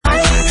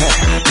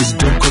It's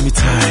don't call me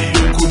time.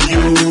 Don't call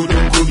you,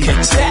 don't call me.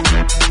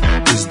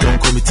 It's don't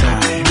call me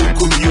time. Don't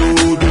call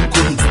you, don't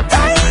call me.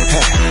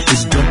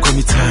 It's don't call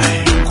me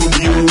time. Don't call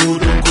you,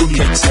 don't call me.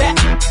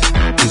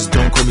 It's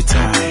don't call me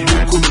time.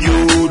 Don't call you,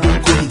 don't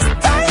call me.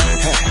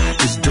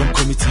 It's don't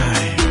call me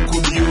time. Don't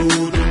call you,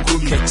 don't call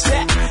me.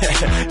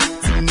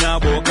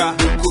 Naboka.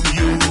 Don't call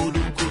you,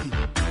 don't call me.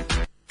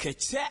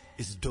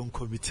 It's don't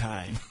call me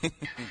time.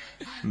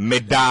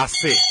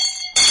 Medase.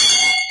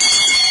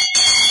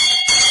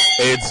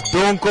 It's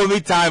Don't Call Me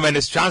time and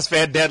it's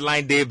transfer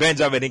deadline day.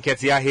 Benjamin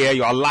Nketia here.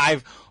 You are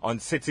live on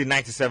City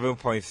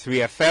 97.3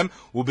 FM.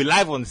 We'll be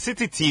live on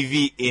City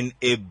TV in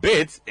a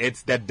bit.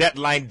 It's the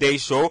deadline day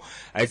show.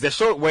 It's the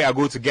show where I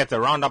go to get a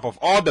roundup of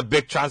all the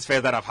big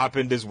transfers that have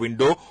happened this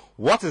window.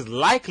 What is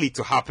likely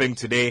to happen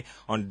today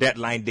on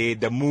deadline day,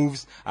 the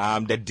moves,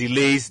 the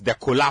delays, the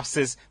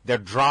collapses, the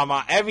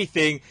drama,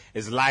 everything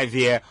is live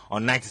here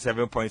on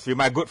 97.3.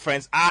 My good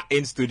friends are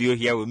in studio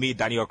here with me.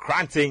 Daniel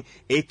Cranting,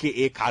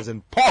 aka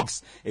Cousin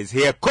Pops, is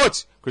here.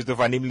 Coach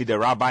Christopher Nimley, the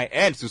Rabbi,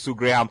 and Susu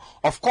Graham.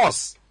 Of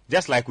course,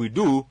 just like we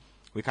do,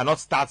 we cannot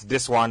start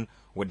this one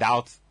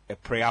without a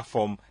prayer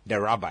from the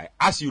Rabbi.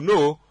 As you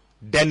know,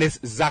 Dennis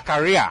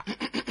Zakaria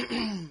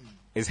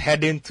is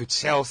heading to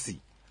Chelsea.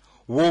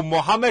 Will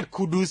Mohamed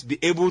Kudus be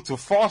able to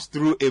force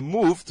through a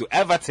move to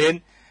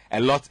Everton? A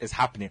lot is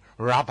happening.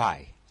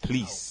 Rabbi,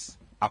 please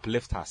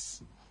uplift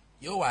us.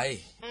 Yo, I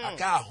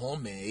got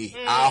home,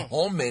 I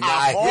home,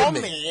 I hear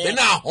me. Then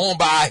I home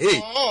by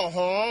hey.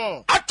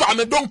 I try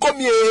me, don't come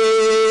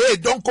here,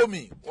 don't come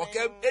me.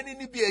 Okay,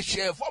 any be a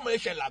share,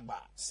 formation like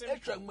that.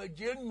 Extra my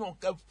genuine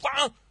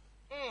fan.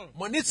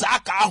 Money's a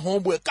car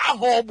homeboy,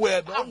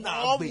 but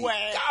now,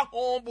 car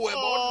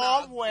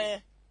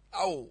homeboy,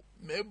 oh,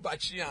 me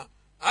bachia.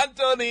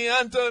 Anthony. Oh,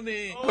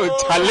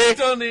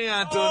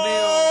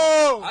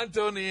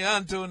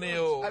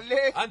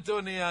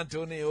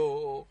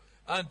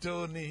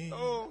 Anthony.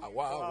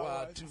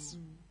 Awa too.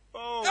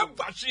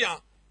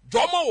 Bachia.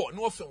 Drama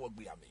no offense will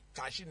be a me.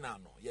 Kashi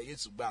nano. Yeah,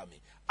 yes, me.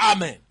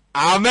 Amen.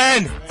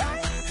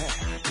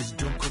 It's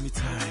don't call me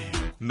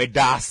time.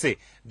 Medase.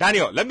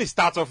 Daniel, let me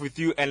start off with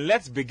you and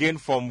let's begin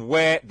from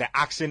where the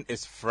action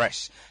is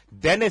fresh.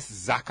 Dennis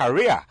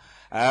Zakaria.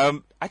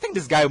 I think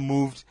this guy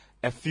moved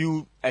a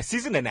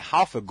season and a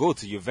half ago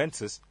to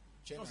Juventus.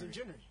 It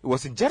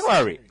was in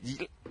January.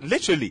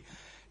 Literally.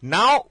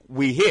 Now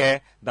we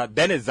hear that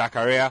Dennis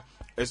Zakaria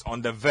is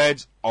on the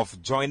verge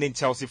of joining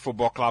Chelsea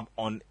Football Club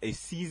on a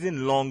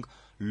season-long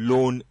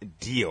loan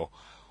deal.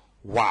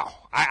 Wow.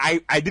 I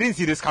didn't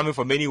see this coming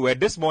from anywhere.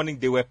 This morning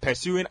they were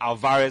pursuing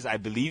Alvarez, I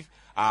believe,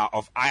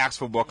 of Ajax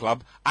Football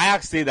Club.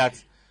 Ajax say that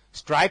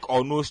strike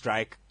or no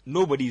strike,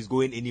 nobody is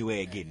going anywhere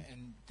again.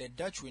 The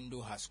Dutch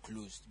window has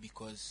closed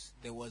because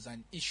there was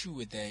an issue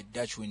with the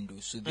Dutch window.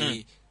 So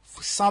they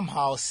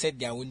somehow set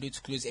their window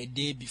to close a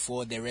day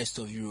before the rest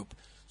of Europe.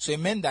 So it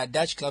meant that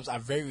Dutch clubs are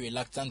very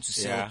reluctant to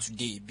sell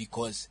today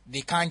because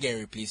they can't get a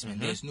replacement.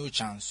 There's no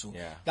chance. So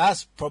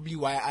that's probably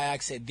why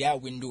Ajax said their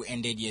window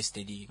ended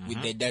yesterday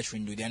with the Dutch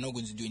window. They're not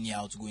going to do any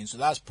outgoing. So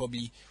that's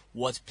probably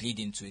what played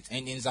into it.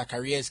 And in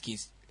Zakaria's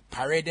case,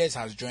 Paredes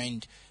has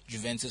joined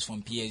Juventus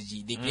from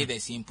PSG. They play the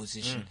same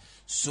position.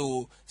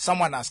 So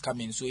someone has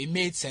come in. So it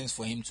made sense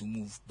for him to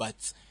move. But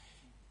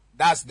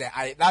that's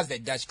the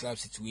Dutch club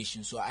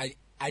situation. So I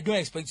don't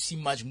expect to see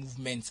much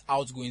movement,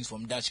 outgoings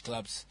from Dutch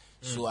clubs.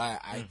 So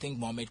I think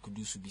Mohamed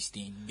Kudus will be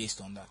staying based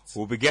on that.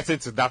 We'll be getting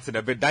to that in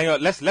a bit. Daniel,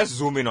 let's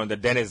zoom in on the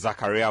Dennis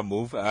Zakaria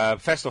move.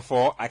 First of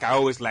all, like I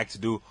always like to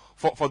do,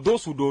 for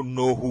those who don't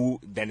know who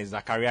Dennis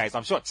Zakaria is,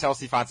 I'm sure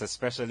Chelsea fans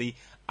especially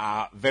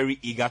are very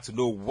eager to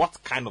know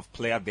what kind of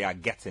player they are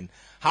getting.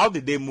 How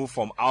did they move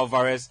from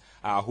Alvarez,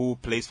 who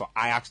plays for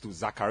Ajax, to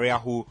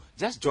Zakaria, who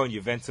just joined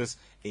Juventus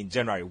in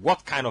January?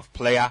 What kind of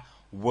player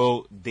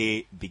will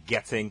they be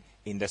getting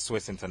in the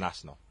Swiss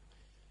international?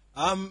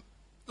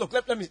 Look,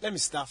 let me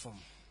start from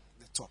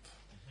the top.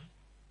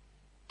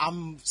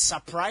 I'm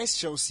surprised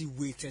Chelsea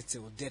waited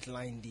till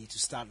deadline day to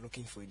start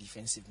looking for a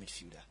defensive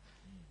midfielder.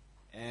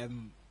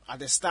 At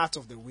the start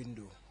of the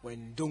window,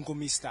 when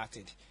Dongomi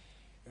started,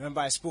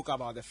 remember I spoke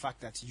about the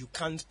fact that you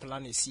can't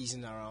plan a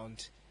season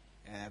around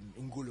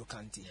N'Golo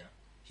Kante.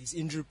 His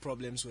injury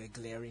problems were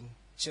glaring.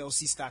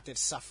 Chelsea started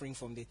suffering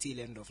from the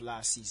tail end of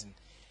last season.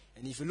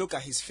 And if you look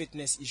at his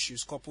fitness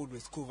issues coupled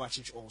with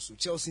Kovacic also,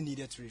 Chelsea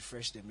needed to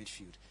refresh the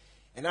midfield.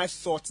 And I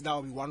thought that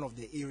would be one of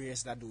the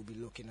areas that they will be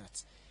looking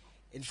at.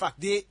 In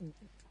fact,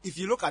 if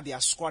you look at their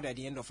squad at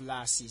the end of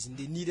last season,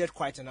 they needed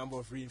quite a number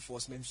of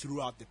reinforcements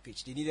throughout the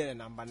pitch. They needed a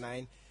number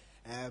 9.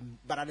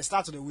 But at the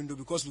start of the window,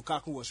 because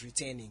Lukaku was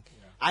returning,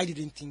 I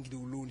didn't think they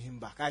would loan him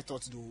back. I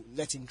thought they would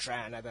let him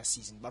try another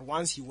season. But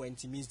once he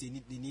went, it means they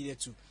needed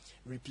to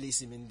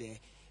replace him in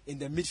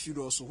the midfield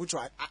also, which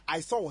I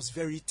thought was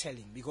very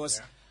telling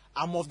because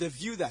I'm of the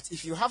view that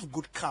if you have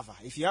good cover,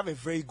 if you have a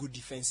very good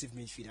defensive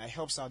midfield, it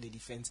helps out the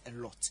defense a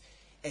lot.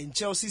 And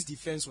Chelsea's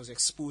defense was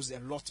exposed a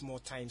lot more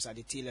times at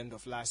the tail end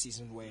of last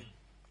season where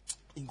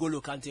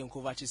N'Golo Kante and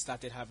Kovacic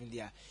started having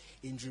their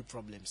injury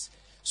problems.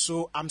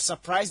 So I'm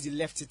surprised they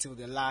left it till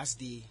the last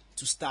day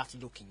to start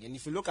looking. And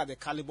if you look at the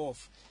caliber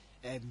of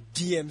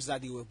DMs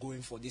that they were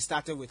going for, they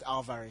started with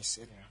Alvarez,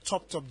 a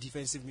top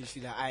defensive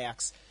midfielder,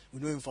 Ajax. We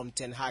know him from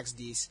Ten Hag's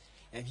days,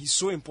 and he's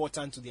so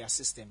important to their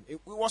system. It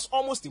was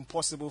almost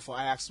impossible for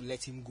Ajax to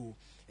let him go,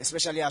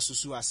 especially as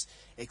Susu has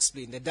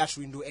explained, the Dutch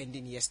window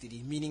ending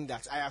yesterday, meaning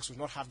that Ajax would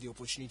not have the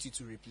opportunity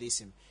to replace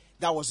him.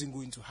 That wasn't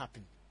going to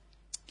happen.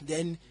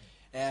 Then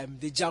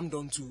they jumped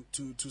on to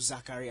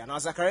Zakaria. Now,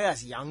 Zakaria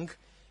is young.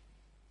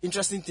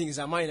 Interesting thing is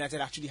that Man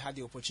United actually had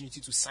the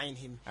opportunity to sign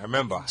him. I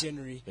remember. In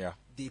January. Yeah.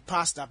 They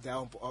passed up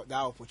that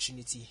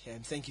opportunity.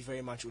 Thank you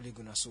very much, Ole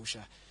Gunnar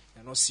Solskjaer.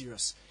 They're not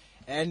serious.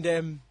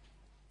 And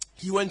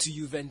he went to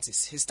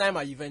Juventus. His time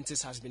at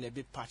Juventus has been a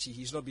bit patchy.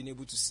 He's not been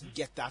able to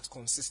get that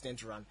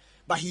consistent run.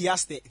 But he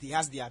has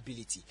the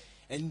ability.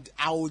 And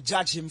I will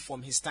judge him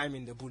from his time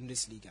in the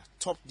Bundesliga.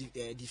 Top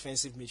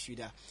defensive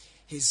midfielder.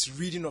 His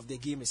reading of the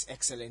game is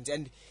excellent.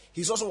 And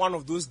he's also one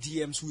of those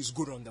DMs who is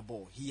good on the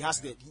ball. He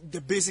has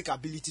the basic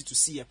ability to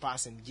see a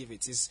pass and give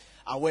it. His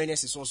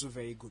awareness is also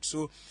very good.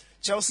 So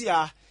Chelsea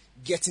are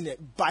getting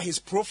it. By his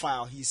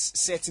profile, he's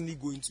certainly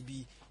going to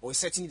be, or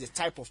certainly the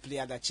type of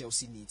player that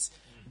Chelsea needs.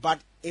 But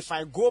if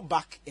I go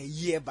back a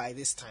year by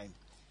this time,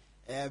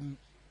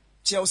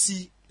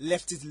 Chelsea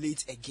left it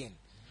late again.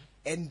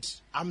 And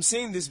I'm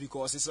saying this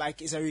because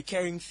it's a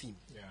recurring theme.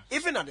 Yeah.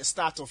 Even at the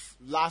start of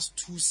last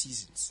 2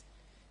 seasons,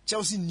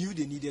 Chelsea knew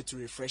they needed to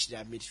refresh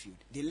their midfield.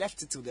 They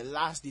left it till the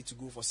last day to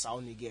go for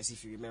Saul Niguez,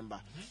 if you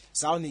remember.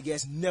 Saul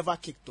Niguez never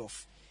kicked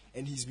off,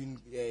 and he's been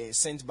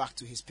sent back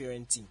to his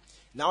parent team.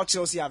 Now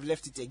Chelsea have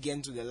left it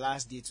again to the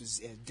last day to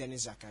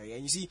Denis Zakaria.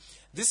 And you see,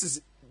 this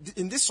is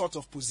in this sort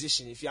of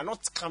position, if you are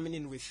not coming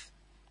in with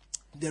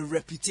the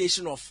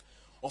reputation of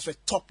a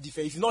top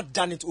defender, if you've not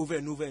done it over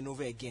and over and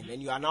over again,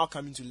 and you are now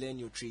coming to learn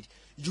your trade,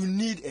 you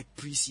need a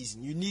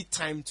preseason. You need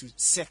time to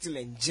settle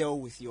and gel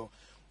with your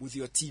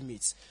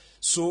teammates.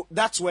 So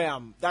that's where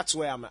I'm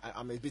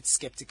a bit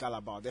skeptical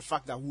about the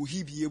fact that will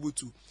he be able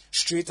to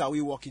straight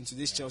away walk into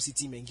this Chelsea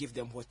team and give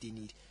them what they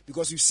need?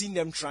 Because we've seen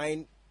them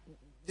trying.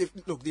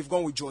 They've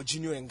gone with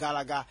Jorginho and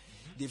Gallagher.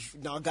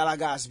 Now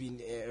Gallagher has been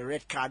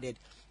red carded.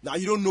 Now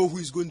you don't know who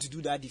is going to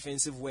do that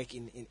defensive work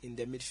in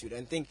the midfield.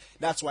 And I think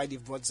that's why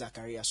they've brought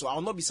Zakaria. So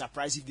I'll not be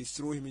surprised if they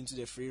throw him into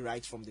the free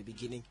right from the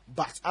beginning.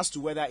 But as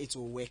to whether it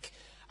will work,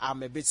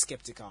 I'm a bit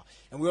skeptical.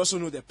 And we also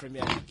know the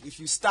Premier League.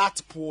 If you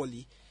start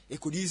poorly, it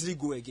could easily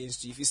go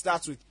against you. If you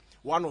start with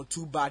 1 or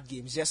 2 bad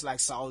games, just like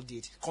Saul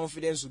did,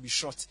 confidence will be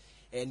shot.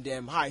 And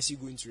how is he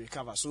going to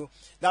recover? So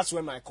that's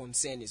where my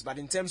concern is. But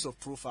in terms of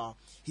profile,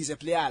 he's a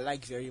player I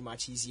like very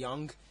much. He's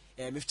young.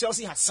 If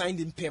Chelsea had signed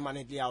him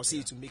permanently, I would say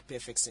it would make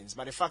perfect sense.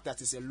 But the fact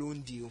that it's a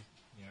loan deal,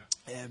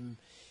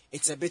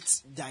 it's a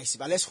bit dicey.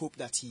 But let's hope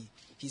that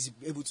he's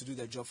able to do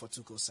the job for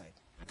Tuchel's side.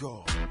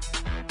 Go.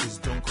 It's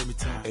Don't Call Me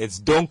Time. It's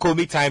Don't Call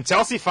Me Time.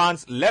 Chelsea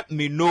fans, let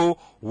me know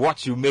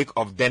what you make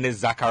of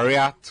Denis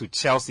Zakaria to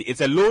Chelsea.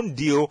 It's a loan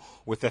deal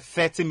with a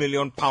 £30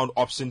 million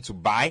option to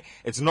buy.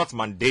 It's not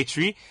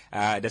mandatory.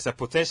 There's a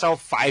potential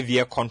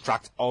 5-year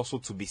contract also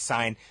to be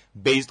signed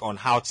based on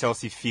how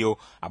Chelsea feel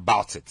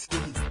about it.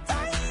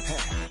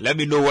 Let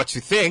me know what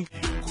you think.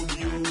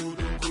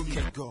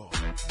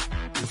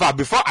 In fact,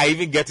 before I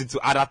even get into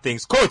other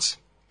things, Coach,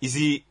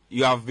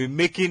 you have been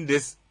making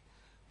this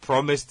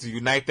promise to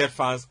United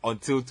fans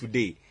until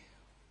today.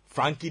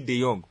 Frankie de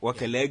Jong,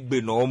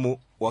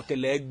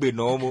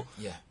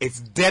 Yeah. It's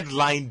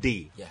deadline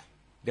day. Yeah.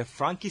 The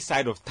Frankie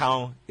side of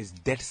town is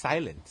dead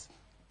silent.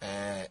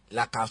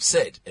 Like I've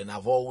said, and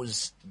I've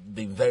always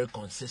been very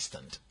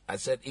consistent, I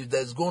said if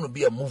there's going to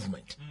be a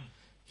movement,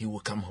 he will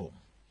come home.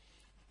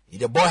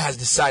 The boy has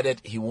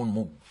decided he won't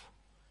move.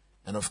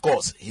 And of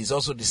course, he's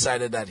also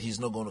decided that he's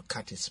not going to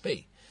cut his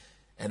pay.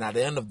 And at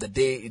the end of the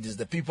day, it is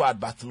the people at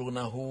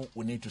Barcelona who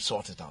will need to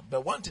sort it out.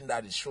 But one thing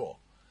that is sure,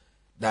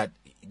 that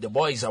the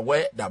boy is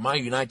aware that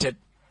Man United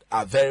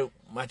are very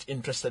much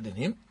interested in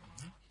him.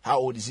 How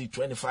old is he?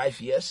 25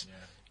 years? Yeah.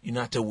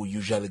 United will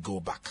usually go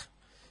back.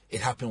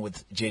 It happened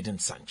with Jadon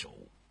Sancho.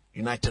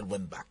 United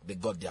went back. They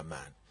got their man.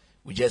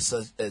 We just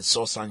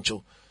saw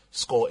Sancho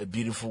score a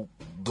beautiful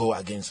goal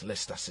against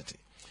Leicester City.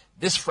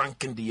 This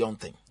Frankie de Jong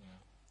thing,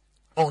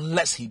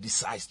 unless he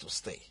decides to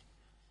stay.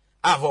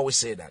 I've always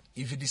said that.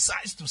 If he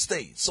decides to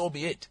stay, so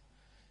be it.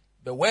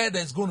 But where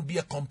there's going to be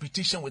a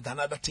competition with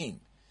another team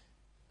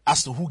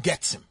as to who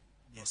gets him.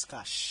 Yes,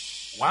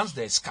 cash. Once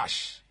there's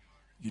cash,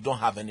 you don't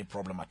have any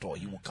problem at all.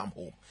 He will come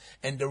home.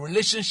 And the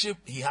relationship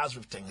he has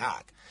with Ten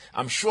Hag,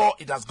 I'm sure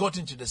it has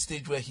gotten to the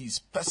stage where he's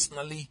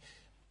passionately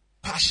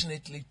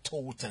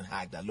told Ten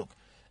Hag that, look,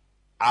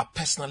 I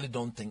personally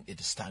don't think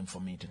it is time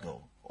for me to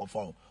go or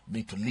for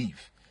me to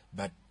leave.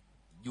 But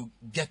you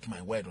get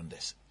my word on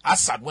this.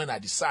 As at when I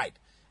decide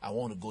I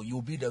want to go,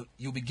 you'll be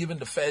given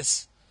the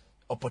first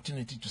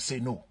opportunity to say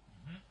no.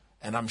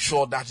 And I'm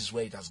sure that is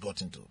where it has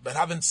gotten to. But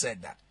having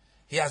said that,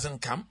 he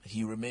hasn't come.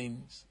 He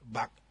remains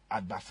back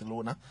at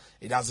Barcelona.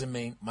 It doesn't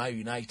mean Man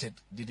United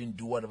didn't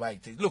do whatever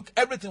it takes. Look,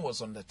 everything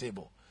was on the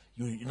table.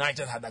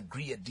 United had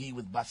agreed a deal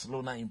with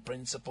Barcelona in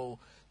principle.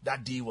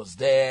 That deal was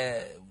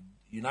there.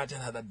 United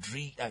had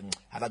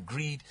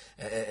agreed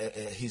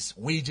his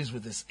wages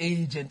with his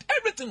agent.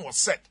 Everything was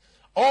set.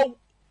 All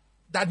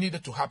that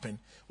needed to happen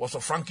was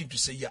for Frankie to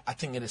say, yeah, I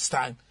think it is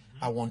time.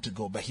 I want to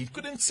go. But he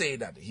couldn't say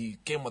that. He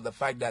came with the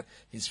fact that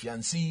his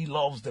fiancée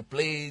loves the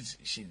place.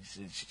 She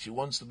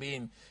wants to be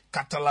in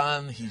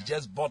Catalan. He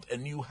just bought a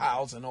new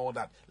house and all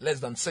that. Less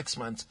than 6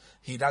 months,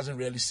 he doesn't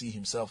really see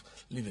himself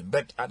living.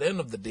 But at the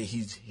end of the day,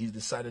 he's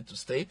decided to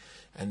stay.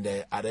 And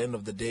at the end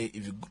of the day,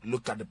 if you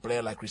look at the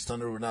player like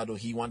Cristiano Ronaldo,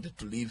 he wanted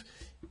to leave.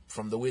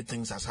 From the way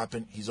things has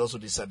happened, he's also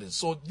decided.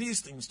 So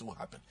these things do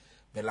happen.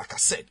 But like I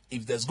said,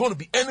 if there's going to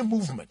be any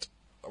movement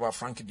about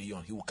Frankie de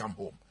Jong, he will come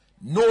home.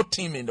 No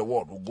team in the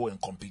world will go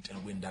and compete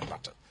and win that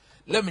battle.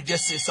 Let me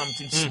just say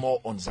something small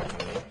on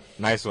Zakaria.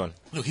 Nice one.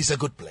 Look, he's a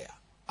good player.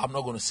 I'm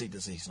not going to say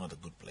he's not a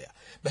good player.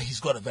 But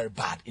he's got a very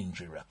bad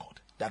injury record.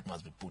 That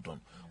must be put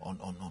on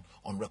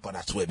record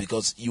as well.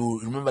 Because you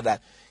remember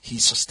that he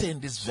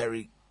sustained this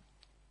very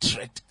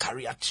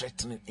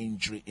career-threatening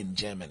injury in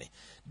Germany.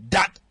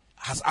 That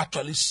has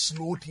actually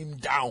slowed him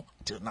down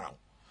till now.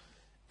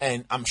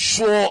 And I'm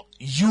sure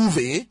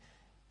Juve,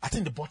 I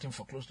think they bought him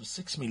for close to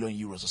 6 million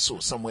euros or so,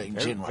 somewhere in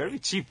January. Very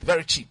cheap.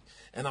 Very cheap.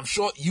 And I'm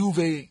sure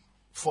Juve,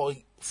 for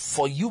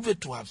Juve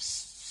to have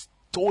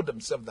told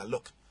themselves that,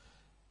 look,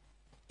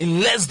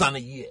 in less than a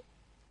year,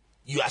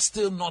 you are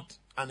still not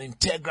an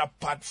integral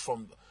part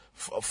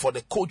for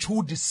the coach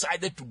who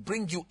decided to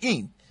bring you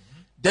in,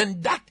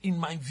 then that, in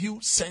my view,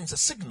 sends a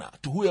signal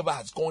to whoever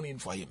has gone in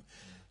for him.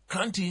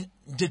 Kranti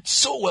did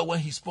so well when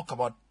he spoke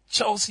about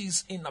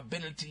Chelsea's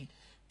inability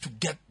to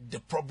get the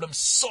problem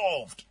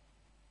solved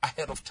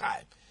ahead of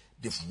time.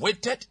 They've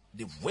waited.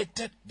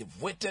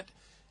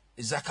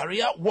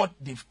 Zakaria, what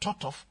they've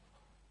thought of,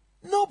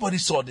 nobody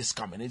saw this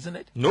coming, isn't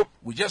it? Nope.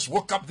 We just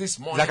woke up this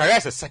morning. Zakaria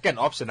is a second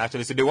option,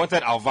 actually. So they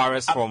wanted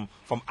Alvarez from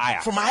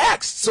Ajax. From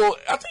Ajax. So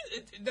I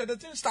think the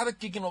thing started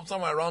kicking off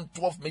somewhere around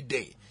 12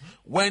 midday,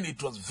 when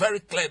it was very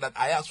clear that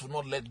Ajax would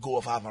not let go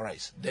of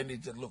Alvarez. Then they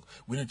said, look,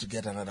 we need to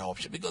get another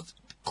option. Because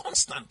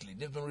constantly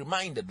they've been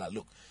reminded that,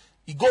 look,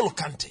 N'Golo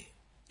Kante,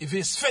 if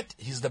he's fit,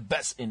 he's the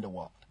best in the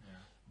world. Yeah.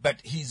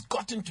 But he's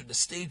gotten to the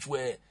stage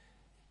where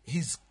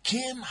his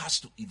game has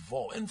to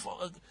evolve. And for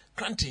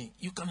Kante,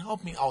 you can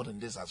help me out in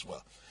this as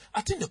well.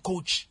 I think the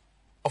coach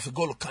of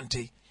N'Golo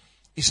Kante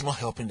is not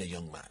helping the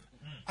young man.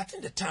 I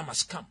think the time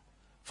has come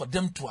for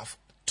them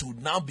to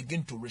now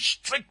begin to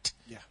restrict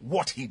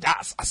what he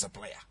does as a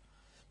player.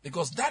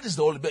 Because that is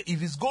the only... But if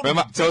he's going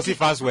Remember, Chelsea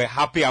fans were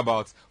happy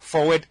about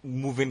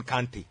forward-moving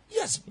Kante.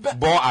 Yes, but...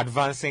 Ball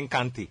advancing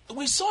Kante.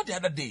 We saw the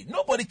other day,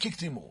 nobody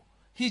kicked him.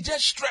 He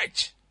just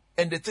stretched,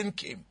 and the thing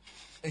came.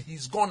 And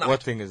he's gone out.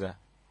 What thing is that?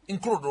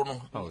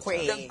 Incredible.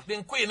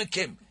 Then Queen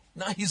came.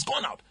 Now he's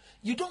gone out.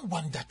 You don't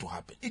want that to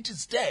happen. It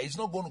is there. It's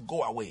not going to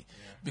go away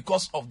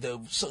because of the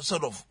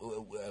sort of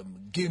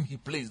game he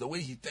plays, the way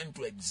he tends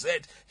to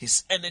exert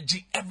his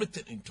energy,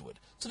 everything into it.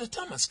 So the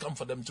time has come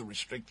for them to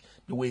restrict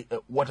the way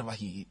whatever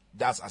he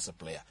does as a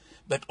player.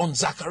 But on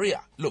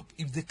Zakaria, look,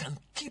 if they can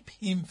keep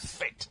him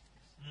fit,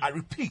 I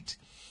repeat,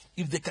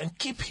 if they can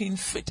keep him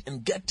fit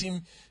and get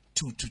him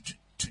to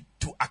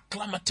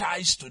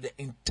acclimatize to the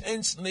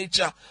intense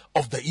nature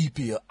of the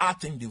EPL, I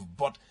think they've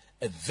bought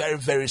a very,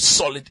 very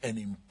solid and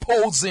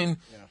imposing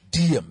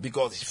DM,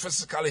 because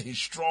physically he's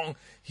strong,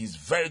 he's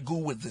very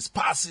good with his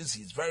passes,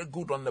 he's very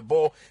good on the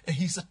ball, and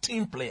he's a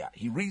team player.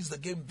 He reads the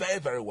game very,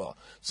 very well.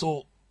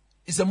 So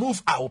it's a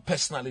move I will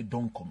personally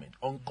don't comment,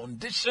 on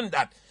condition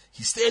that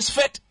he stays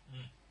fit.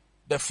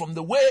 But from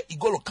the way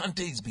N'Golo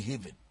Kante is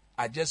behaving,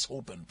 I just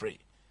hope and pray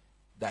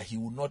that he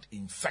will not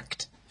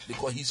infect,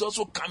 because he's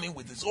also coming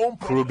with his own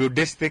problem.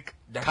 Crudo-distic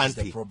That Kante. is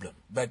the problem.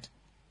 But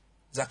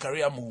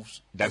Zakaria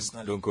moves.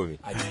 Don't go with.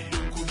 I do.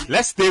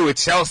 Let's stay with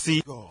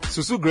Chelsea.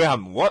 Susu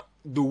Graham, what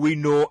do we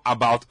know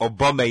about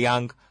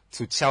Aubameyang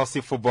to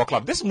Chelsea Football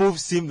Club? This move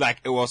seemed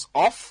like it was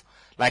off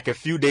like a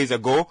few days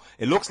ago.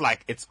 It looks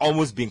like it's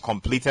almost been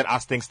completed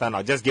as things stand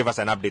now. Just give us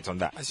an update on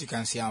that. As you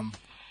can see, I'm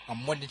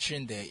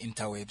monitoring the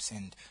interwebs,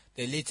 and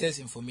the latest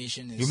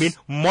information is... You mean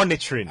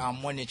monitoring?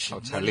 I'm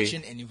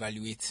monitoring and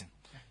evaluating.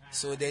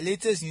 So the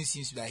latest news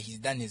seems that he's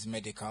done his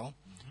medical,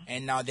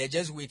 and now they're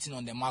just waiting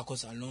on the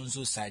Marcos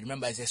Alonso side.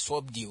 Remember, it's a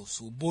swap deal,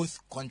 so both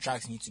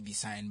contracts need to be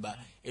signed, but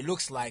it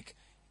looks like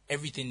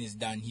everything is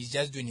done. He's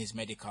just doing his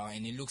medical,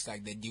 and it looks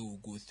like the deal will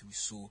go through.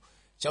 So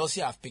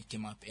Chelsea have picked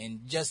him up,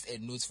 and just a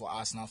note for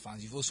Arsenal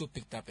fans, you've also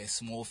picked up a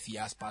small fee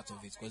as part of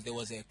it, because there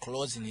was a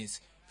clause in his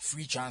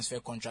free transfer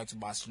contract to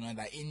Barcelona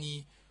that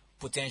any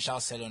potential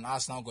sell on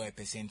Arsenal got a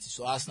percentage.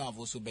 So Arsenal have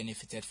also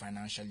benefited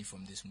financially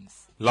from this move.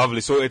 Lovely.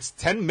 So it's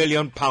 £10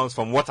 million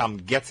from what I'm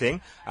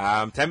getting.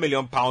 £10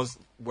 million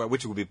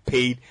which will be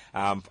paid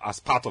as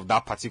part of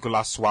that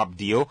particular swap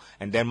deal.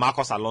 And then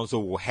Marcos Alonso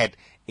will head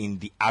in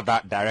the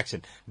other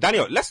direction.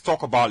 Daniel, let's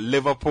talk about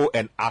Liverpool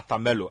and Arthur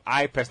Melo.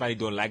 I personally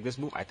don't like this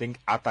move. I think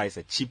Arthur is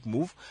a cheap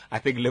move. I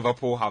think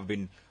Liverpool have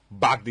been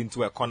backed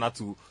into a corner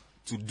to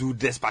do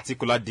this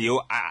particular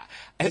deal.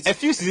 A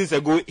few seasons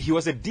ago, he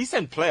was a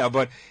decent player,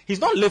 but he's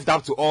not lived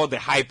up to all the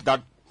hype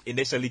that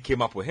initially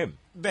came up with him.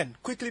 Ben,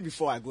 quickly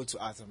before I go to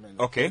Arthur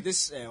Melo. Okay.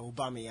 This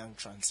Aubameyang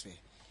transfer.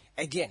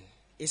 Again,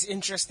 it's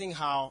interesting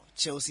how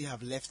Chelsea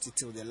have left it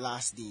till the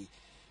last day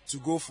to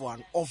go for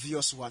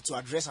to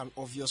address an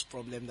obvious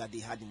problem that they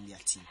had in their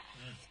team.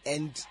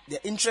 And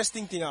the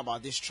interesting thing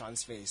about this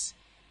transfer is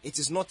it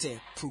is not a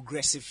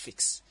progressive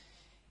fix.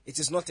 It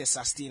is not a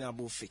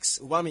sustainable fix.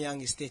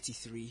 Aubameyang is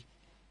 33.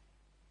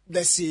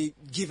 Let's say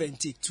give and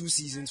take 2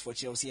 seasons for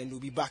Chelsea, and they'll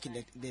be back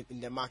in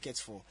the market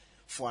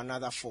for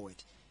another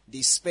forward.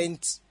 They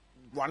spent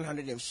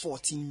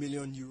 114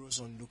 million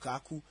euros on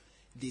Lukaku.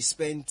 They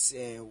spent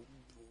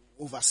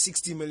over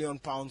 60 million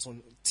pounds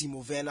on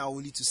Timo Werner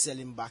only to sell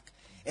him back.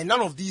 And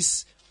none of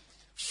these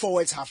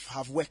forwards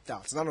have worked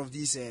out. None of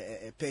these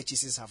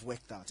purchases have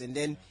worked out. And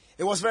then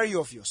it was very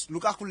obvious.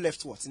 Lukaku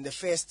left in the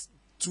first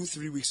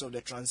 2-3 weeks of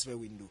the transfer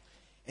window.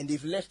 And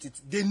they've left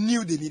it. They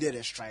knew they needed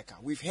a striker.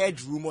 We've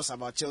heard rumors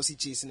about Chelsea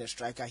chasing a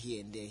striker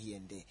here and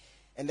there.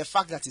 And the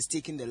fact that it's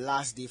taking the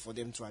last day for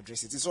them to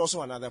address it is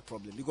also another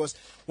problem. Because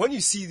when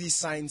you see these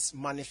signs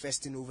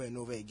manifesting over and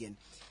over again,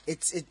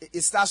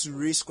 it starts to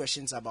raise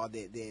questions about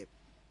the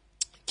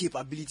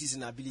capabilities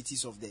and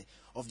abilities of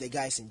the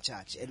guys in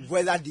charge, and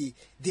whether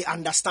they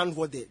understand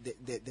what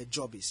the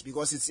job is,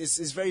 because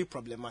it's very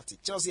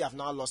problematic. Chelsea have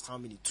now lost how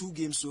many? 2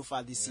 games so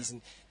far this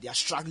season. They are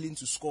struggling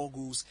to score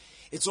goals.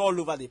 It's all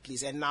over the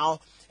place, and now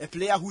a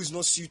player who is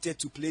not suited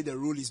to play the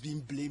role is being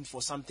blamed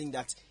for something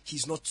that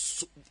he's not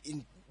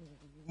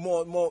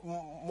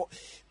more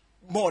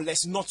or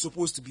less not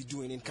supposed to be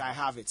doing in Kai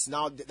Havertz.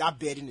 Now that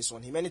burden is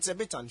on him, and it's a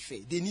bit unfair.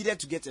 They needed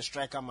to get a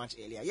striker much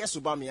earlier. Yes,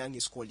 Aubameyang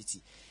is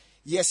quality.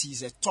 Yes,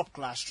 he's a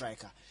top-class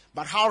striker.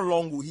 But how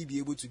long will he be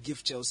able to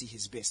give Chelsea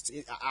his best?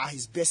 Are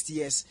his best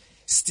years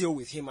still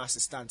with him as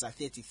it stands at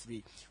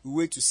 33? We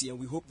wait to see, and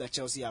we hope that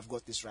Chelsea have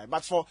got this right.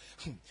 But for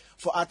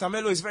Arthur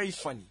Melo, it's very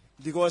funny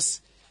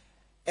because,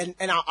 and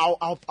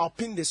I'll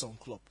pin this on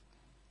Klopp.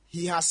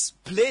 He has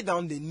played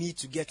down the need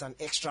to get an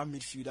extra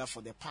midfielder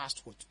for the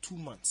past 2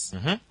 months.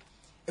 Mm-hmm.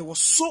 It was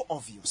so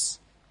obvious,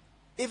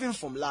 even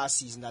from last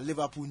season, that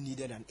Liverpool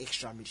needed an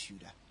extra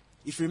midfielder.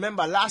 If you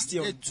remember last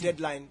year,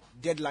 deadline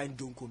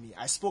don't call me.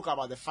 I spoke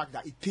about the fact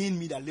that it pained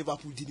me that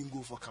Liverpool didn't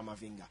go for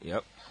Camavinga.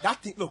 Yep.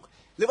 That thing, look,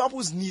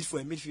 Liverpool's need for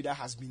a midfielder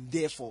has been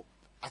there for,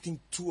 I think,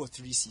 2 or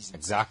 3 seasons.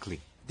 Exactly.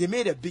 They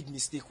made a big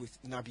mistake with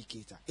Naby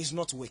Keita. It's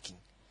not working.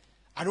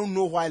 I don't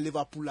know why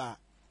Liverpool are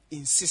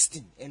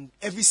insisting, and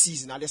every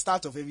season, at the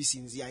start of every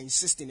season, they are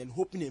insisting and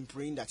hoping and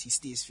praying that he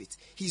stays fit.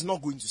 He's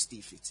not going to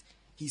stay fit.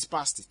 He's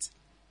past it.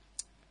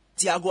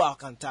 Thiago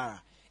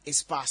Alcantara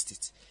is past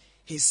it.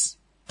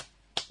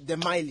 The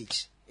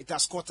mileage, it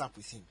has caught up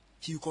with him.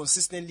 He will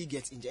consistently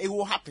get injured. It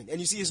will happen. And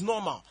you see, it's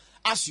normal.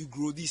 As you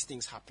grow, these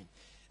things happen.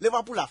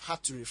 Liverpool have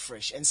had to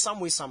refresh. And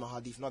some way, somehow,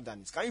 they've not done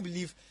it. Can you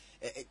believe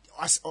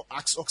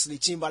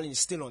Oxlade-Chamberlain is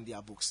still on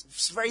their books?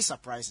 It's very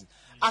surprising.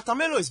 Arthur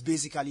Melo is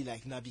basically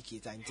like Naby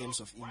Keita in terms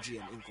of injury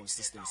and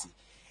inconsistency.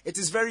 It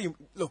is very...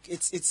 Look,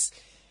 it's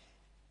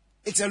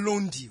a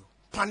loan deal.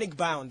 Panic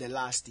buy on the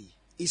last day.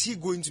 Is he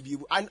going to be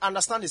able... I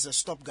understand it's a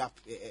stopgap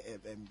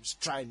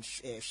try and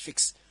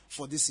fix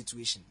for this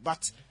situation.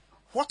 But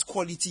what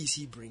quality is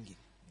he bringing?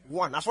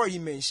 One, I've already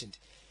mentioned.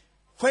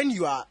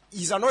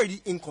 He's an already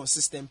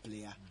inconsistent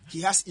player. He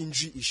has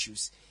injury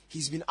issues.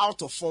 He's been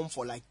out of form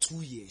for like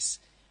 2 years.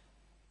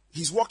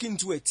 He's walking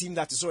into a team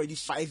that is already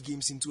 5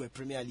 games into a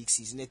Premier League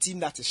season, a team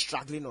that is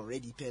struggling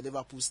already per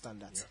Liverpool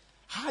standards. Yeah.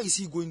 How is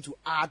he going to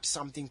add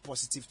something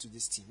positive to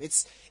this team?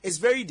 It's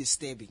very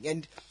disturbing.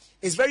 And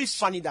it's very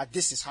funny that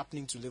this is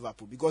happening to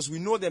Liverpool, because we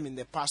know them in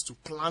the past to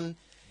plan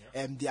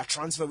their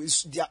transfer.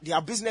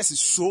 Their business is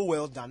so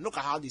well done. Look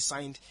at how they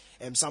signed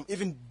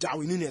even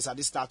Darwin Núñez at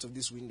the start of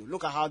this window.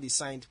 Look at how they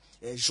signed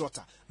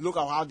Jota. Look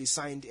at how they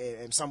signed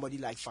somebody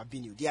like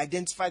Fabinho. They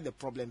identified the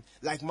problem,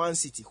 like Man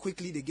City.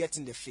 Quickly they get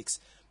in the fix.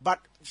 But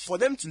for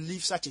them to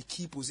leave such a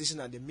key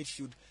position at the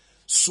midfield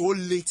so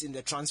late in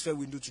the transfer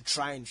window to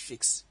try and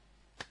fix,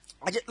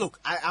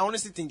 I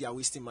honestly think they are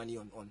wasting money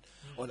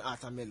on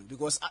Arthur Melo,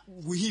 because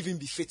will he even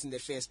be fit in the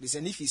first place?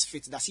 And if he's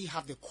fit, does he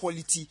have the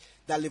quality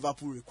that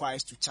Liverpool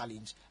requires to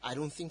challenge? I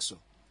don't think so.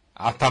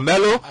 Arthur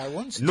Melo,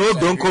 no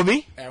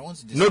Donkomi.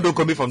 No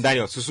Donkomi from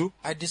Daniel Susu.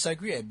 I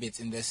disagree a bit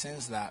in the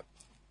sense that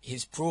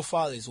his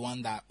profile is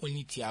one that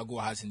only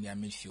Thiago has in their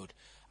midfield.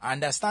 I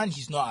understand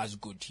he's not as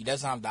good. He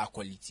doesn't have that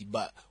quality.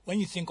 But when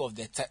you think of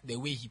the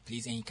way he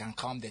plays, and he can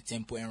calm the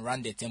tempo and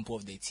run the tempo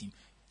of the team,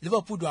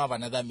 Liverpool don't have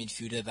another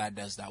midfielder that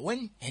does that.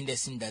 When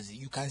Henderson does it,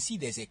 you can see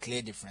there's a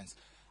clear difference.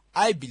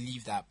 I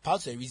believe that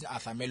part of the reason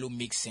Arthur Melo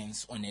makes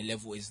sense on a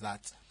level is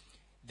that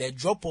the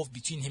drop-off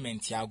between him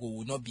and Thiago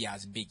will not be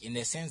as big, in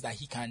the sense that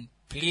he can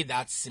play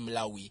that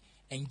similar way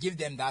and give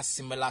them that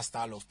similar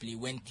style of play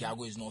when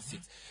Thiago is not fit.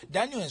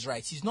 Daniel is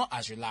right. He's not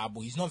as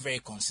reliable. He's not very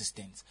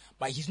consistent.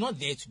 But he's not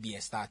there to be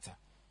a starter.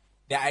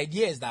 The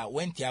idea is that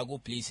when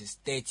Thiago plays his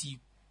 30,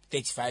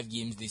 35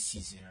 games this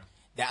season,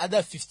 the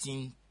other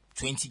 15,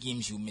 20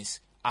 games you miss,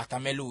 Arthur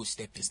Melo will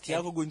step in. Is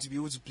Thiago going to be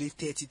able to play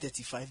 30,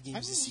 35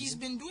 games this season? He's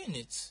been doing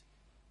it.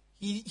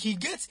 He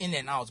gets in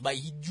and out, but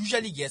he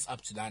usually gets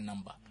up to that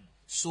number.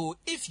 So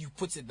if you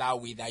put it that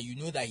way, that you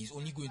know that he's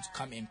only going to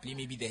come and play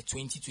maybe the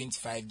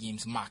 20-25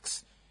 games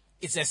max,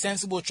 it's a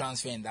sensible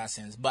transfer in that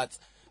sense. But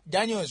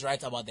Daniel is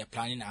right about the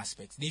planning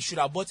aspect. They should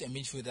have bought a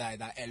midfielder like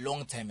that a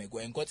long time ago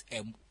and got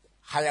a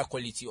higher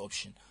quality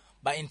option.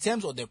 But in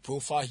terms of the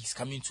profile he's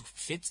coming to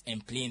fit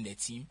and play in the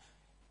team,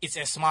 it's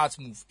a smart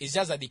move. It's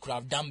just that they could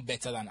have done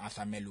better than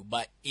Arthur Melo.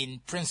 But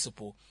in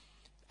principle,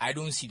 I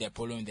don't see the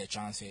problem in the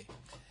transfer.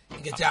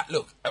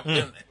 Look,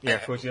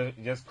 Coach,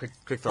 just quick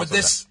thoughts with on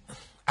this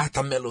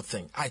Arthur Melo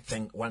thing, I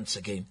think once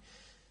again,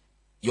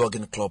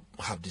 Jurgen Klopp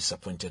have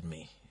disappointed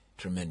me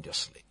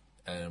tremendously.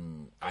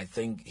 I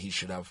think he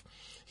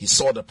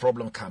saw the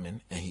problem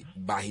coming, and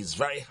by his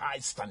very high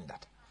standard,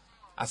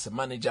 as a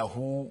manager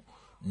who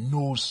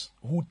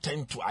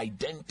tend to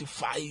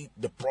identify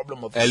the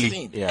problem of his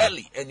team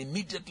early and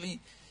immediately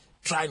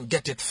try and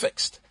get it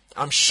fixed.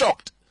 I'm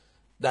shocked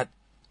that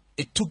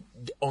it took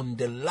on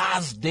the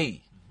last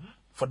day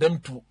for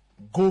them to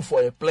go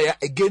for a player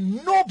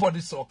again nobody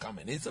saw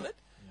coming, isn't it?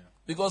 Yeah.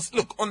 Because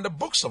look, on the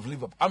books of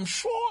Liverpool, I'm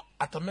sure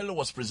Arthur Melo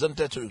was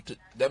presented to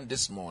them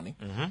this morning,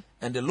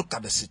 and they look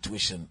at the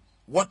situation.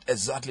 What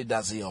exactly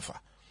does he offer?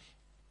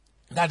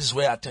 That is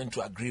where I tend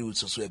to agree with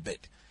Soso a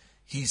bit.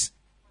 He's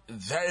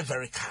very,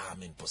 very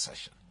calm in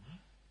possession,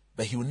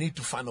 but he will need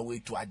to find a way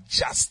to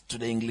adjust to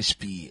the English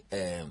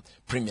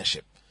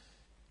Premiership.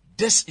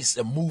 This is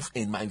a move,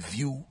 in my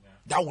view,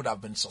 that would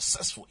have been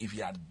successful if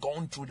he had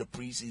gone through the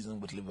preseason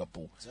with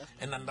Liverpool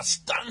and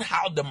understand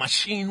how the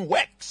machine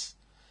works.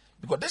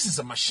 Because this is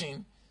a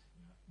machine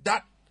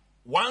that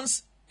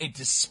once it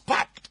is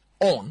sparked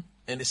on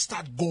and it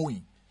starts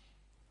going,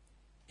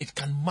 it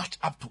can match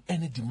up to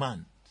any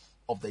demand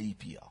of the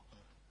EPL.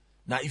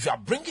 Now, if you are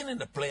bringing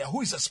in a player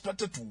who is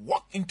expected to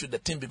walk into the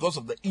team because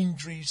of the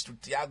injuries to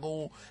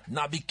Thiago,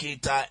 Naby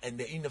Keita, and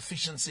the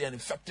inefficiency and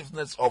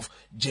effectiveness of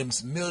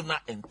James Milner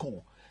and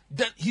co.,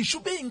 then he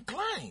should be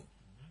inclined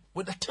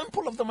with the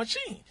tempo of the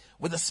machine,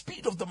 with the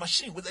speed of the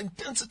machine, with the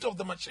intensity of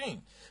the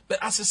machine. But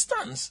as it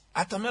stands,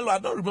 Arthur Melo, I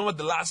don't remember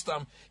the last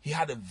time he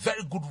had a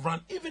very good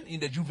run, even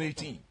in the Juve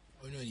team.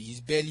 Oh no, he's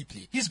barely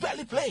played. He's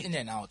barely played. In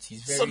and out.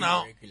 He's very so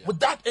now, irregular.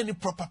 without any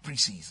proper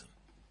preseason,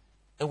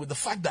 and with the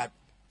fact that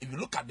if you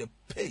look at the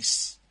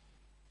pace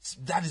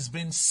that is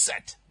being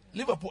set,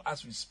 Liverpool,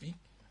 as we speak,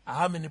 are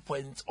how many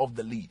points off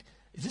the lead?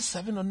 Is it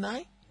 7 or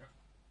 9?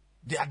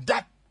 They are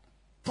that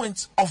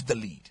points off the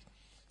lead.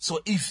 So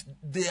if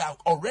they are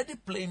already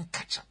playing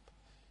catch-up,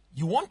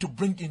 you want to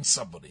bring in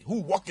somebody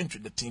who walk into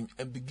the team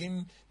and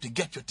begin to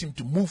get your team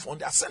to move on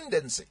the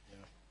ascendancy.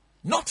 Yeah.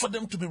 Not for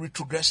them to be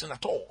retrogression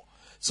at all.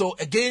 So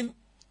again,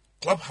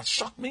 club has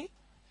shocked me.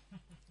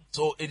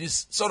 So it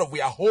is sort of,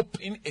 we are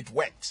hoping it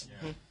works.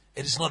 Yeah.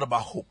 It is not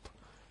about hope.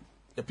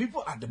 The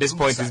people at the this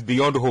blue point side, is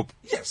beyond hope.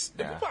 Yes,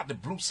 the people at the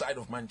blue side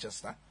of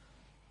Manchester,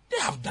 they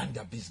have done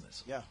their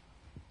business. Yeah.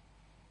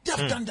 They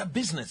have done their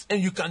business,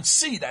 and you can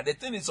see that the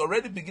thing is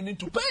already beginning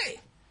to pay.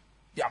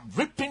 They are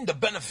reaping the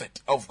benefit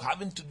of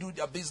having to do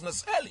their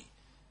business early.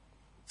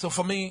 So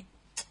for me,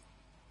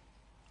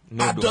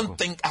 I don't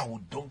think I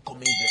would don't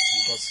commit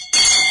this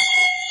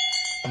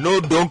because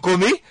no don't call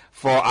me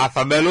for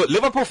Arthur Melo.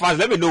 Liverpool fans,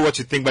 let me know what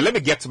you think, but let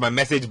me get to my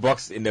message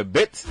box in a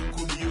bit.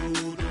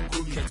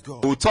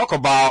 We'll talk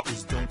about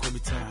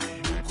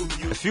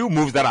a few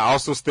moves that are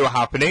also still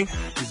happening.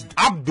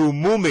 Abdul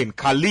Mumin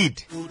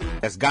Khalid,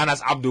 that's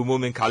Ghana's Abdul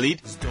Mumin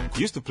Khalid,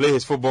 used to play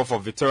his football for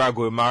Vitória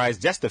Guimarães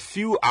just a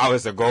few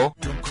hours ago.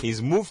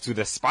 He's moved to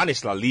the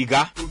Spanish La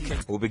Liga.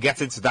 We'll be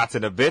getting to that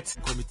in a bit.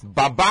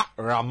 Baba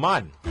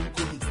Rahman,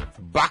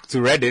 back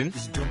to Reading.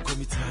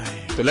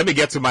 So let me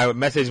get to my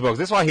message box.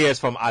 This one here is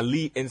from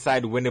Ali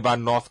inside Winneba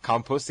North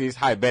Campus. Says,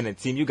 hi Ben and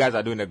team, you guys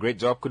are doing a great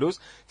job. Kudos.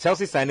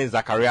 Chelsea signing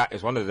Zakaria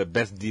is one of the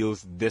best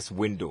deals this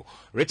window.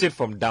 Richard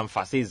from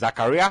Damfa says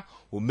Zakaria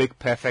will make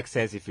perfect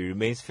sense if he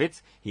remains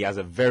fit. He has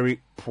a very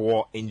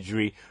poor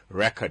injury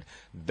record.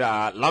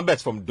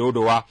 Lambert from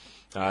Dodowa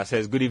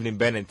says, good evening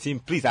Ben and team.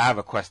 Please, I have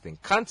a question.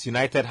 Can't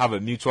United have a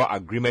mutual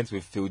agreement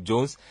with Phil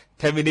Jones,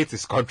 terminate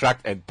his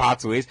contract and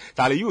part ways?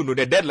 Tell you know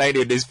the deadline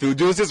is Phil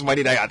Jones'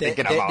 money that you're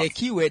thinking about. The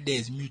key word there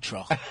is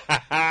mutual.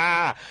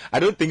 I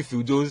don't think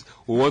Phil Jones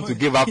will want to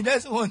give up. He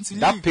doesn't want to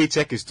that leave.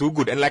 Paycheck is too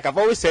good. And like I've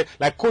always said,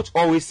 like coach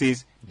always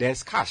says,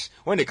 there's cash.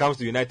 When it comes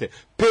to United,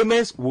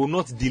 payments will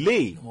not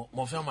delay.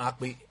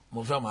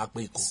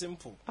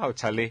 Simple. Oh,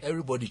 Charlie.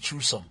 Everybody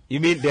choose some.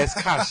 You mean there's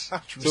cash?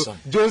 Choose So some.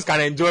 Jones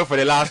can enjoy for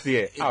the last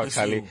year. Oh,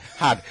 Charlie.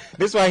 Hard.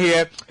 This one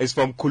here is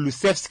from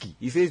Kulusevski.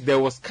 He says there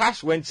was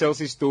cash when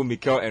Chelsea stole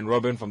Mikel and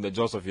Robin from the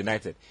jaws of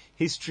United.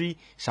 History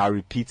shall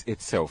repeat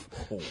itself.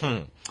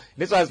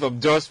 This one is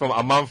from Josh from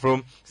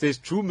Amanfrom. Says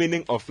true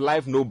meaning of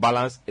life no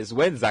balance is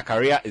when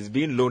Zakaria is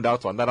being loaned out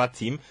to another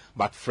team,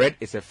 but Fred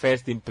is a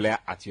first team player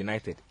at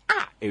United.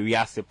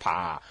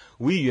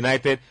 We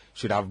United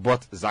should have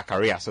bought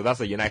Zakaria. So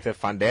that's a United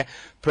fan there.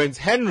 Prince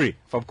Henry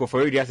from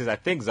Koforidia says, I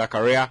think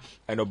Zakaria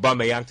and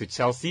Aubameyang to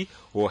Chelsea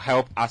will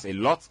help us a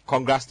lot.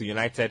 Congrats to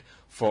United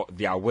for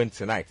their win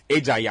tonight.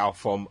 Ejayao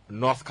from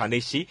North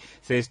Kaneshi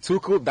says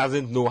Tuchel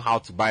doesn't know how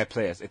to buy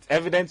players. It's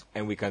evident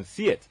and we can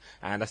see it.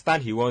 I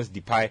understand he wants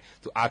Depay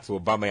to add to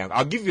Aubameyang.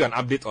 I'll give you an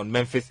update on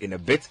Memphis in a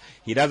bit.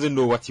 He doesn't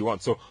know what he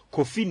wants. So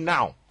Kofi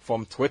Now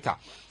from Twitter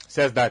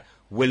says that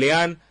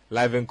Willian,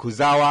 Liven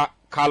Kuzawa,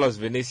 Carlos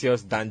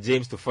Vinicius, Dan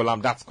James to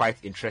Fulham. That's quite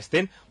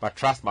interesting. But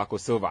trust Marco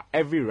Silva.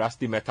 Every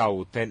rusty metal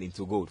will turn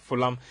into gold.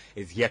 Fulham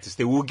is here to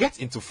stay. We'll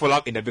get into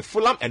Fulham in a bit.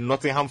 Fulham and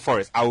Nottingham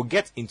Forest. I will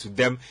get into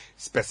them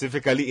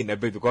specifically in a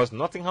bit because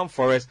Nottingham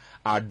Forest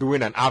are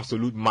doing an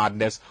absolute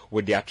madness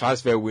with their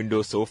transfer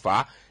window so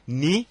far.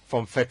 Ni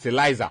from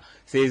Fertilizer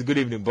says, good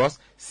evening, boss.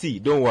 See,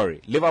 don't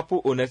worry.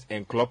 Liverpool owners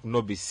and Klopp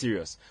no be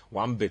serious.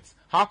 One bit.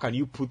 How can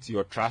you put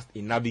your trust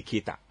in Naby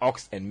Keita,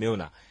 Ox and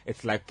Milner?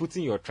 It's like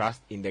putting your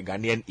trust in the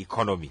Ghanaian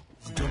economy.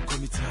 Don't call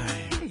me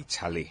time. Hey,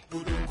 Charlie.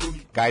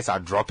 Guys are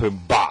dropping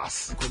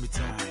bars. Don't call me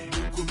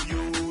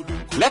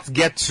time. Let's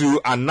get to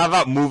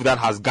another move that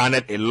has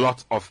garnered a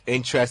lot of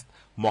interest.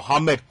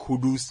 Mohamed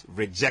Kudus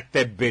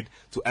rejected bid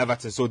to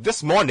Everton. So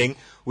this morning,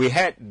 we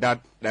heard that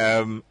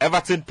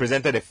Everton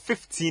presented a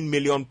 £15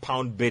 million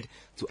bid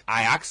to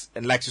Ajax.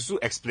 And like Susu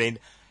explained,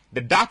 the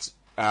Dutch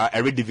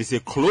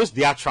Eredivisie closed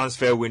their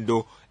transfer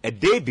window a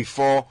day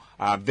before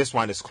this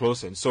one is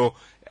closing. So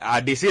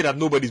they say that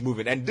nobody's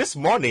moving. And this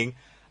morning,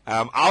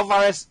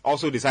 Alvarez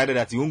also decided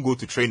that he won't go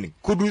to training.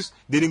 Kudus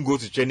didn't go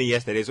to training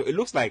yesterday. So it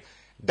looks like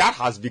that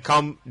has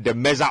become the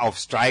measure of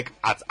strike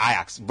at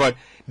Ajax. But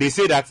they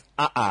say that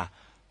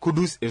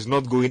Kudus is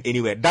not going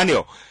anywhere.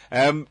 Daniel,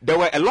 there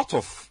were a lot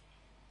of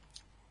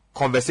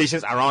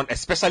conversations around,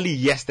 especially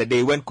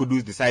yesterday when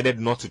Kudus decided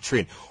not to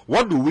train.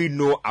 What do we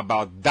know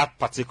about that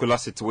particular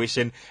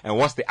situation and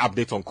what's the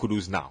update on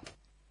Kudus now?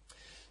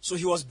 So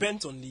he was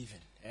bent on leaving.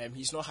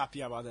 He's not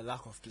happy about the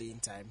lack of playing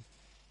time.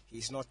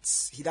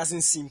 He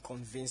doesn't seem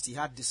convinced. He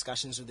had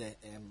discussions with the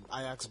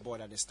Ajax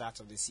board at the start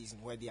of the season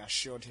where they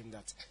assured him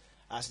that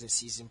as the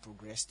season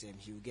progressed,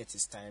 he will get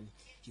his time.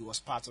 He was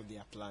part of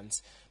their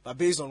plans. But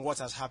based on what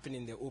has happened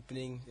in the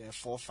opening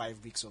 4 or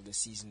 5 weeks of the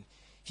season,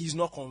 he's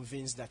not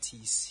convinced that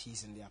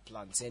he's in their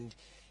plans. And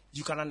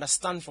you can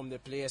understand from the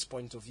players'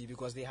 point of view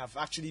because there have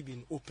actually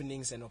been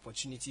openings and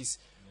opportunities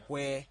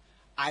where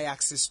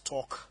Ajax's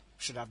talk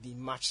should have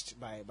been matched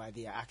by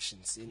their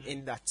actions.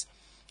 In that,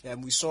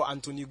 we saw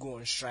Anthony go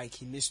on strike.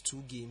 He missed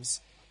 2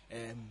 games.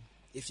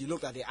 If you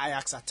look at the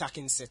Ajax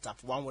attacking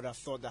setup, one would have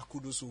thought that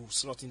Kudus will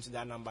slot into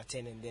that number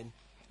 10 and then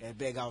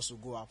Berghaus will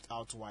go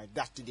out wide.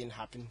 That didn't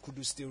happen.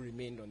 Kudus still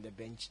remained on the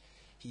bench.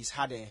 He's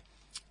had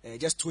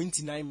just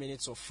 29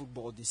 minutes of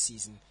football this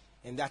season,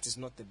 and that is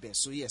not the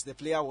best. So yes, the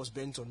player was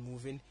bent on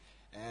moving.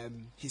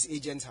 His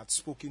agents had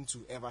spoken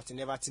to Everton.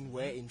 Everton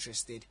were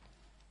interested,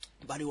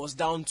 but it was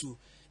down to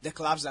the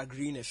clubs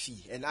agreeing a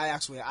fee, and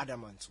Ajax were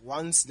adamant.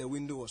 Once the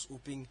window was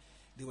open,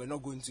 they were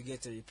not going to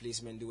get a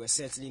replacement. They were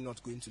certainly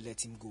not going to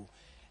let him go.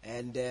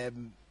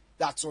 And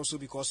that's also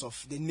because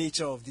of the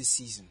nature of this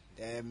season.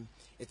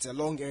 It's a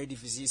long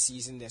Eredivisie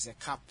season. There's a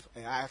cup.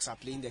 Ajax are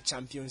playing the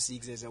Champions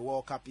League. There's a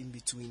World Cup in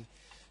between.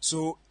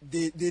 So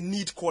they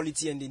need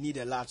quality and they need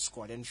a large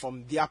squad. And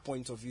from their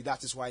point of view,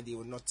 that is why they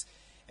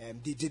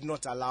did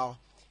not allow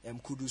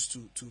Kudus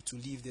to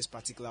leave this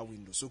particular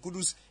window. So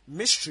Kudus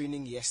missed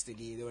training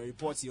yesterday. There were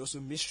reports he also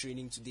missed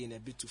training today in a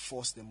bid to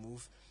force the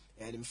move.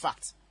 And in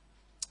fact,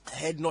 I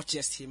heard not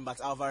just him,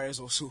 but Alvarez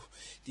also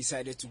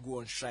decided to go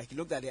on strike. He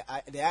looked at the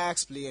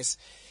Ajax players.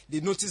 They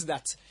noticed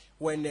that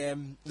when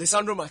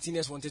Lisandro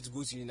Martinez wanted to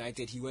go to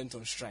United, he went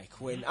on strike.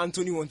 When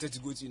Anthony wanted to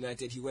go to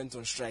United, he went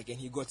on strike and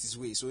he got his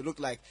way. So it looked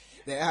like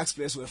the Ajax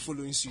players were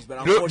following suit.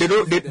 But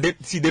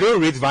they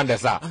don't rate Van der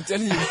Sar. I'm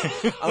telling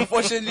you,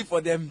 unfortunately for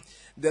them,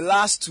 the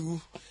last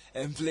 2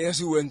 players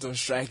who went on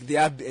strike,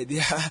 their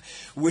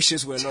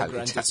wishes were not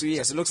granted. So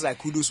yes, it looks like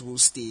Kudus will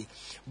stay.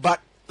 But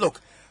look,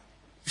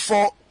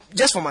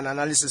 just from an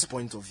analysis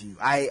point of view,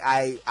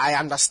 I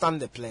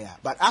understand the player,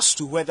 but as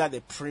to whether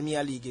the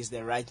Premier League is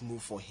the right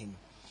move for him,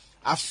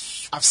 I've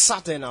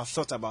sat there and I've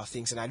thought about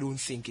things, and I don't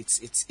think it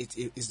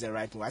is the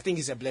right move. I think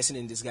it's a blessing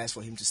in disguise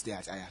for him to stay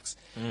at Ajax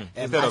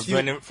instead of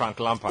joining Frank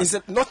Lampard.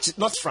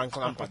 Not Frank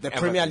Lampard, the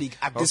Premier League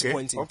at this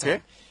point in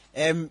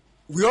time.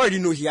 We already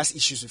know he has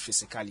issues with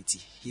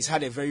physicality. He's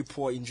had a very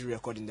poor injury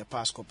record in the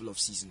past couple of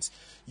seasons.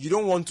 You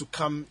don't want to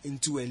come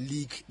into a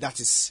league that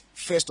is,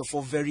 first of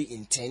all, very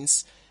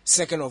intense.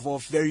 Second of all,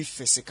 very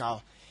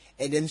physical.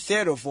 And then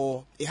third of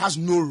all, it has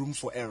no room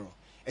for error,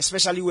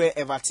 especially where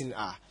Everton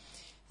are.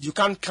 You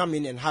can't come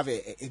in and have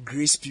a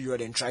grace period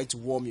and try to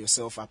warm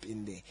yourself up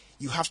in there.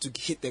 You have to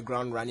hit the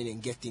ground running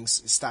and get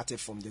things started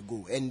from the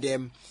go.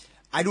 And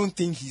I don't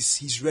think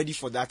he's ready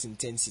for that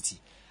intensity.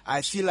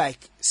 I feel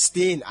like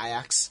staying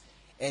Ajax,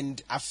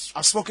 and I've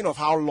spoken of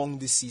how long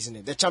this season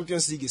is. The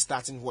Champions League is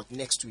starting,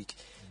 next week?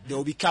 There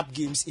will be cup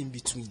games in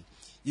between.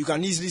 You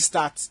can easily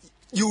start,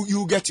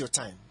 you get your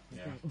time.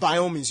 Yeah. By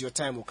all means, your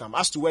time will come.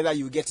 As to whether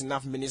you get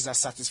enough minutes that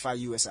satisfy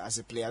you as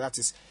a player, that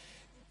is,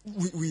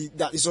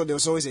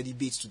 there's always a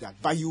debate to that.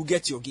 But you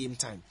get your game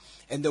time,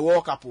 and the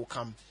World Cup will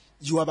come.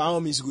 you are by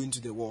all means going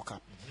to the World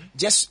Cup.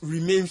 Just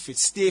remain fit,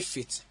 stay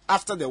fit.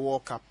 After the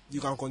World Cup,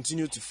 you can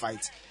continue to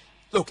fight.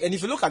 Look, and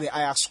if you look at the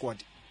Ajax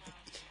squad,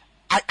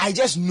 I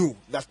just know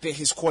that per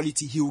his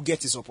quality, he will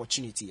get his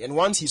opportunity. And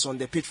once he's on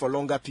the pitch for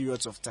longer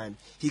periods of time,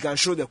 he can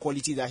show the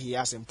quality that he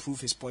has and prove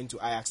his point to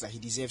Ajax that he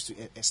deserves to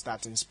a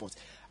starting spot.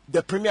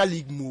 The Premier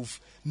League move,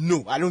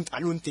 no, I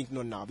don't think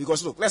no now.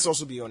 Because look, let's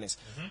also be honest.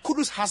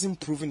 Kudus hasn't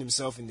proven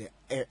himself in the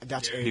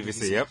Dutch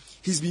Eredivisie. Yep.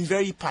 He's been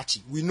very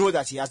patchy. We know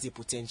that he has the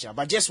potential,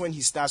 but just when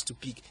he starts to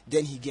peak,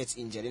 then he gets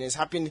injured. And it's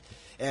happened.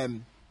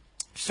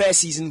 First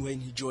season when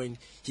he joined,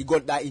 he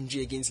got that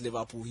injury against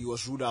Liverpool. He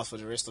was ruled out for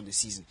the rest of the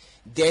season.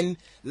 Then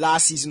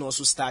last season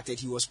also started.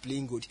 He was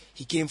playing good.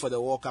 He came for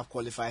the World Cup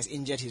qualifiers,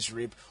 injured his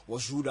rib,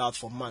 was ruled out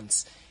for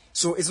months.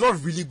 So it's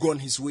not really gone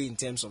his way in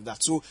terms of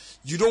that. So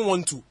you don't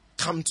want to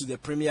come to the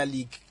Premier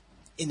League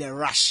in a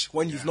rush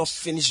when you've not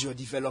finished your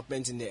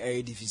development in the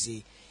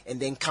Eredivisie, and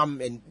then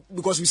come and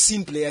because we've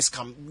seen players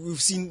come, we've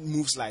seen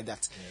moves like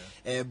that.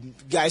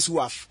 Guys who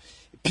have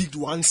peaked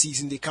one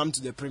season, they come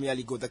to the Premier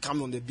League or they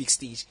come on the big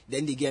stage,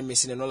 then they get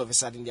missing and all of a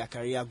sudden their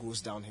career goes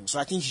downhill. So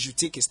I think he should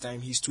take his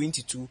time. He's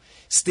 22,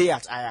 stay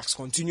at Ajax,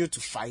 continue to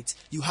fight.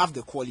 You have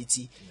the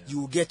quality, you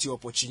will get your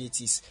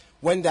opportunities.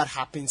 When that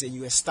happens and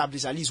you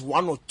establish at least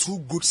 1 or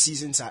 2 good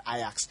seasons at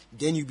Ajax,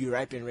 then you'll be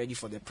ripe and ready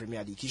for the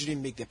Premier League. He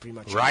shouldn't make the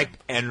premature. Ripe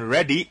and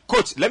ready.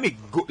 Coach, let me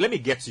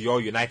get to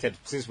your United,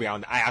 since we are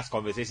on the Ajax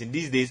conversation.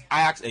 These days,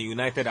 Ajax and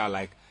United are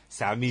like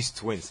Siamese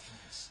twins.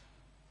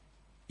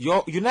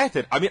 Your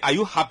United, I mean, are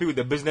you happy with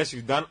the business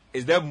you've done?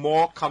 Is there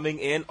more coming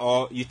in,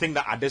 or you think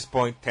that at this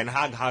point, Ten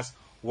Hag has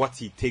what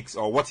he takes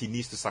or what he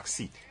needs to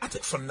succeed? I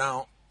think for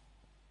now,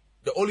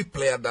 the only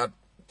player that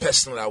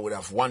personally I would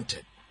have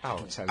wanted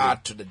to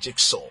add to the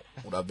jigsaw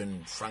would have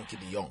been Frankie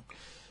de Jong.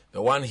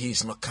 The one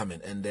he's not coming,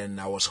 and then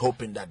I was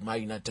hoping that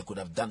Man United could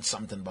have done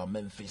something about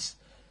Memphis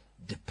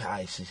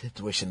Depay's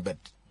situation, but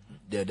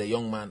the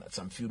young man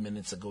some few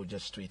minutes ago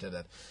just tweeted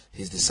that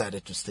he's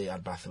decided to stay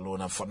at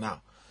Barcelona for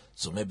now.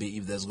 So maybe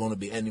if there's going to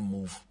be any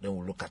move, then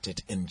we'll look at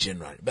it in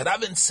January. But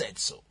having said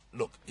so,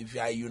 look, if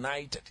you are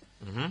United,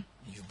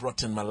 you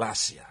brought in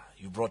Malacia,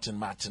 you brought in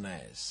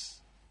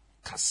Martinez,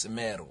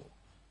 Casemiro,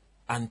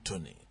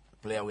 Anthony,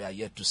 player we are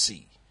yet to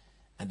see,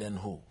 and then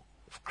who?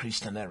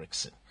 Christian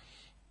Eriksen.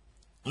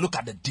 Look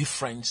at the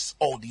difference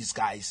all these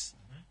guys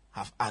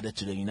have added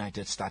to the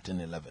United starting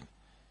 11.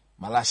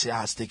 Malacia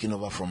has taken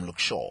over from Luke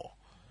Shaw.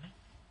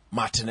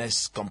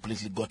 Martinez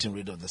completely gotten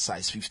rid of the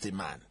size 50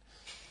 man.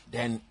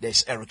 Then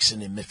there's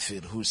Eriksen in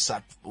midfield, who's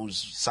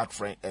sat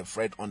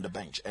Fred on the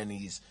bench, and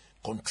he's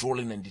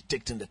controlling and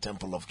dictating the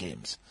tempo of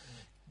games.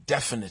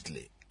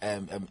 Definitely,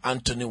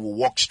 Anthony will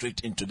walk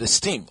straight into this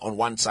team on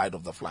one side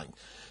of the flank.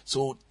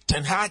 So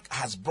Ten Hag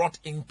has brought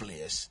in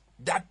players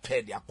that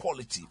pair their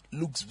quality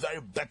looks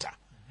very better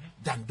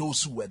than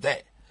those who were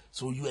there.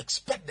 So you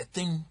expect the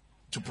thing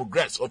to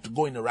progress or to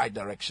go in the right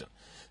direction.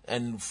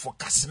 And for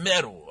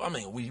Casemiro, I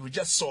mean, we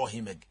just saw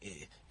him,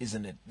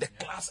 isn't it? The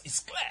class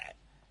is clear.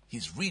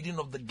 His reading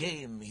of the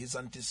game, his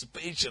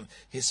anticipation,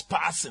 his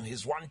passing,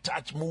 his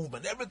one-touch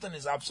movement, everything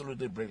is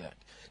absolutely brilliant.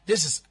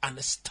 This is an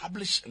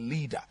established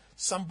leader,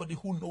 somebody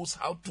who knows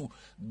how to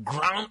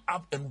ground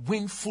up and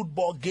win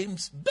football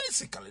games.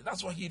 Basically,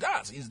 that's what he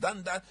does. He's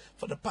done that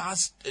for the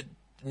past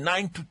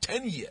 9 to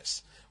 10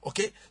 years.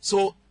 Okay,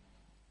 so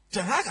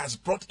Ten Hag has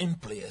brought in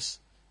players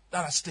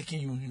that has taken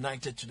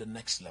United to the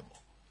next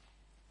level.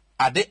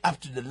 Are they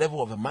up to the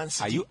level of a Man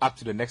City? Are you up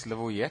to the next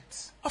level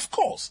yet? Of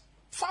course.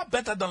 Far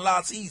better than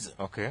last season.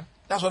 Okay.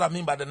 That's what I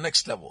mean by the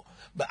next level.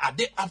 But are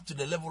they up to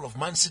the level of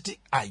Man City?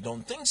 I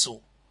don't think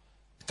so.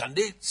 Can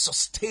they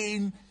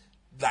sustain,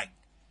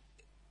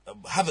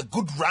 have a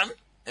good run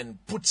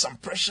and put some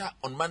pressure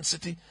on Man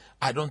City?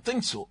 I don't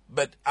think so.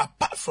 But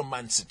apart from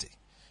Man City,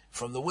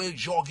 from the way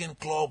Jurgen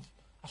Klopp,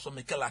 as for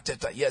Mikel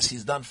Arteta, yes,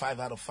 he's done 5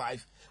 out of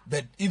 5.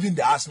 But even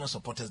the Arsenal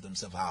supporters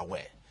themselves are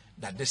aware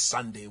that this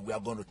Sunday we are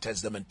going to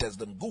test them and test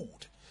them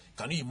good.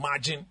 Can you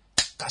imagine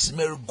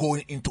Casemiro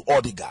going into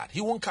Odegaard?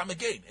 He won't come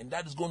again, and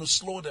that is going to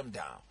slow them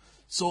down.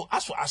 So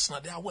as for Arsenal,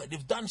 they are aware.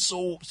 They've done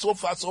so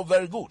far so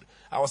very good.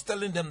 I was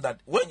telling them that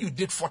when you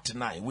did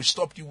 49, we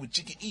stopped you with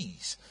cheeky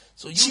ease.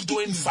 So you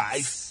doing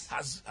 5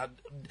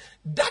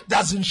 that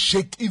doesn't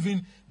shake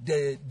even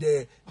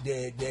the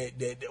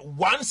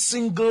one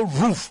single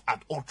roof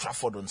at Old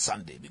Trafford on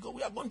Sunday, because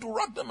we are going to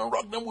rock them and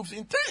rock them with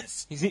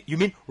intense. You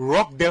mean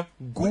rock them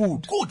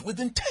good? Good with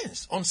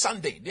intense on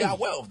Sunday. They are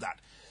aware of that.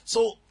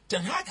 So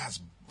Ten Hag has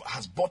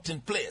brought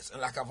in players,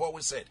 and like I've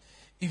always said,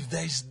 if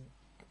there's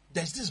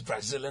this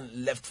Brazilian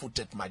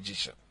left-footed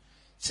magician,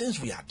 since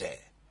we are there,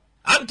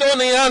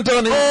 Anthony.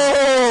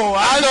 Oh,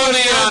 Anthony.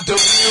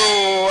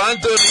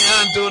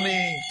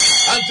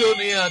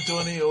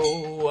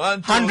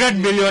 100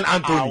 million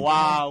Anthony.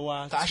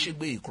 Wow.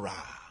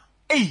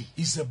 Hey,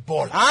 he's a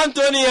baller.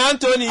 Anthony. Oh,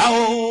 Anthony.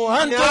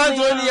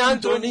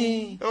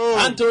 Oh.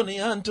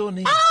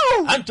 Anthony.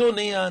 Ow.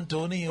 Anthony.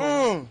 Anthony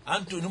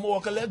mo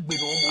wakale gbe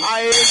no.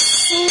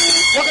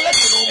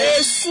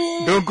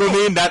 Don't come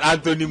in that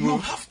Anthony move. You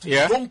have to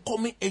don't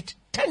come in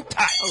 10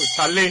 times. Oh,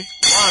 Charlie. 1,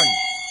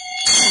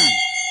 2,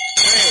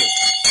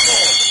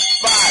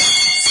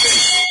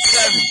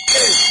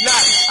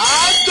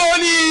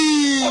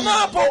 Anthony!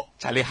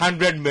 Charlie,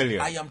 100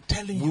 million. I am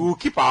telling We you, will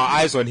keep our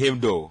eyes on him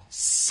though.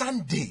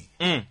 Sunday,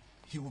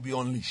 he will be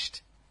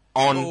unleashed.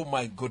 On Oh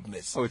my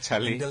goodness. Oh,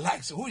 Charlie. And the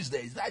likes, who is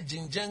there? Is that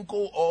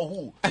Jinjenko or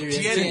who?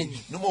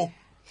 Tierney. No more.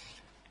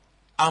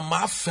 I'm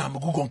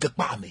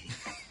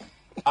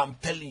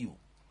telling you.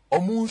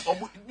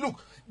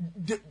 Look.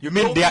 you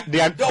mean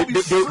they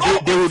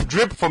will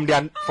drip from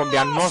their nostrils? From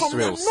their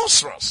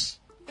nostrils.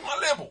 My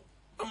label.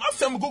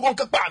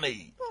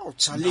 Oh,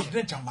 Charlie.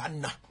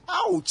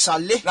 Oh,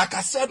 Charlie. Like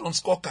I said on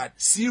scorecard,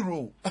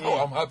 0. Oh,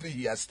 I'm happy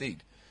he has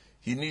stayed.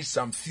 He needs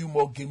some few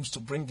more games to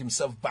bring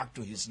himself back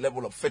to his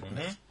level of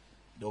fitness.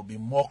 There will be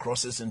more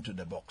crosses into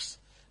the box.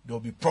 There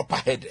will be proper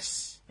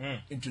headers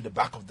into the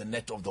back of the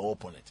net of the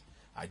opponent.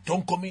 I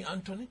don't call me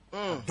Anthony.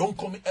 I don't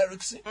call me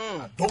Eriksen.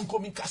 I don't call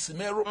me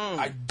Casemiro.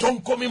 I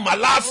don't call me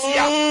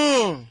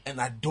Malacia.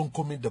 And I don't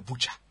call me the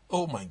Butcher.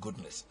 Oh my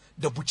goodness.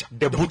 The Butcher.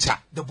 The Butcher.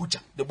 The Butcher.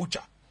 The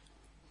Butcher.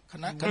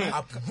 Can I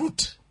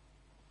Uproot.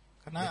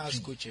 can I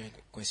ask Coach a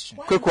question?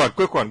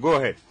 Quick one. Go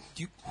ahead.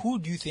 Who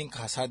do you think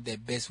has had the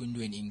best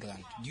window in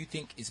England? Do you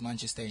think it's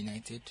Manchester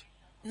United?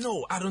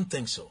 No, I don't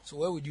think so. So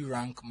where would you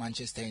rank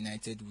Manchester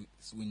United's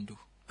window?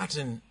 I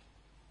think,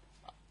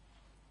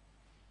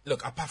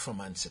 look, apart from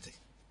Man City,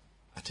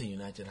 I think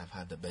United have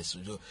had the best.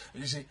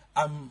 You see,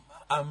 I'm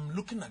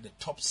looking at the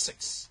top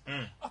 6.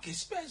 Okay,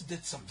 Spurs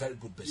did some very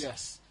good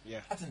business. Yes, yeah.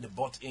 I think they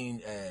bought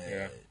in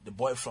the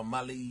boy from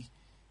Mali,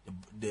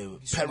 the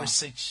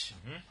Perisic,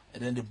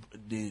 and then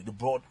they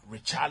bought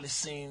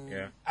Richarlison.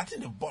 Yeah. I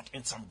think they bought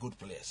in some good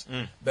players.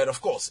 But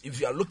of course, if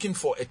you are looking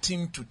for a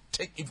team to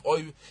take, if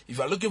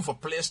you are looking for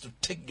players to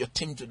take your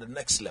team to the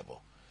next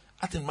level,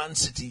 I think Man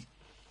City,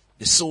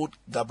 they sold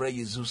Gabriel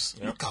Jesus.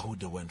 Look at who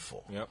they went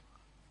for. Yep.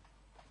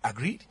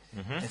 Agreed?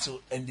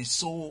 And they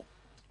saw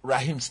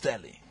Raheem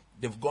Sterling.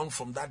 They've gone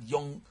from that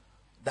young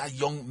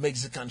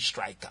Mexican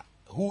striker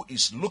who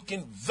is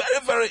looking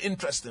very, very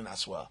interesting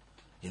as well.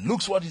 He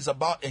looks what he's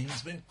about, and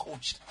he's been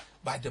coached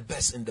by the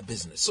best in the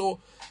business. So,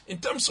 in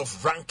terms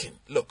of ranking,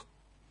 look,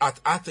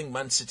 I think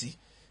Man City,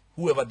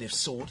 whoever they've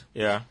sold,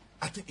 Yeah.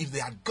 I think if they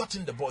had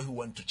gotten the boy who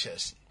went to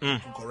Chelsea, to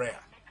Korea,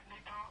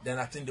 then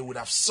I think they would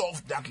have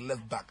solved that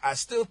left back. I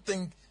still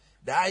think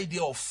the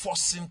idea of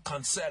forcing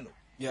Cancelo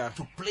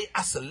to play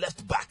as a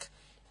left back,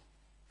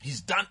 he's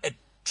done it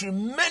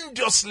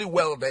tremendously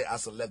well there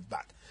as a left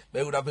back. But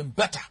it would have been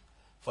better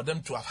for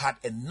them to have had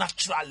a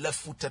natural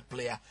left-footed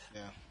player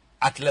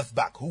at left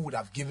back who would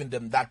have given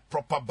them that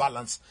proper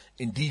balance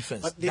in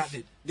defense. But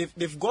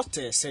they've got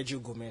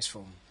Sergio Gomez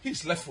from.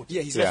 He's left-footed.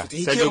 Yeah, he's Yeah. left-footed.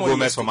 He Sergio came on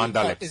Gomez from yesterday.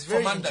 Anderlecht. It's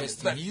very From Anderlecht,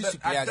 interesting. He used to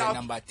but play I as a doubt-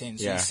 number 10,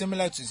 so Yeah. he's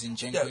similar to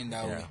Zinchenko in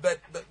that way. But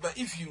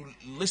if you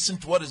listen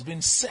to what has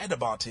been said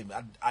about him,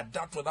 I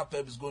doubt whether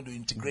Pep is going to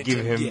integrate Give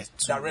him- Yeah,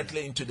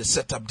 directly into the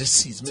setup this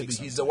season. Maybe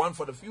he's the one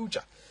for the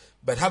future.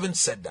 But having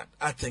said that,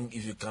 I think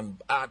if you can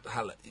add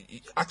Haaland,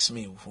 ask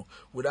me,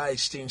 would I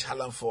exchange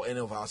Haaland for any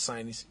of our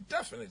signings?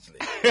 Definitely.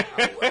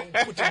 I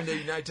will put him in the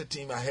United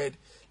team ahead.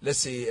 Let's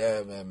say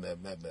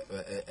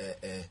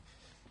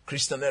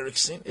Christian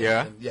Eriksen.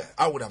 Yeah.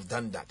 I would have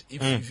done that.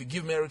 If you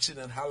give me Eriksen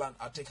and Haaland,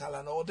 I'll take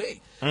Haaland all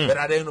day. But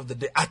at the end of the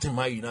day, I think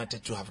Man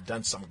United to have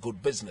done some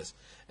good business.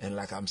 And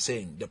like I'm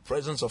saying, the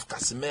presence of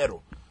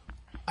Casemiro,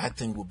 I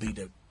think will be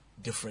the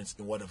difference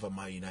in whatever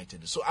Man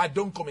United is. So I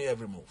don't come here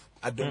every move.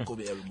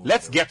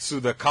 Let's get to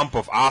the camp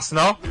of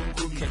Arsenal.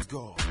 Let's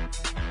go.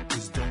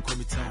 It's don't call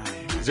me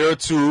time.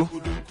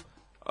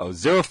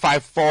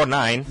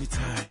 0549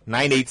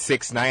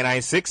 986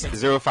 996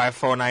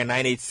 0549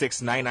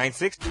 986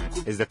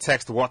 996 is the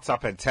text,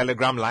 WhatsApp, and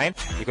Telegram line.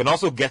 You can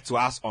also get to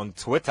us on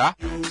Twitter.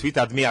 Tweet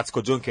at me at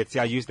Kojo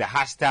Nketia. Use the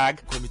hashtag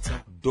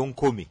Don't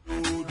Call Me.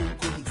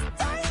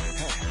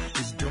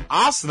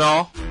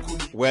 Arsenal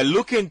were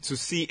looking to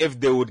see if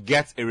they would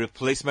get a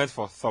replacement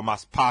for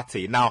Thomas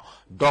Partey. Now,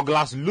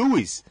 Douglas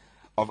Lewis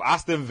of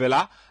Aston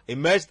Villa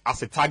emerged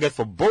as a target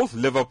for both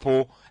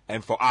Liverpool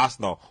and for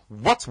Arsenal.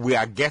 What we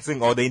are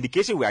getting, or the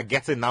indication we are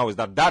getting now, is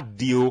that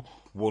deal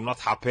will not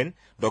happen.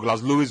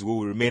 Douglas Lewis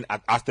will remain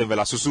at Aston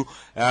Villa. Susu,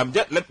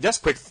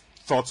 just quick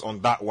thoughts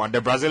on that one.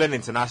 The Brazilian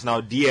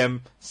international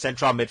DM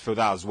central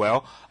midfielder as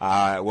well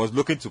was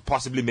looking to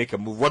possibly make a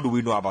move. What do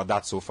we know about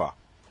that so far?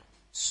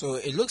 So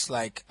it looks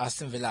like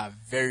Aston Villa are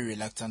very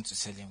reluctant to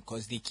sell him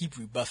because they keep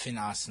rebuffing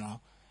Arsenal,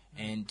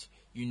 and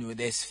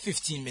there's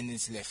 15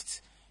 minutes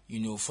left,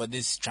 for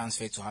this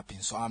transfer to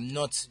happen. So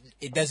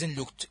it doesn't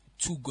look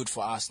too good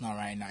for Arsenal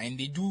right now, and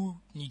they do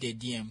need a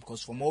DM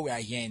because from what we are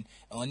hearing,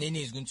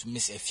 Onene is going to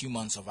miss a few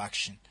months of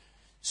action.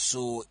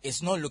 So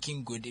it's not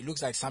looking good. It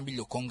looks like Sambi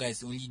Lokonga is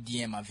the only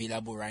DM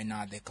available right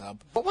now at the club.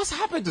 But what's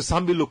happened to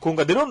Sambi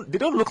Lokonga? They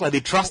don't look like they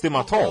trust him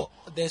at all.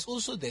 There's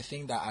also the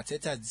thing that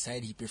Arteta has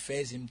decided he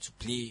prefers him to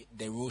play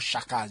the role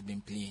Xhaka has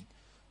been playing.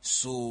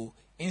 So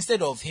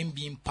instead of him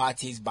being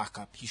Partey's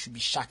backup, he should be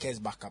Xhaka's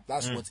backup.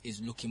 That's what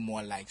it's looking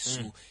more like.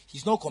 So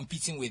he's not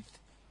competing with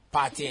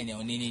Partey and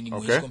Onene anymore.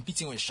 Okay. He's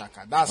competing with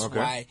Xhaka. That's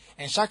why.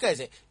 And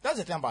Xhaka that's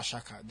the thing about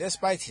Xhaka.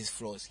 Despite his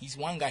flaws, he's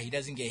one guy, he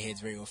doesn't get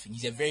hits very often.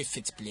 He's a very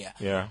fit player.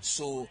 Yeah.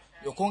 So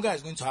Lokonga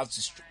is going to have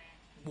to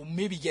will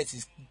maybe get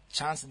his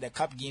chance in the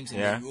cup games and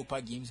Yeah. the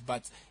Europa games.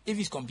 But if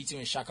he's competing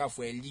with Xhaka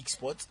for a league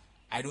spot,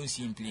 I don't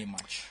see him playing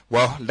much.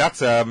 Well, that's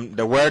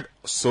the word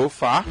so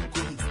far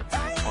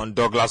on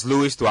Douglas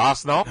Luiz to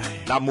Arsenal.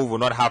 That move will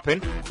not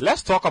happen.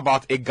 Let's talk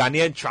about a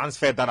Ghanaian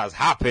transfer that has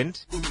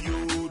happened.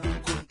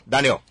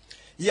 Daniel.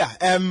 Yeah,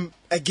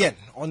 again,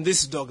 on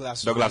this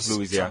Douglas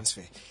Luiz, yeah.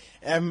 transfer.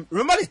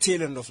 Remember the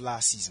tail end of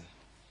last season?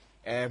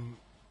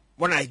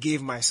 When I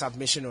gave my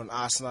submission on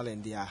Arsenal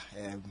and their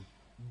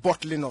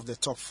bottling of the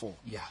top four.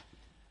 Yeah.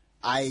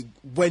 I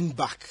went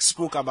back,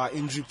 spoke about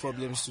injury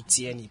problems to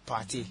Tierney,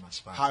 Partey,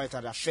 how it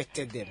had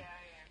affected them.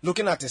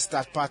 Looking at the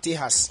stat, Partey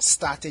has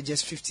started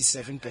just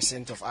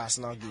 57% of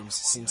Arsenal games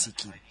since he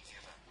came.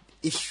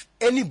 If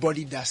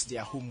anybody does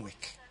their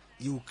homework,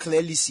 you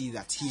clearly see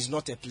that he's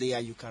not a player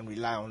you can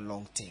rely on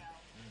long term.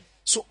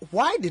 So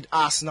why did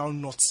Arsenal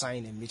not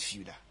sign a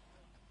midfielder?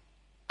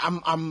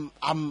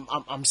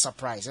 I'm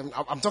surprised.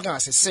 I'm talking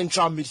as a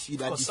central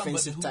midfielder,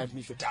 defensive type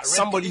midfielder,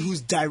 somebody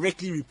who's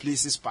directly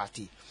replaces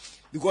Partey.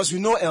 Because we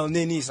know El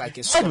Neni is like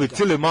a Played with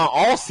Tielemans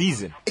all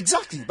season.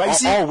 Exactly. But you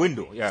see, all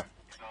window, yeah.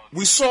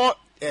 we saw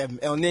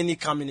El Neni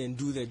come in and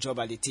do the job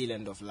at the tail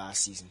end of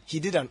last season. He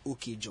did an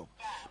okay job.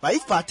 But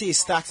if Partey is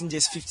starting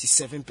just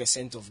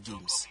 57% of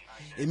games,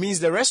 it means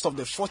the rest of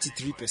the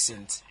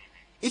 43%,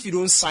 if you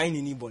don't sign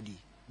anybody,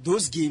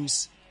 those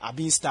games are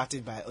being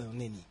started by El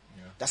Neni.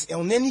 Does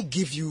El Neni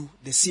give you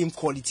the same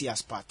quality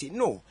as Partey?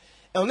 No.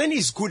 El Neni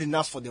is good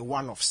enough for the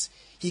one-offs.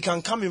 He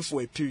can come in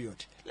for a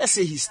period. Let's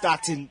say he's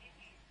starting,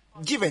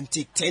 give and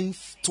take 10,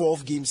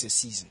 12 games a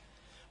season.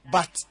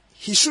 But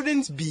he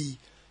shouldn't be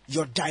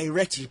your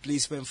direct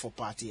replacement for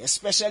Partey,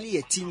 especially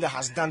a team that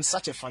has done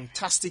such a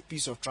fantastic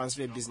piece of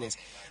transfer business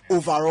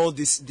overall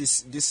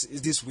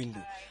this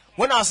window.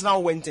 When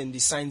Arsenal went and they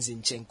signed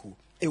Zinchenko,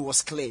 it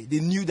was clear. They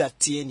knew that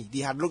Tierney,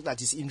 they had looked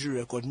at his injury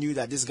record, knew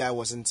that this guy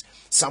wasn't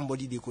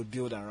somebody they could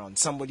build around,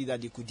 somebody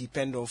that they could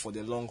depend on for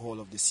the long haul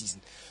of the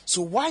season.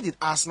 So why did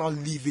Arsenal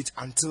leave it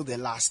until the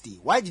last day?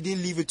 Why did they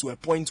leave it to a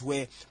point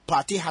where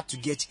Partey had to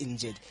get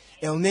injured,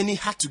 El Neni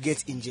had to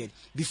get injured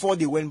before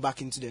they went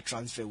back into the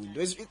transfer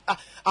window?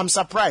 I'm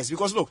surprised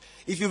because look,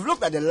 if you've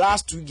looked at the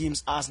last two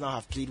games Arsenal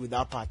have played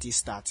without Partey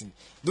starting,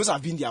 those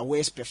have been their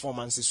worst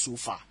performances so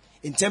far.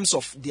 In terms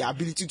of their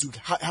ability to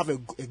have a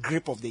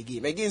grip of the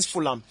game. Against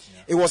Fulham,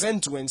 it was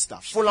end-to-end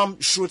stuff. Fulham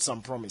showed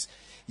some promise.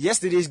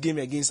 Yesterday's game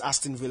against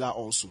Aston Villa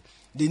also,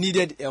 they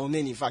needed El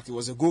Neni. In fact, it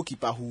was a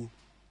goalkeeper who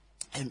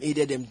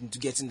aided them into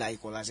getting that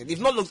equalizer.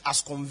 They've not looked as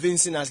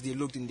convincing as they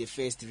looked in the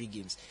first three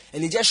games.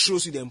 And it just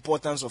shows you the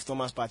importance of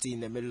Thomas Partey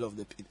in the middle of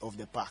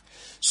the park.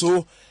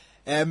 So,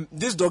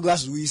 this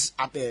Douglas Luiz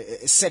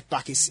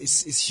setback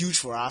is huge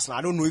for Arsenal.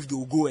 I don't know if they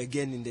will go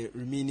again in the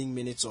remaining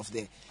minutes of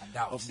the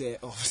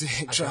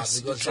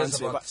transfer. Just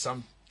about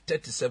some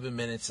 37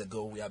 minutes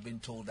ago, we have been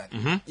told that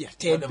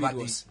third whatever bid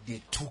was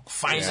they took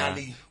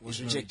finally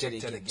was rejected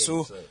again. again.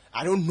 So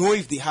I don't know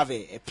if they have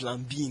a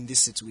plan B in this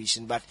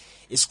situation, but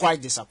it's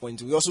quite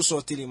disappointing. We also saw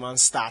Tielemans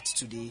start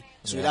today,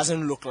 so it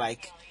doesn't look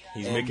like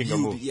he's making a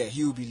move.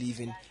 He will be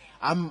leaving.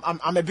 I'm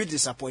a bit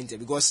disappointed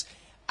because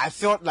I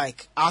felt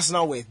like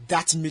Arsenal were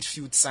that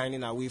midfield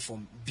signing away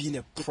from being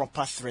a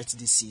proper threat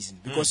this season.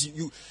 Because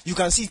you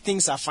can see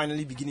things are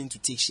finally beginning to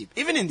take shape.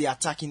 Even in the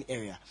attacking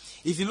area.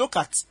 If you look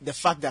at the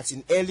fact that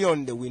early on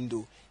in the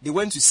window, they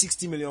went to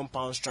 £60 million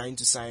trying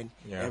to sign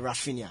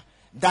Rafinha.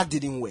 That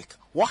didn't work.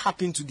 What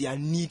happened to their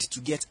need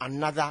to get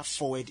another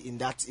forward in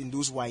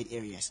those wide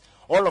areas?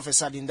 All of a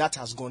sudden, that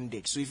has gone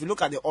dead. So if you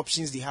look at the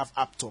options they have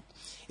up top,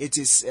 it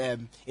is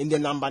in the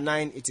number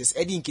 9, it is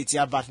Eddie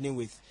Nketiah battling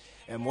with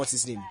what's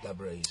his name?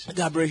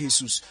 Gabriel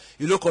Jesus.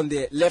 You look on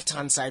the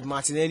left-hand side,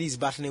 Martinelli is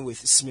battling with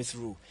Smith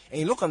Rowe.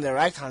 And you look on the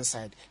right-hand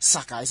side,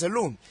 Saka is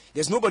alone.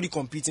 There's nobody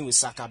competing with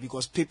Saka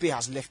because Pepe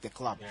has left the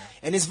club. Yeah.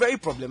 And it's very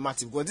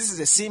problematic because this is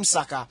the same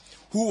Saka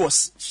who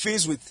was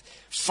faced with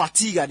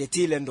fatigue at the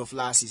tail end of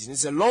last season.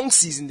 It's a long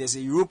season. There's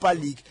a Europa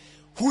League.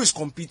 Who is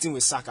competing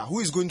with Saka? Who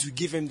is going to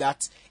give him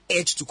that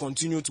edge to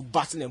continue to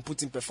battle and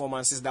put in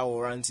performances that will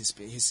warrant his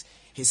place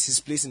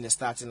in the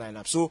starting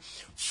lineup? So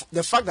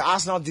the fact that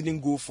Arsenal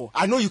didn't go for,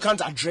 I know you can't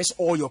address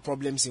all your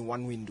problems in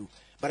one window,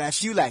 but I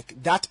feel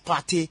like that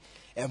Partey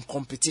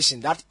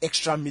competition, that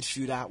extra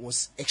midfielder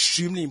was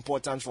extremely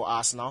important for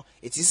Arsenal.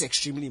 It is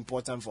extremely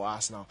important for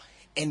Arsenal,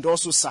 and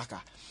also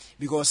Saka.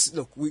 Because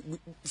look, we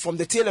from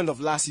the tail end of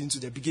last season to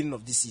the beginning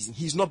of this season,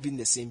 he's not been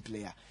the same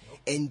player.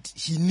 And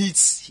he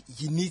needs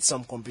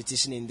some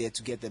competition in there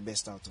to get the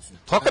best out of him.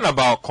 Talking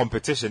about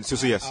competition,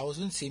 so yes. I was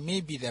going to say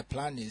maybe the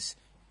plan is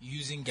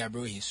using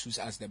Gabriel Jesus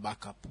as the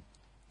backup,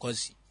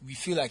 because we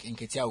feel like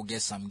Nketiah will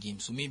get some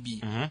games. So maybe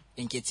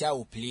Nketiah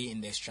will play in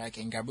the strike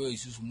and Gabriel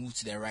Jesus will move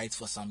to the right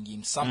for some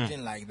games,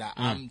 something like that.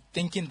 I'm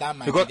thinking that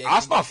might because be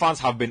Arsenal fans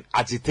have been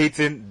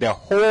agitating the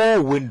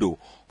whole window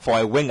for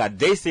a winger.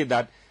 They say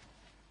that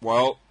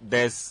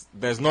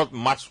there's not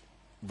much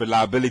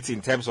reliability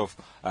in terms of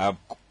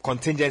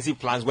contingency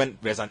plans when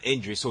there's an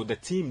injury, so the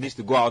team needs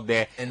to go out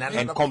there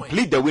and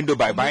complete the window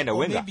by buying a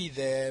winger. Maybe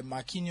the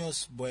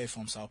Marquinhos boy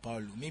from Sao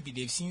Paulo, maybe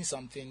they've seen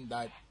something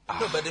that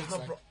no, but they've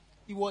not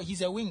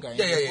He's a winger.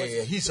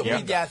 Yeah. He's a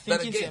winger. They are But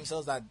thinking to again,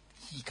 themselves that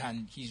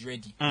he's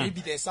ready.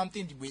 Maybe there's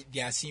something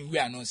they are seeing we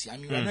are not seeing. I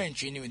mean, we're not in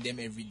training with them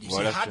every day. Well,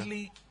 so that's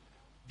hardly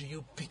do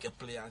you pick a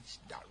player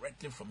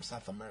directly from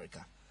South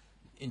America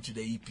into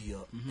the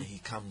EPL and he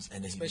comes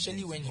and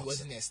especially when he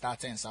wasn't a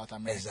starter in South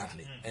America.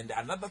 Exactly. And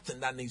another thing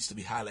that needs to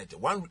be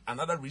highlighted,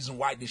 another reason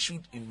why they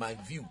should, in my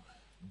view,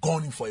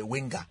 gone in for a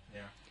winger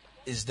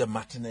is the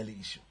Martinelli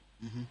issue.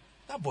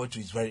 That boy too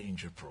is very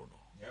injury prone.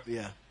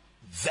 Yeah.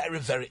 Very,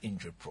 very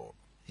injury prone.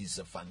 He's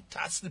a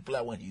fantastic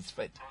player when he's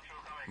fit.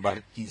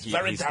 But He's he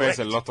very spends direct.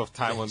 a lot of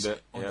time Yes,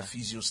 on the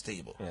physio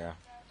stable. Yeah.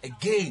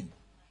 Again,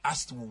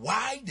 as to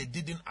why they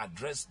didn't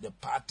address the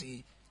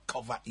party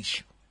cover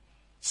issue.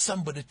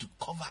 Somebody to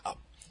cover up,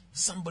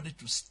 somebody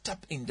to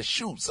step in the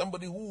shoes,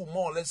 somebody who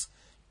more or less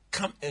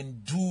come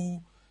and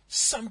do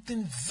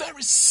something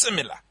very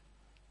similar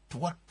to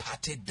what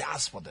Partey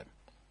does for them.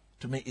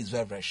 To me, it's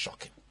very, very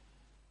shocking.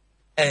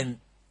 And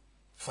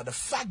for the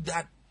fact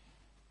that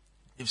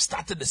they've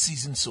started the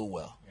season so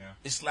well,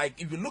 it's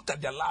like if you look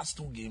at their last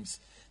 2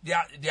 games, they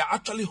are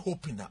actually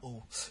hoping that,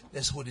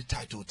 let's hold the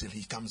title till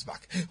he comes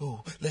back.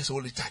 Let's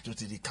hold the title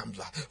till he comes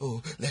back.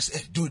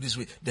 Let's do it this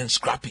way. Then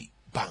scrappy,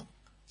 bang.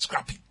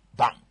 Scrappy,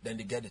 bam, then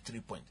they get the 3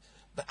 points.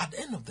 But at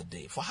the end of the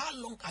day, for how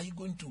long are you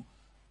going to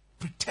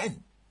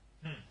pretend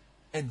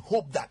and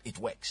hope that it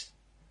works?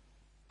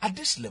 At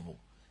this level,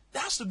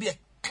 there has to be a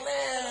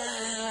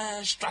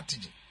clear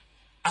strategy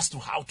as to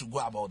how to go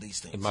about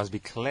these things. It must be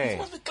clear. It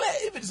must be clear.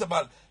 If it is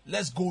about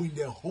let's go in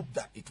there and hope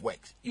that it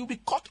works, you'll be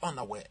caught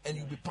unaware and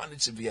you'll be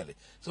punished severely.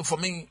 So for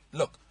me,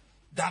 look,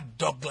 that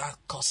Douglas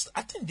Costa,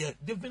 I think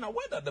they've been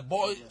aware that the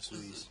boy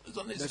is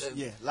on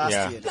his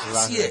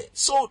last year.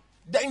 So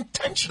the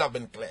intent should have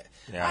been clear.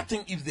 Yeah. I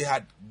think if they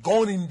had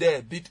gone in there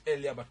a bit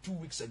earlier, about 2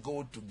 weeks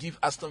ago, to give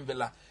Aston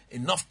Villa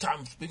enough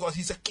time, because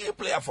he's a key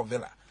player for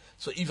Villa.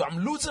 So if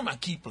I'm losing my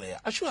key player,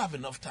 I should have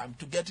enough time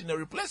to get in a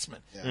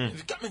replacement. If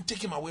you come and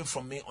take him away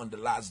from me on the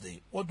last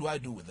day, what do I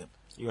do with him?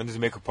 You wanted to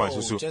make a point,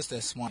 Susu. Just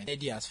a small.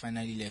 Eddie has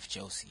finally left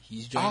Chelsea.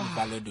 He's joined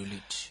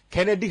Valladolid.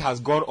 Kennedy has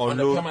gone on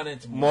loan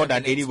permanent more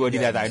than anybody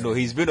that I know.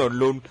 He's been on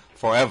loan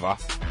forever.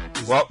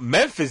 Well,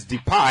 Memphis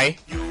Depay,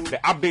 the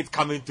update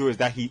coming through is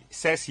that he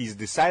says he's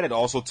decided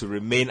also to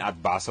remain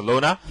at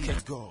Barcelona.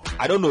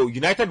 I don't know.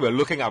 United were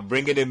looking at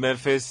bringing in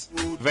Memphis.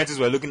 Juventus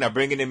were looking at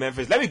bringing in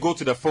Memphis. Let me go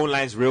to the phone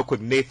lines real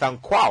quick. Nathan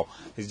Kwao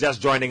is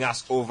just joining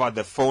us over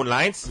the phone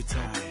lines.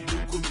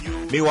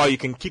 Meanwhile, you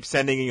can keep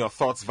sending in your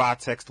thoughts via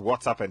text,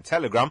 WhatsApp, and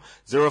Telegram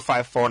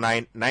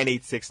 0549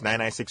 986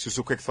 996.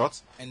 Susu, quick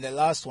thoughts. And the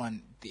last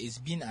one, it's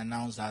been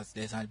announced that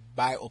there's a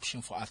buy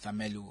option for Arthur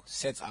Melo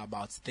set at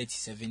about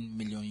 37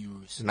 million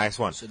euros. Nice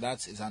one. So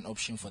that is an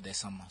option for the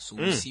summer. So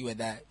we'll see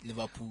whether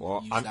Liverpool.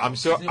 Well, use I'm that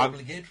sure. Is it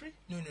obligatory?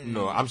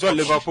 No, I'm sure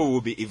Liverpool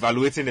will be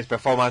evaluating his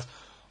performance.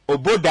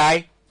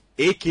 Obodai,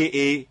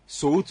 aka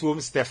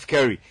Soutum Steph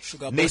Curry.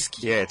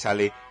 Yeah,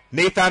 Charlie.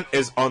 Nathan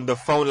is on the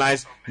phone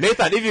lines.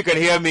 Nathan, if you can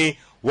hear me,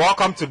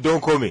 welcome to Don't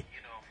Call Me.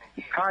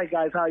 Hi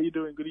guys, how are you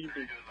doing? Good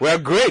evening. We are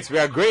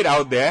great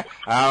out there.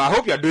 I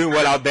hope you're doing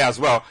well out there as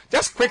well.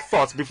 Just quick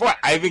thoughts before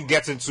I even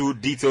get into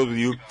details with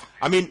you.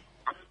 I mean,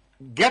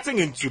 getting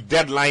into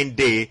deadline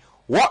day,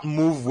 what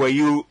move were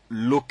you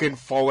looking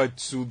forward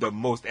to the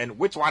most, and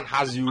which one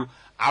has you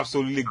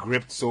absolutely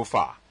gripped so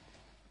far?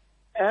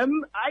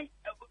 I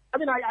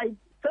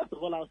first of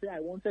all, I'll say I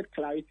wanted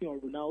clarity on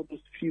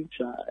Ronaldo's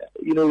future.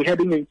 You know,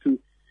 heading into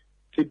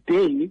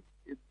today,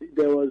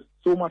 there was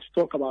so much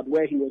talk about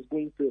where he was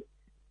going to,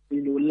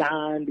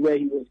 land, where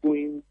he was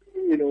going,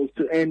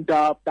 to end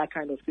up, that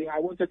kind of thing. I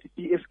wanted to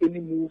see if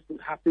any moves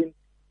would happen,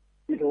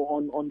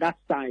 on that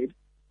side.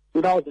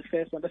 So that was the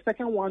first one. The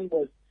second one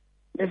was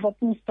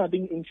Liverpool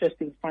studying interest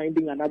in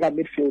finding another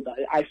midfielder.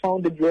 I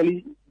found it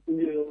really,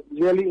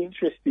 really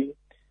interesting,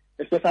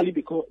 especially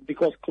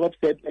because Klopp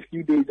said a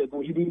few days ago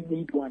he didn't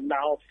need one.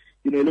 Now,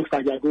 it looks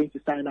like they're going to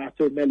sign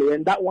Arthur Melo.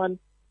 And that one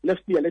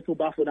left me a little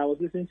baffled. I was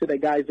listening to the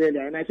guys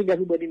earlier, and I think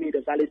everybody made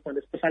a valid point,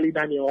 especially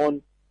Daniel,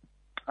 on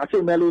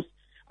Arthur Melo's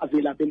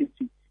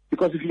availability.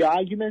 Because if your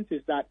argument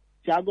is that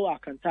Thiago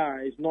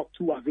Alcantara is not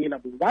too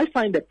available, why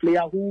find a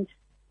player who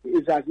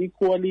is as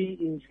equally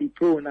injury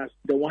prone as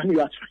the one you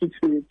are trying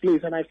to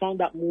replace? And I found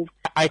that move.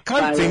 I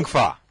can't think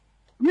far.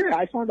 Yeah,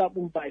 I found that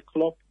move by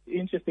Klopp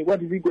interesting.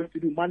 What is he going to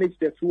do? Manage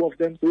the two of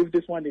them? So if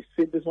this one is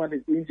fit, this one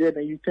is injured,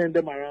 and you turn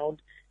them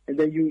around, and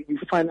then you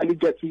finally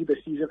get through the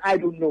season. I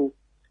don't know.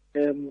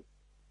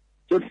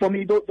 So for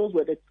me, those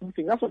were the two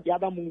things. That's what the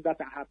other moves that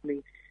are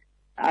happening.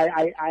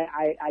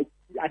 I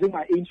think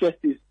my interest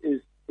is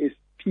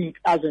peaked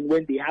as and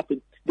when they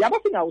happen. The other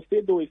thing I would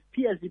say though is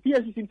PSG.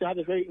 PSG seem to have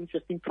a very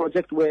interesting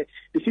project where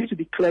they seem to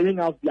be clearing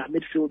out their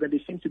midfield and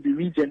they seem to be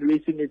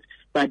regenerating it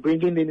by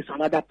bringing in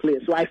some other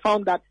players. So I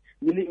found that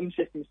really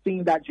interesting,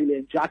 seeing that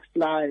Julian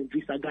Draxler and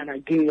Drissa Gana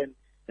Gueye and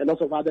a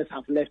lot of others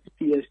have left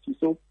PSG.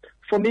 So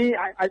for me,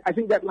 I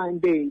think that line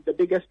day, the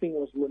biggest thing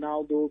was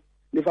Ronaldo.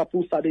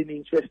 Liverpool started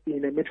interest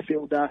in a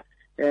midfielder.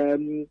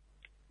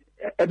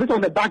 A bit on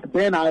the back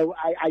then, I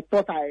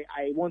thought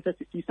I wanted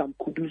to see some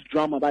Kudus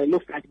drama, but it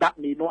looks like that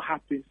may not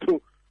happen.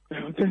 So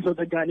In terms of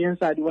the Ghanaian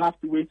side, we'll have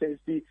to wait and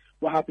see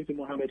what happens to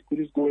Mohamed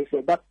Kudus going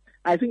forward. But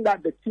I think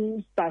that the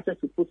team started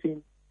to put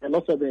in a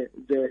lot of the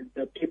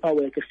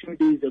paperwork a few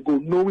days ago,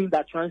 knowing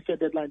that transfer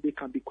deadline day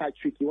can be quite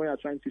tricky when you're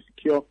trying to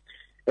secure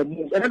a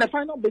move. And then the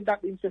final bit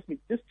that interests me,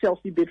 this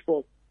Chelsea bid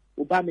for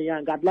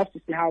Aubameyang, I'd love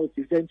to see how it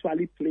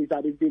eventually plays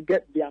out. If they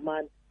get their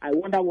man, I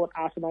wonder what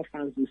Arsenal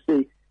fans will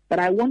say. But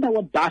I wonder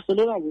what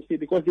Barcelona will say,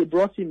 because they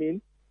brought him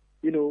in,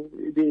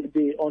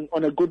 they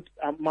on a good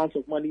amount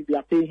of money. They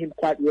are paying him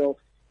quite well.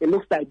 It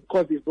looks like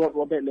because they brought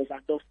Robert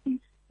Lewandowski,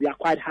 they are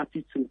quite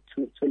happy to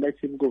let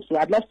him go. So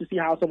I'd love to see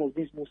how some of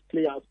these moves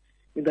play out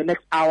in the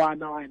next hour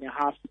and a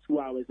half to 2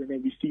 hours, and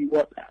then we see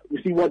what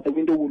the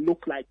window will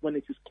look like when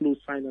it is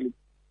closed finally.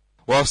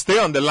 Well, stay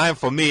on the line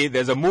for me.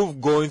 There's a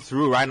move going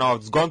through right now.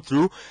 It's gone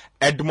through.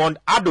 Edmond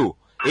Ado,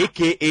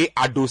 a.k.a.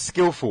 Ado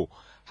Skillful,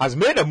 has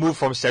made a move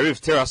from Sheriff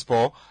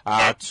Tiraspol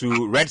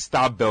to Red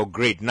Star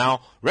Belgrade.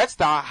 Now, Red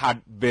Star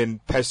had been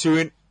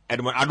pursuing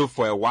Edmond Ado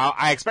for a while.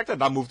 I expected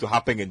that move to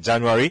happen in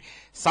January.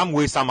 Some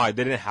way, somehow, it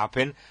didn't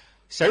happen.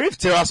 Sheriff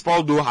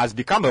Tiraspol, though, has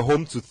become a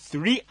home to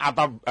 3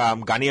 other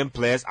Ghanaian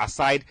players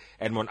aside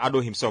Edmond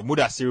Ado himself.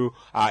 Mudasiru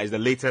is the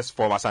latest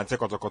from Asante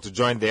Kotoko to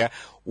join there.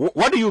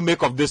 What do you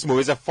make of this move?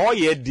 It's a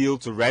 4-year deal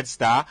to Red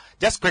Star.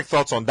 Just quick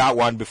thoughts on that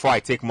one before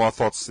I take more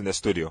thoughts in the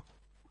studio.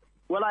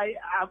 Well,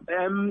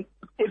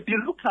 if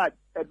you look at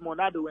Edmond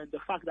Ado and the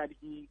fact that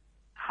he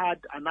had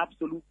an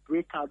absolute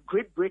great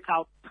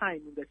breakout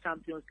time in the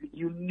Champions League,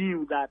 you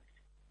knew that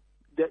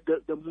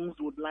the moves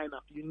would line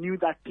up. You knew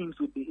that teams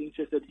would be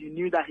interested. You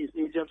knew that his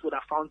agents would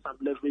have found some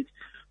leverage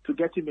to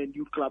get him a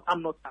new club.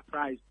 I'm not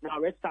surprised. Now,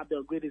 Red Star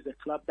Belgrade is a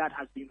club that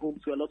has been home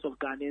to a lot of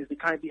Ghanaians. They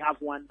currently have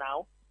one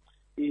now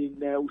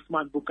in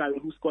Usman Bukari,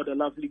 who scored a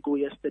lovely goal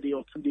yesterday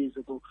or 2 days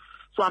ago.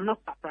 So I'm not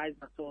surprised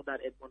at all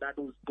that Edmond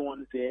Ado's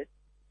gone there.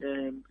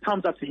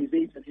 Comes up to his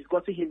agent. He's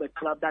got to him a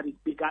club that is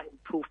bigger in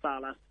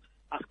profile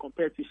as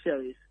compared to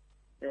Sheriff.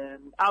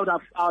 I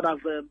was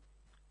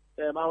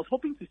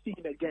hoping to see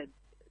him again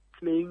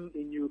playing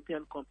in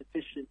European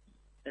competition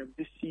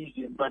this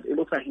season, but it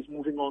looks like he's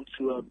moving on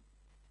to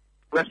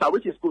Red Star,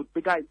 which is good.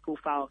 Bigger in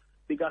profile,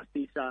 bigger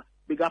stature,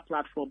 bigger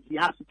platform. He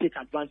has to take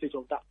advantage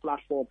of that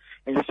platform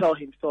and sell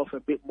himself a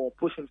bit more,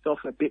 push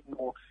himself a bit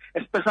more,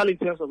 especially in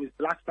terms of his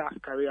Black Stars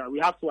career. We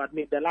have to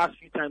admit, the last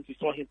few times we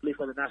saw him play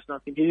for the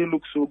national team, he didn't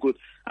look so good.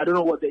 I don't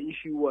know what the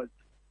issue was.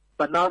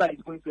 But now that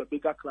he's going to a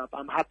bigger club,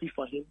 I'm happy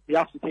for him. He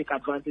has to take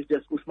advantage.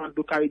 There's Usman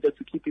Bukari there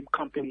to keep him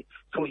company,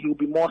 so he'll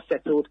be more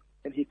settled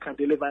and he can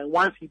deliver. And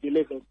once he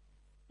delivers,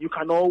 you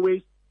can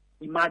always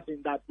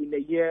imagine that in a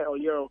year or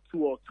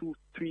 2,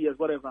 3 years,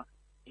 whatever,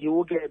 he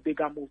will get a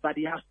bigger move. But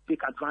he has to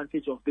take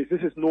advantage of this.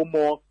 This is no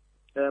more.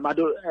 Susu's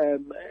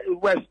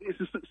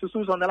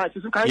on the line.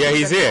 Susu, can you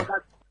he's here.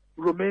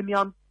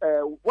 Romanian.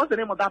 What's the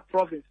name of that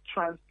province?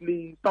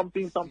 Transli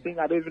something.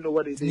 I don't even know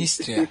what it is.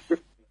 Nistria.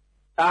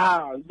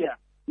 Yeah.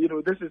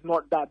 This is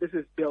not that. This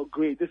is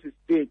Belgrade. This is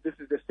big. This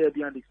is the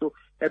Serbian league. So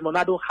Edmond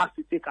Ado has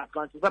to take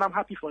advantage. But I'm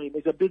happy for him.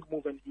 It's a big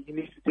move and he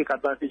needs to take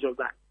advantage of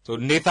that. So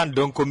Nathan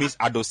Donkomi's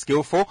Ado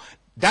Skillful.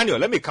 Daniel,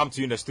 let me come to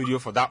you in the studio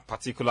for that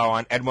particular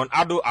one. Edmond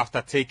Ado,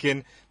 after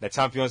taking the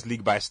Champions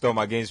League by storm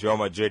against Real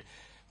Madrid,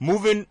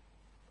 moving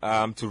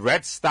to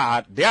Red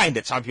Star. They are in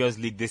the Champions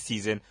League this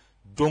season.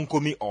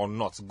 Donkomi or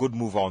not? Good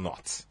move or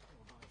not?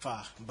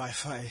 By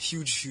far, a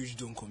huge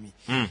Donkomi.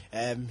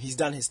 He's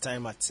done his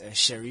time at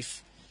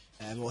Sheriff.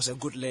 It was a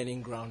good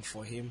learning ground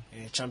for him,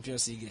 a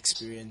Champions League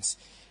experience.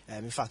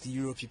 In fact,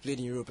 he played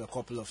in Europe a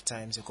couple of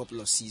times, a couple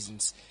of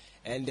seasons,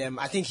 and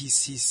I think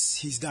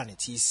he's done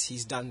it.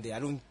 He's done there. I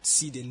don't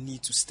see the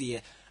need to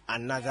stay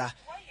another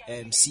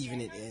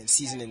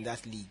season in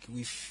that league.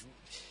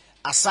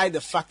 Aside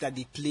the fact that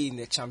they play in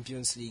the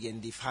Champions League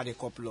and they've had a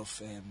couple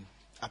of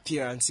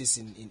appearances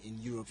in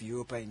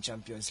Europa in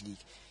Champions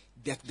League,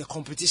 the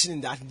competition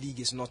in that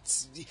league is not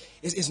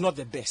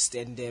the best,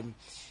 and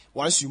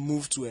once you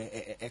move to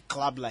a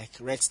club like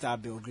Red Star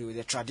Belgrade, with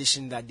the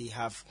tradition that they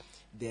have,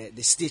 the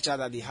stature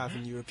that they have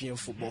in European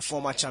football,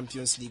 former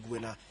Champions League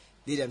winner,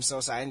 they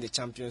themselves are in the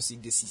Champions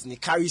League this season. It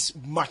carries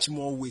much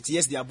more weight.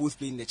 Yes, they are both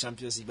playing the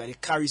Champions League, but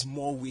it carries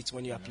more weight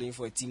when you are playing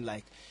for a team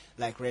like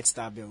Red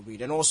Star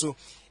Belgrade. And also,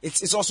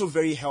 it's also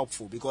very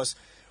helpful because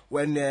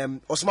when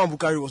Osman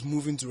Bukari was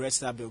moving to Red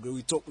Star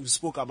Belgrade, we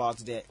spoke about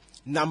the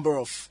number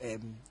of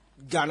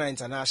Ghana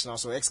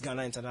internationals or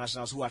ex-Ghana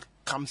internationals who had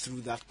come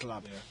through that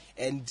club,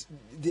 and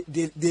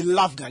they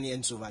love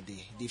Ghanaians over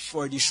there. They've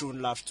already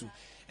shown love to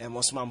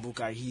Osman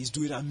Bukari. He's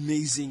doing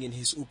amazing in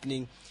his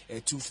opening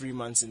 2-3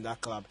 months in that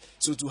club.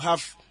 So to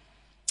have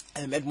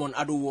Edmond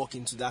Ado walk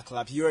into that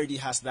club, he already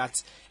has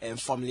that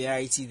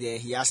familiarity there.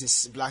 He has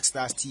his Black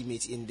Stars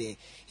teammates in there.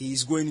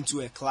 He's going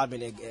into a club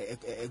and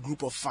a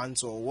group of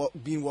fans, or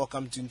being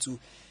welcomed into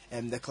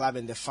the club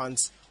and the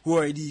fans who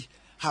already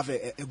have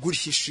a good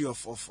history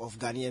of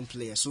Ghanaian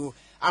players. So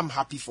I'm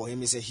happy for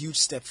him. It's a huge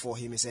step for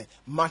him. It's a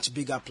much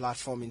bigger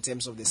platform in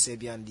terms of the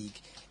Serbian league.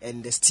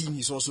 And this team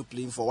he's also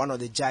playing for, one of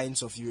the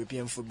giants of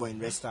European football in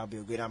Red Star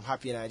Belgrade. I'm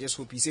happy, and I just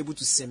hope he's able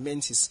to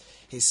cement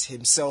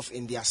himself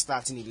in their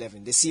starting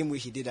 11, the same way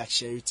he did at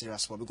Sheriff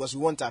Tiraspol, because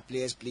we want our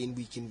players playing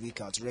week in,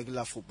 week out,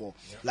 regular football,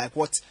 like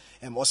what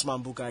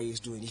Osman Bukhari is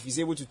doing. If he's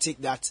able to take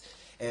that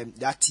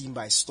team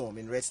by storm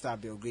in Red Star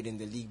Belgrade and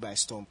the league by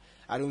storm,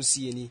 I don't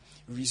see any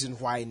reason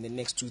why in the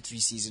next 2-3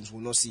 seasons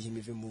we'll not see him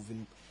even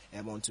moving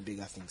on to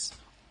bigger things.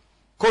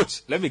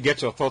 Coach, let me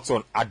get your thoughts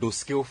on Ado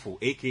Skillful,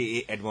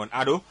 aka Edmond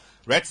Ado.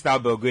 Red Star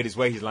Belgrade is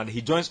where he's landed.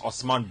 He joins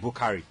Osman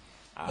Bukhari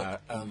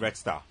in Red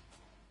Star.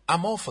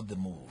 I'm all for the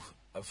move.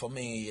 For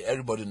me,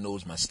 everybody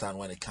knows my stand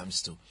when it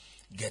comes to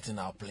getting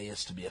our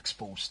players to be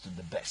exposed to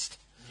the best.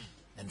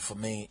 And for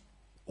me,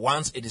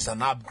 once it is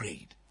an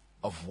upgrade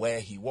of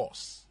where he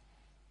was,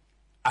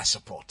 I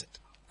support it.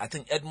 I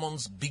think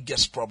Edmond's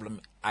biggest problem,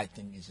 I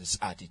think, is his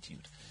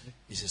attitude,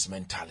 is his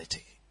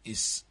mentality.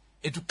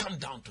 It will come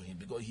down to him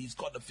because he's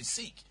got the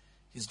physique,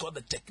 he's got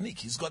the technique,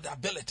 he's got the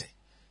ability.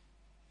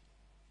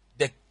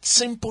 The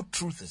simple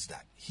truth is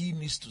that he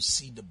needs to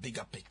see the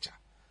bigger picture.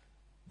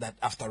 That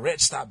after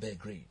Red Star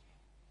Belgrade,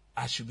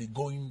 I should be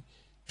going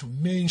to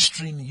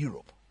mainstream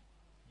Europe.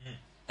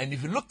 And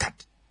if you look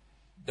at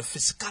the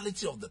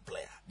physicality of the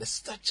player, the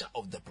stature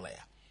of the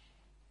player,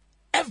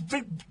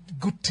 every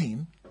good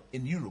team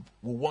in Europe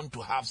will want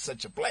to have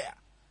such a player.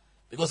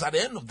 Because at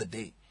the end of the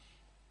day,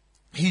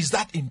 he's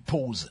that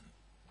imposing.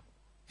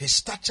 His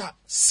stature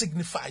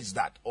signifies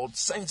that or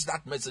sends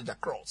that message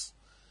across.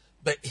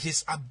 But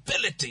his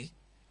ability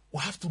will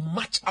have to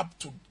match up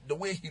to the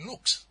way he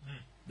looks.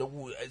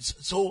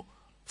 So,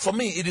 for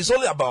me, it is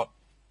only about,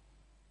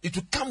 it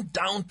will come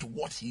down to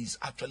what he's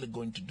actually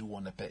going to do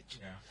on the pitch.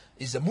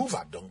 Is the move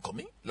at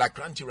Donkomi, like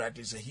Ranti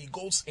rightly said, he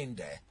goes in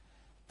there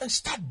and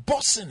start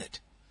bossing it.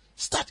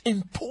 Start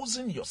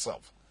imposing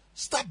yourself.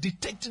 Start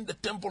dictating the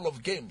tempo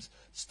of games.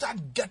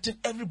 Start getting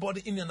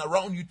everybody in and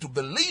around you to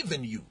believe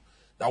in you.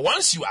 That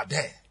once you are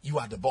there, you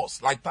are the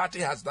boss. Like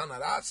Partey has done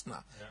at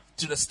Arsenal.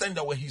 To the extent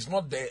that when he's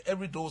not there,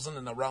 every doors in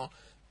and around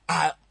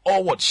are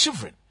all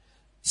shivering.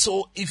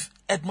 So if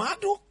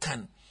Edmado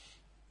can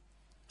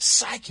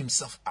psych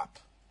himself up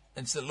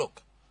and say,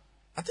 look,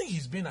 I think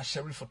he's been at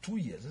Sheriff for 2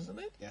 years, isn't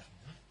it? Yeah.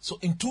 So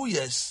in 2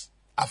 years,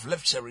 I've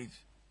left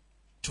Sheriff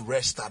to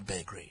Red Star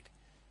Belgrade.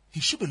 He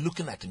should be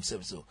looking at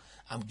himself. So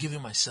I'm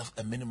giving myself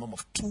a minimum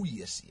of 2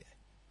 years here.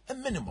 A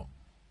minimum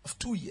of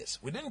 2 years.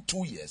 Within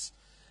 2 years,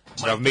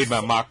 I've made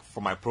my mark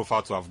for my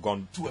profile to have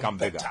gone to become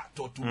better,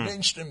 bigger. to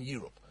mainstream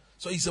Europe.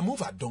 So it's a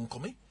move at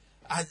Donkomi.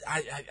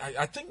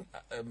 I think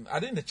are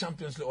they in the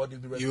Champions League or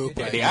did the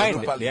Yeah, they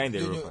are in the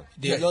Europa.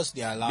 They lost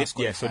their last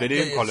So they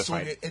didn't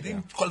qualify. So they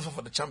didn't qualify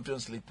for the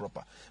Champions League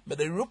proper. But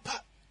the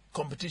Europa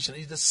competition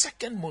is the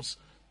second most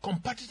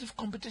competitive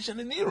competition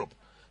in Europe.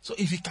 So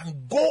if he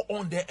can go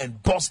on there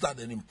and boss that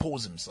and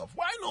impose himself,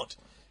 why not?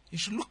 You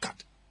should look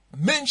at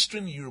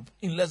mainstream Europe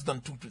in less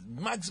than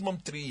maximum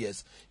 3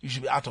 years. You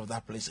should be out of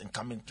that place and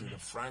coming to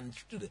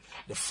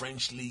the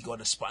French league or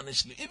the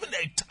Spanish league, even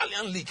the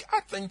Italian league.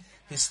 I think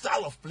his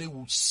style of play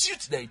would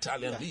suit the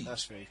Italian league.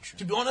 That's very true.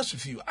 To be honest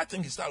with you, I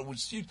think his style would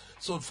suit.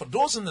 So for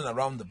those in and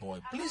around the boy,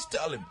 please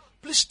tell him,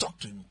 please talk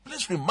to him,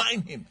 please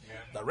remind him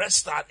that Red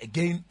Star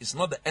again is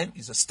not the end;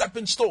 it's a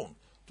stepping stone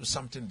to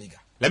something bigger.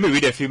 Let me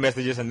read a few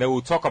messages and then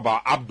we'll talk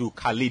about Abdul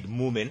Khalid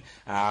Mumin,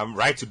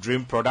 Right to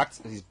Dream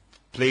Products. He's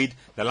played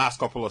the last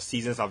couple of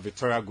seasons at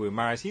Victoria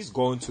Guimaras. He's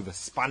going to the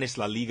Spanish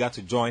La Liga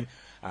to join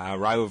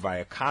Rayo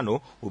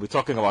Vallecano. We'll be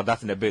talking about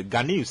that in a bit.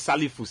 Ganiu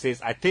Salifu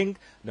says, I think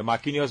the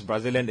Marquinhos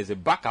Brazilian is a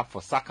backup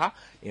for Saka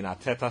in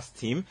Arteta's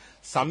team.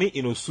 Sami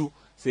Inosu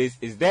says,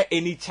 is there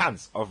any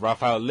chance of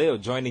Rafael Leo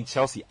joining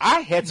Chelsea?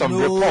 I heard some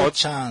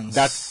reports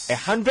that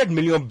 100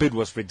 million bid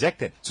was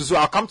rejected. So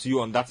I'll come to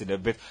you on that in a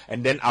bit.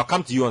 And then I'll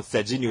come to you on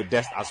Serginho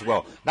Dest as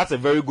well. That's a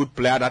very good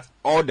player that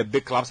all the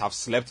big clubs have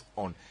slept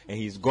on. And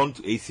he's gone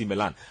to AC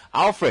Milan.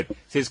 Alfred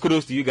says,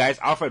 kudos to you guys.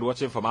 Alfred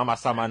watching from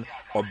Amasaman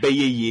or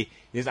Beyeye.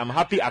 Yes, I'm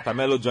happy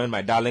Atamelo joined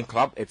my darling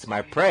club. It's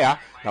my prayer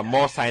that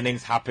more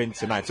signings happen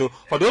tonight. So,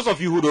 for those of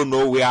you who don't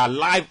know, we are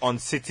live on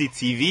City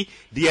TV,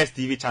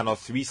 DSTV channel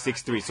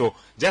 363. So,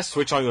 just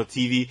switch on your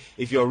TV.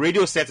 If your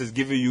radio set is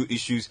giving you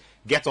issues,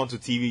 get onto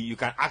TV. You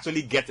can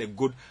actually get a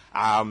good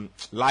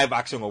live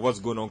action of what's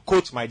going on.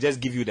 Coach might just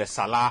give you the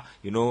Salah,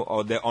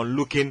 or the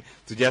onlooking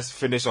to just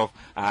finish off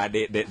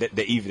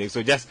the evening.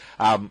 So, just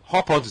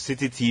hop onto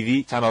City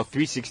TV channel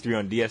 363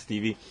 on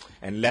DSTV.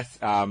 And let's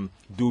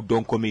do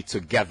Donkomi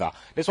together.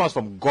 This one's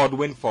from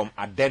Godwin from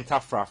Adenta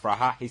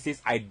Frafraha. He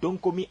says, I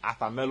Donkomi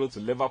Atamelo to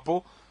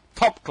Liverpool.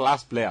 Top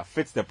class player,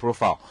 fits the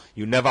profile.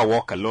 You never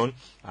walk alone,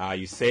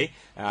 you say.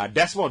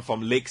 Desmond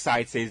from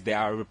Lakeside says there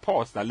are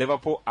reports that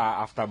Liverpool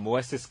are after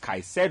Moises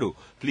Caicedo.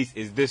 Please,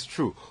 is this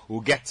true? We'll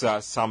get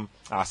some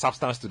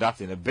substance to that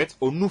in a bit.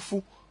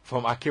 Onufu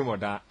from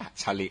Akemoda.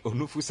 Actually,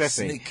 Onufu says,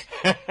 Snake.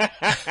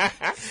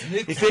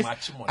 He says,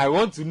 I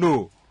want to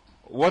know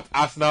what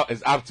Arsenal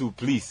is up to,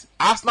 please.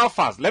 Arsenal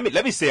fans, let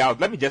me say out,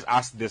 let me just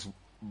ask this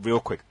real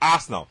quick.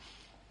 Arsenal.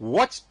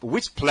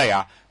 Which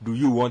player do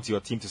you want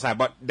your team to sign?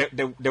 But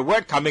the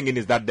word coming in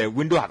is that the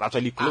window has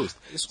actually closed.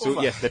 So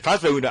over. yes, the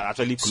transfer window has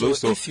actually closed.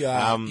 So if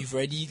so you've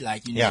already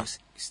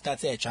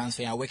started a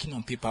transfer and working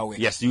on paperwork,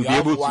 yes, you'll you be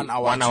have able to 1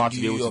 hour to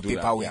be do able your to do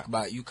that, paperwork, yeah.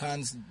 but you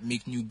can't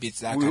make new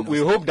bits. we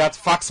hope that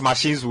fax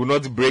machines will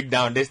not break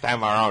down this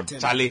time around.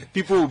 Charlie,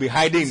 people will be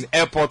hiding in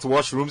airport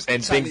washrooms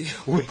and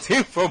things,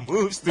 waiting for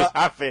moves to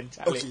happen.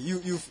 Charlie. Okay,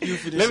 you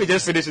finish. Let me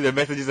just finish with the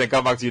messages and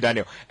come back to you,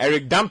 Daniel.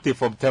 Eric Damte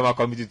from Tema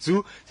Committee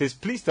 2 says,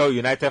 please tell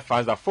United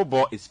fans that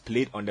football is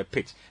played on the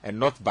pitch and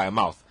not by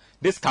mouth.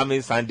 This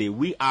coming Sunday,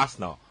 we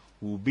Arsenal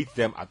will beat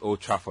them at Old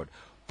Trafford.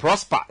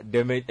 Prosper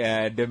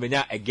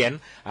Demenya again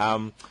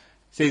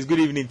says, good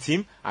evening,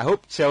 team.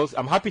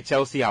 I'm happy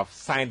Chelsea have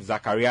signed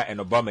Zakaria and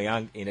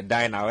Aubameyang in the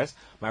dying hours.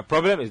 My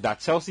problem is that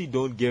Chelsea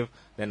don't give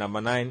the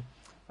number 9.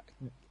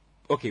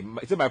 Okay,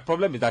 so my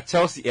problem is that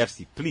Chelsea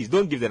FC, please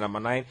don't give the number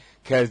 9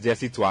 Kers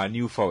jersey to our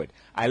new forward.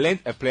 I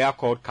lent a player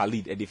called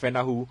Khalid, a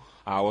defender who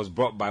was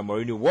brought by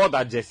Mourinho, wore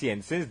that jersey,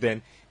 and since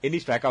then, any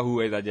striker who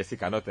wears that jersey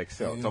cannot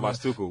excel. Thomas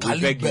Tuchel,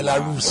 we beg you.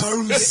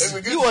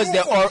 He was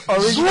the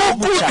original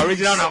butcher.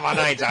 Original number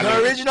 9, Charlie.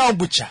 The original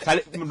butcher.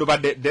 Charlie, no,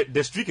 but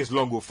the streak is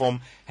long from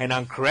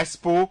Hernan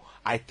Crespo,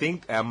 I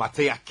think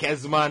Mateo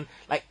Kezman.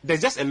 Like,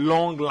 there's just a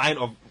long line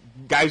of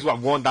guys who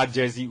have worn that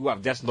jersey who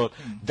have just not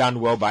done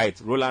well by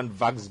it. Roland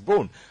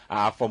Vaxbone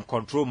from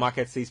Control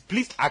Market says,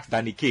 please ask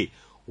Danny K,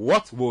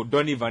 what will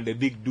Donny van de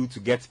Beek do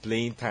to get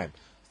playing time?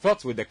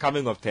 Thought with the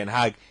coming of Ten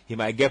Hag, he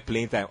might get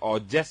playing time,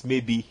 or just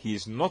maybe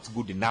he's not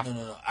good enough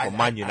for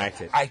Man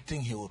United. I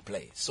think he will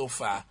play. So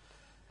far,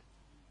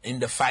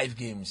 in the 5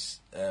 games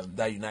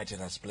that United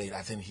has played,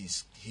 I think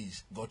he's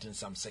gotten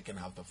some second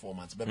half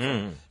performance. But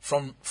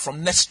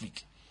from next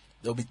week,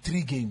 there'll be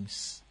 3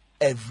 games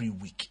every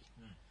week.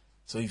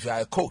 So if you are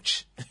a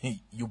coach,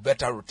 you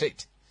better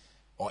rotate,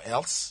 or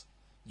else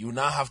you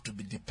now have to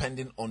be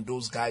dependent on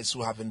those guys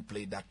who haven't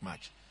played that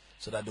much,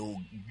 so that they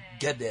will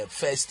get their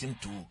first team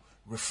to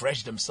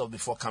refresh themselves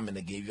before coming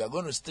again. If you are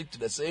going to stick to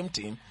the same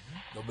team,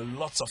 there'll be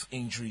lots of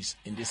injuries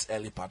in this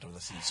early part of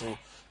the season. So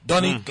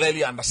Donny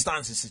clearly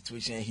understands his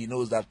situation, and he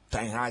knows that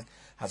Ten Hag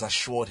has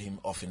assured him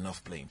of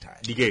enough playing time.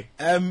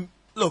 DK.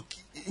 Look,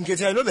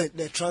 Nketiah, I know that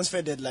the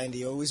transfer deadline,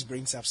 they always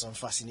brings up some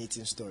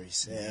fascinating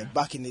stories.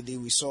 Back in the day,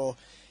 we saw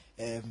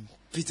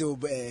Peter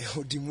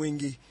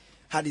Odimwingie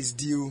had his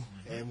deal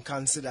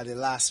cancelled at the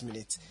last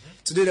minute.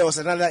 Today, there was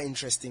another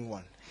interesting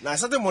one. Now, I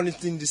started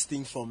monitoring this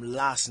thing from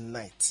last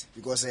night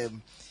because a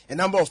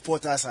number of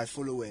portals I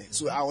follow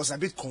so I was a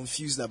bit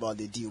confused about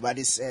the deal. But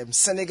it's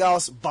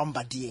Senegal's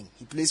Bamba Dieng.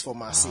 He plays for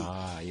Marseille.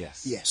 Ah,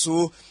 yes. Yeah,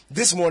 so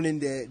this morning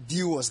the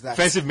deal was that...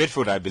 Offensive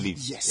midfield, I believe.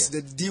 Yes,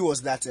 the deal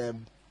was that...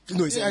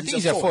 no, I think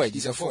he's a forward.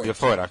 He's a forward. You're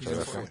forward,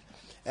 actually.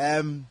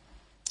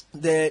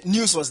 The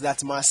news was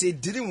that Marseille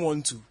didn't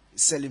want to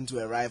sell him to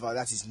a rival,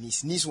 that is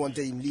Nice. Nice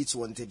wanted him, Leeds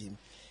wanted him.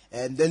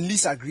 And then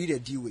Leeds agreed a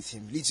deal with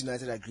him. Leeds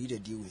United agreed a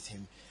deal with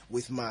him,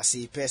 with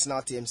Marseille.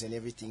 Personal terms and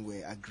everything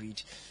were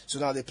agreed. So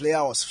now the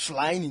player was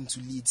flying into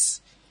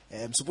Leeds,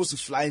 supposed to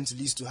fly into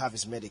Leeds to have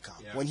his medical.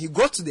 Yeah. When he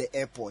got to the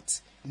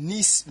airport,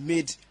 Nice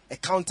made a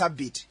counter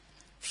bid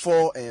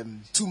for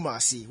to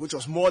Marseille, which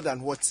was more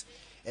than what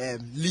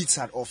Leeds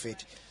had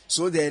offered.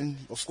 So then,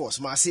 of course,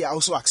 Marseille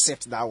also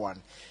accept that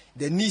one.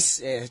 The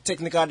Nice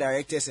technical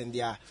directors and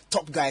their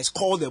top guys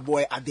called the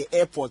boy at the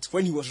airport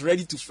when he was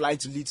ready to fly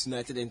to Leeds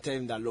United and tell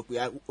him that, look, we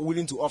are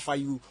willing to offer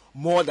you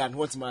more than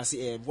what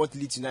Marseille, what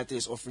Leeds United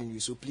is offering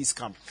you, so please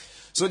come.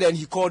 So then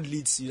he called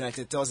Leeds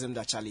United, tells them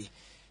that, Charlie,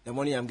 the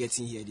money I'm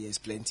getting here, there is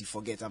plenty,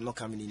 forget, I'm not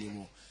coming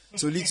anymore.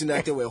 So Leeds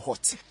United were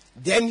hot.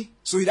 Then,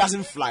 so he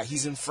doesn't fly,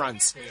 he's in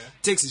France,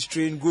 takes his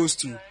train, goes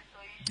to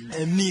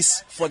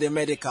Nice for the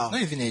medical. Not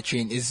even a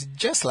train, it's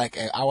just like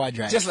an hour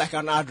drive. Just like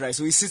an hour drive.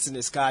 So he sits in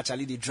his car,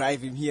 Charlie, they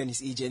drive him, he and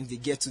his agent, they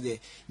get to the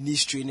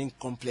Nice training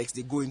complex,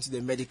 they go into the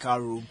medical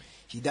room,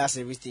 he does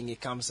everything, he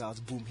comes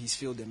out, boom, he's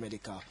failed the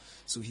medical.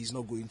 So he's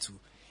not going to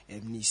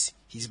Nice.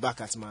 He's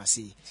back at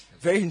Marseille.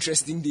 Very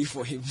interesting day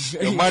for him.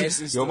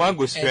 Your man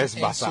goes stress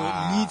and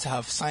so Leeds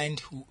have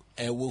signed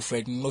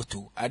Wilfred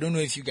Noto. I don't know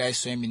if you guys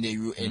saw him in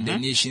the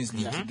Nations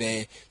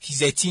League.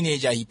 He's a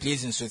teenager. He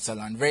plays in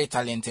Switzerland. Very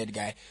talented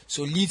guy.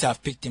 So Leeds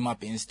have picked him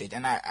up instead.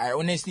 And I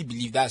honestly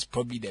believe that's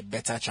probably the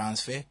better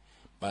transfer.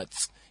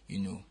 But,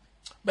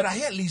 But I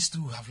hear Leeds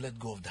too have let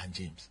go of Dan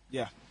James.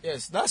 Yeah.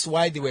 Yes, that's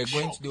why they were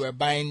they were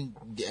buying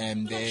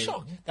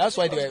that's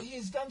why they were.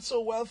 He's done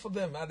so well for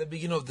them at the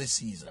beginning of this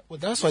season. Well,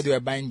 that's why they were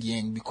buying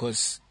Dieng,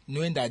 because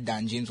knowing that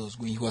Dan James was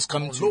going, he was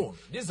coming to loan.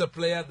 This is a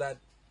player that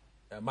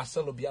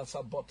Marcelo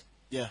Bielsa bought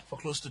for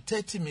close to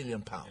 £30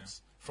 million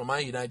from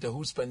Man United,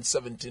 who spent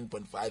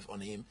 17.5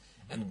 on him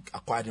and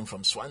acquired him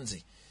from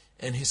Swansea.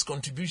 And his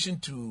contribution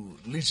to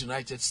Leeds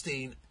United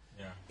staying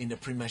in the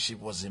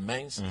Premiership was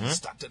immense. He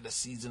started the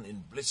season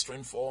in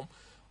blistering form.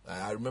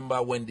 I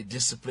remember when they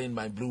disciplined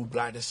my Blue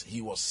Brothers,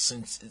 he was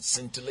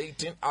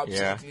scintillating,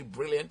 absolutely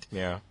brilliant.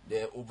 Yeah.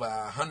 They're over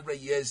 100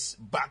 years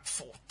back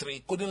for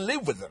 3, couldn't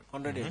live with them.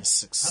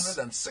 106.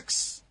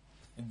 106.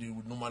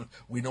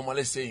 we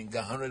normally say in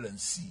Ghana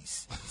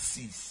 106.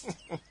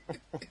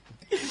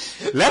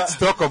 Let's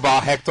talk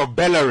about Hector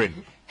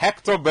Bellerin.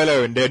 Hector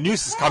Bellerin, the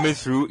news is coming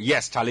through.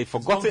 Yes, Charlie,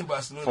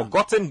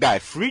 forgotten guy.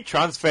 Free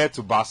transfer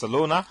to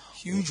Barcelona.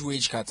 Huge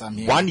wage cut. I'm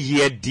here. 1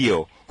 year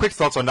deal. Quick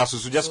thoughts on that,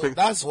 Susu.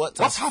 That's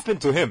what's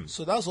happened to him.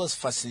 So that's what's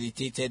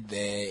facilitated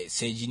the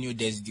Serginho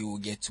Dest deal we'll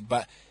get to.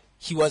 But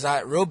he was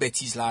at Real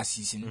Betis last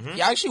season. Mm-hmm.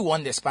 He actually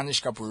won the Spanish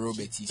Cup with Real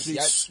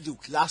Betis.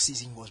 Look, last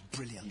season was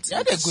brilliant. He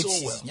had a good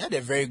season. He had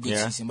a very good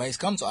season. But he's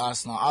come to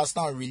Arsenal.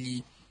 Arsenal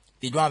really,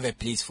 they don't have a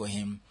place for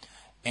him.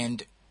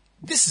 And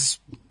this is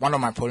one of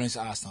my problems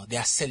with Arsenal. They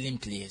are selling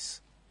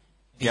players.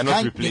 They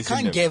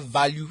can't get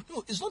value.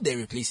 No, it's not they're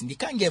replacing. They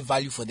can't get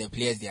value for the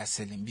players they are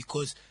selling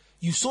because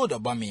you sold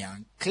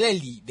Aubameyang.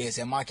 Clearly, there's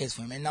a market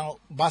for him. And now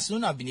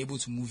Barcelona have been able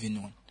to move in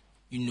on.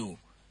 You know,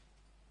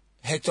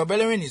 Hector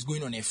Bellerin is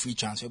going on a free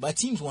transfer, but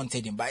teams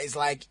wanted him. But it's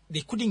like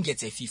they couldn't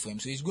get a fee for him.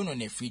 So he's going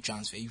on a free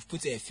transfer. You've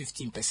put a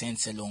 15%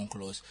 sell-on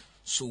clause.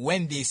 So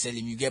when they sell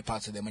him, you get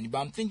part of the money.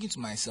 But I'm thinking to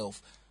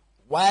myself,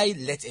 why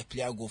let a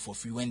player go for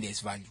free when there's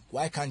value?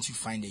 Why can't you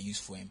find a use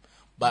for him?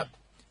 But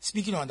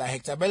speaking on that,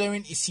 Hector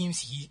Bellerin, it seems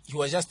he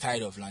was just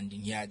tired of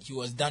London. He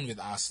was done with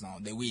Arsenal,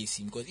 the way it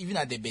seemed. Because even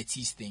at the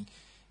Betis thing,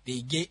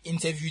 they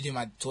interviewed him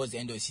towards the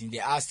end of the season. They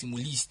asked him,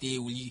 will he stay?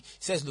 He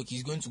says, look,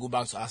 he's going to go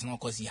back to Arsenal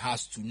because he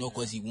has to, not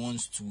because he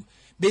wants to.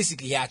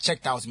 Basically, he had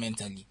checked out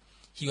mentally.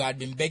 He had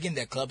been begging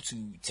the club to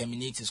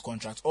terminate his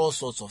contract, all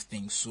sorts of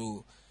things.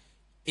 So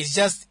it's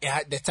just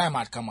the time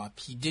had come up.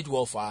 He did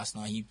well for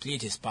Arsenal. He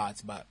played his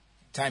part, but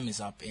time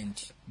is up.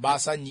 And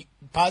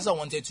Barca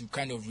wanted to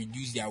kind of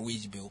reduce their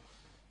wage bill.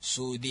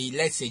 So they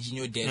let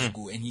Serginho Dest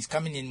go, and he's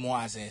coming in more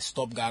as a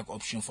stopgap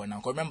option for now.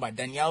 Because remember,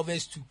 Dani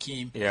Alves too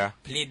came,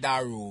 played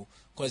that role,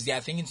 because they are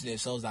thinking to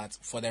themselves that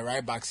for the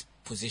right back's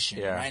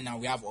position, right now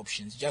we have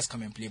options. Just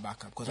come and play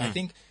backup. Because I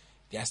think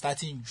they are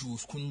starting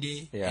Jules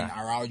Koundé and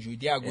Araujo.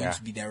 They are going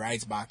to be the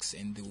right backs,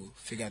 and they will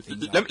figure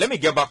things out. Let me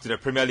get back to the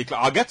Premier League.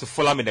 I'll get to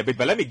Fulham in a bit,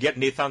 but let me get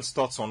Nathan's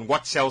thoughts on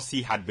what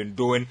Chelsea had been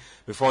doing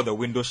before the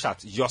window shut.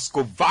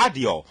 Josko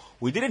Vardiol,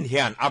 we didn't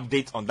hear an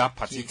update on that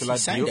particular he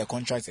signed deal. the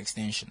contract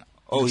extension.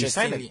 Oh, he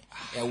signed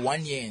a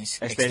 1 year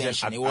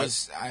extension. It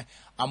was.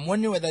 I'm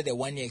wondering whether the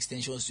 1 year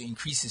extension was to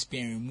increase his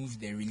pay and remove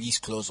the release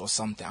clause or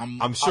something.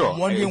 I'm sure. I'm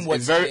wondering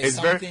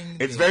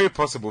it's very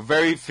possible.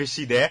 Very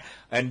fishy there.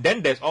 And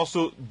then there's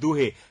also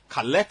Douhe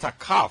Caleta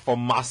Car from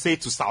Marseille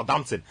to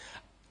Southampton.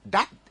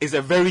 That is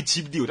a very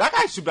cheap deal. That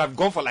guy should have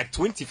gone for like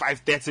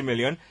 25-30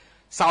 million.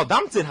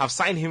 Southampton have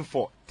signed him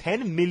for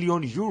 10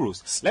 million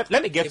euros. Let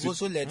me get They've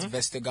also let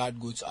Vestergaard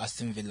go to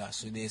Aston Villa.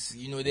 So there's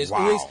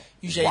Wow.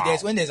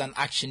 always, when there's an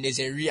action, there's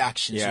a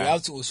reaction. So you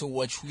have to also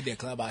watch who the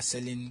club are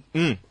selling.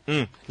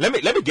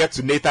 Let me get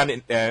to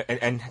Nathan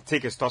and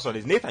take his thoughts on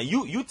this. Nathan,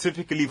 you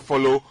typically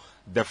follow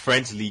the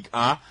French league.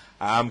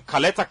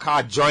 Caleta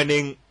Car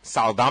joining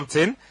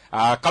Southampton,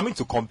 coming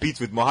to compete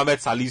with Mohamed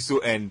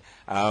Salisu and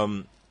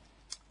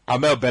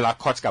Amel Bella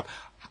Kochkap.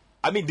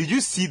 I mean, did you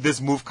see this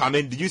move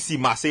coming? Did you see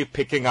Marseille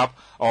picking up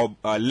or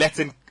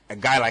letting a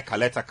guy like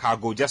Caleta Car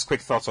go? Just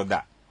quick thoughts on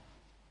that.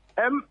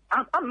 I'm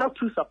not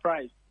too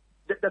surprised.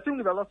 The thing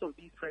with a lot of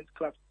these French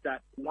clubs is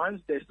that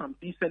once there's some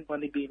decent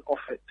money being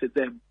offered to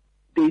them,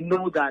 they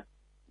know that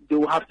they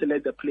will have to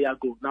let the player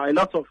go. Now, a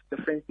lot of the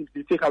French teams,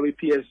 you take away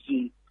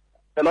PSG,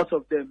 a lot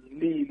of them,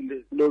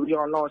 Lille,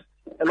 Lorient, Lens,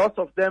 a lot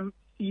of them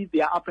see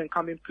their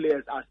up-and-coming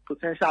players as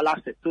potential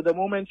assets. So the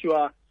moment you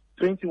are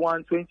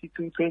 21,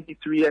 22,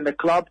 23, and the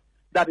club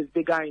that is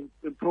bigger in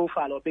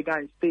profile or bigger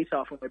in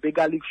stature from a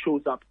bigger league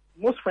shows up,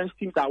 most French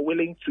teams are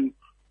willing to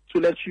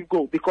let you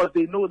go because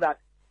they know that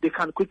they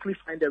can quickly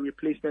find a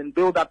replacement,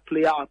 build that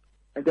player up,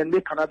 and then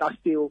make another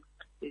sale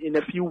in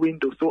a few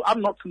windows. So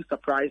I'm not too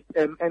surprised.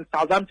 And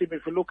Southampton,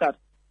 if you look at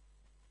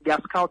their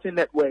scouting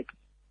network,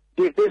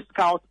 they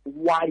scout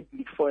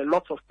widely for a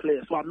lot of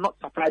players. So I'm not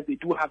surprised they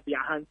do have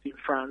their hands in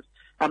France.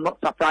 I'm not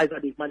surprised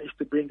that they've managed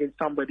to bring in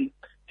somebody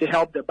to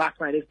help the back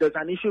line. If there's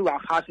an issue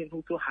Ralph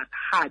Hasenhuttl has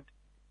had,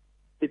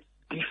 it's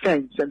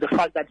defense and the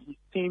fact that his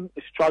team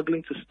is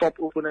struggling to stop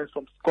opponents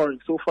from scoring.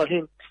 So for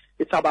him,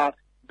 it's about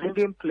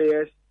bringing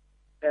players,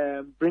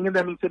 bringing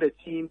them into the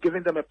team,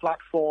 giving them a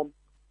platform,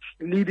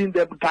 leading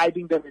them,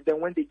 guiding them, and then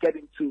when they get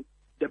into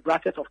the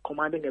bracket of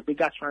commanding a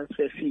bigger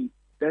transfer fee,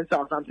 then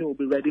Southampton will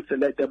be ready to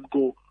let them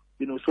go,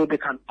 so they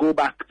can go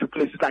back to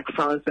places like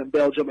France and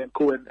Belgium and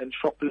co and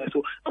shop players.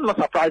 So I'm not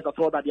surprised at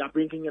all that they are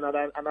bringing in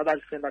another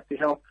defender to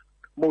help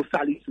Mo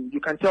Salisu. You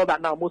can tell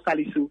that now Mo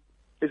Salisu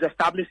is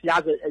established. He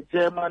has a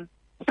German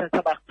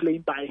centre-back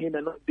playing by him,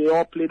 and they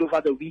all played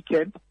over the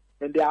weekend,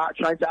 and they are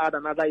trying to add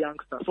another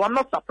youngster. So I'm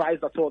not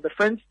surprised at all. The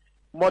French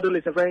model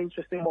is a very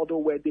interesting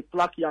model where they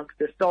pluck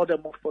youngsters, sell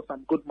them off for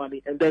some good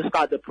money, and then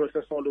start the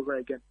process all over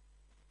again.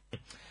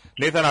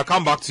 Nathan, I'll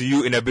come back to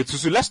you in a bit.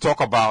 So let's talk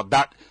about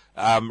that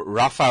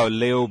Rafael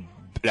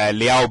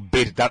Leao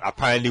bid that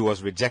apparently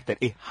was rejected.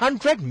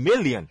 100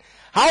 million.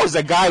 How is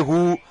a guy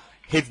who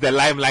hit the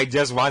limelight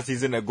just 1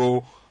 season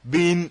ago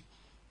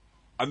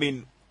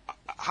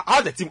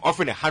how the team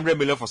offering 100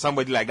 million for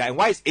somebody like that? And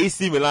why is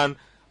AC Milan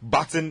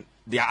batting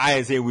their eye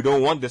and say, we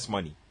don't want this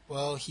money?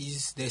 Well,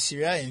 he's the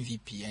Serie A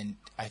MVP, and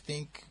I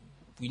think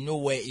we know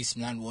where AC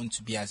Milan want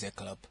to be as a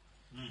club.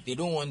 They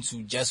don't want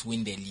to just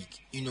win the league.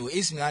 You know,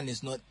 AC Milan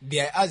is not,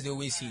 as they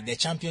always say, the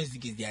Champions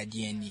League is their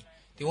DNA.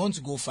 They want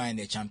to go find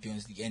the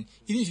Champions League. And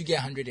even if you get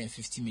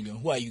 150 million,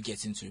 who are you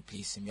getting to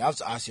replace him? You have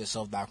to ask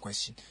yourself that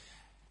question.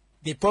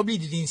 They probably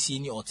didn't see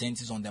any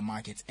alternatives on the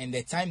market. And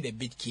the time the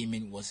bid came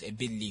in was a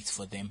bit late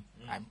for them.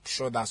 I'm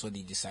sure that's what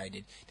they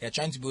decided. They're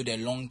trying to build a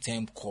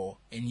long-term core.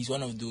 And he's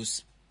one of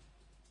those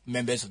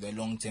members of the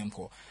long-term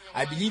core.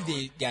 I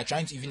believe they are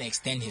trying to even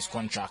extend his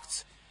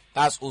contract.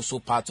 That's also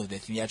part of the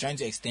thing. They are trying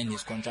to extend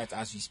his contract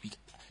as we speak.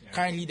 Yeah.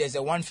 Currently, there's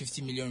a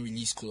 150 million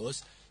release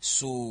clause.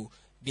 So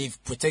they've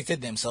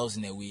protected themselves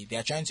in a way. They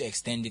are trying to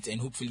extend it,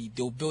 and hopefully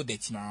they'll build the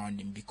team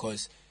around him,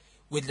 because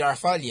with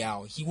Rafael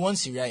Leao, he won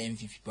Serie A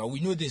MVP, but we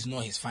know this is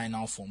not his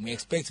final form. We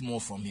expect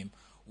more from him.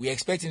 We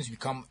expect him to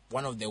become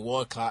one of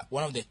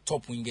the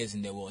top wingers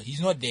in the world.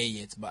 He's not there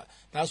yet, but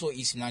that's what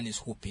AC Milan is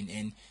hoping.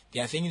 And they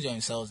are thinking to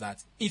themselves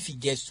that if he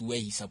gets to where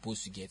he's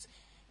supposed to get,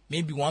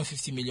 maybe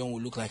 150 million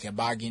will look like a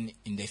bargain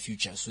in the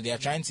future. So they are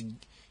trying to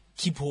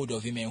keep hold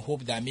of him and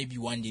hope that maybe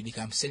one day they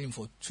can sell him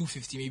for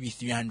 250, maybe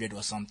 300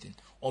 or something.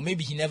 Or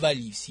maybe he never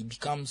leaves. He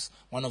becomes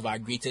one of our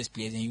greatest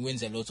players and he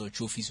wins a lot of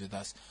trophies with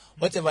us.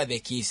 Whatever the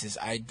case is,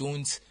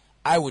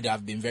 I would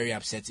have been very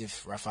upset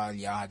if Rafael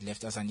Leao had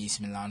left as an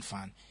AC Milan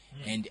fan.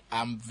 And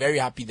I'm very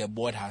happy the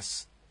board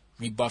has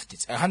rebuffed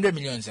it. 100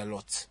 million is a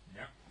lot.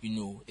 Yeah. You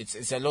know,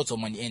 it's a lot of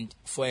money.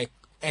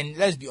 And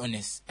let's be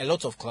honest, a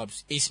lot of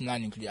clubs, AC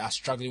Milan included, are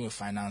struggling with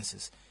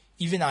finances.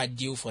 Even our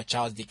deal for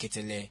Charles de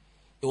Ketelaere,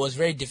 it was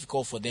very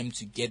difficult for them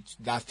to get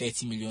that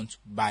 30 million to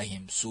buy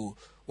him. So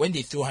when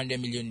they throw 100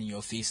 million in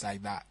your face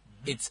like that,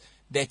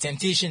 the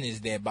temptation is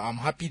there, but I'm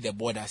happy the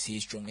board has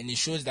stayed strong. And it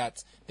shows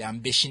that the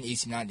ambition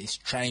AC Milan is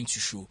trying to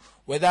show,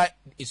 whether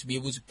it's be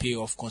able to pay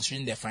off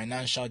considering the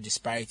financial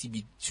disparity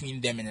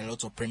between them and a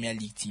lot of Premier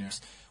League teams,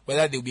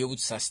 whether they'll be able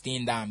to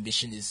sustain that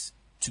ambition is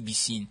to be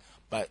seen.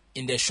 But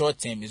in the short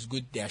term, it's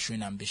good they are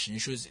showing ambition. It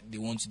shows they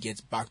want to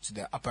get back to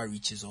the upper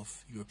reaches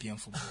of European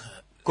football.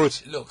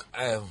 Coach, look,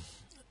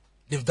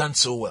 they've done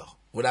so well,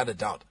 without a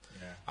doubt.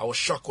 Yeah. I was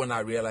shocked when I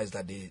realized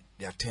that they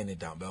are turning it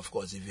down. But of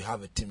course, if you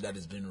have a team that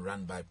has been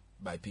run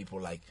by people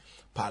like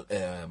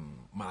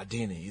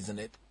Maldini, isn't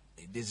it?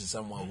 This is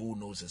someone who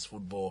knows his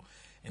football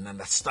and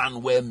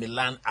understand where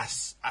Milan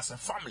as a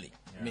family.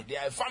 Yeah. I mean, they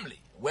are a family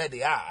where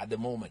they are at the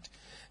moment.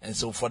 And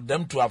so for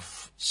them to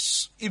have,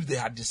 if they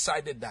had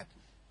decided that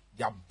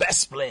their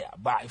best player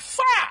by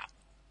far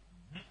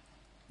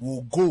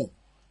will go,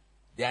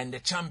 they are in the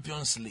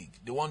Champions League,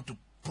 they want to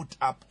put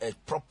up a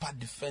proper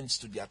defense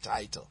to their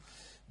title.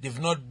 They've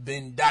not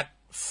been that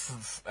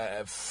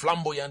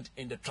flamboyant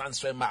in the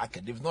transfer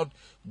market. They've not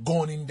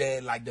gone in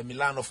there like the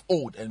Milan of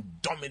old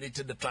and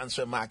dominated the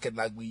transfer market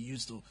like we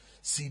used to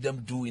see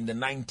them do in the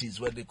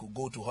 90s, where they could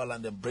go to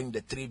Holland and bring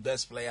the three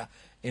best players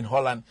in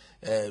Holland,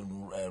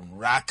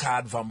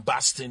 Rijkaard, Van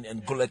Basten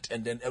and Gullit,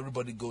 and then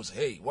everybody goes,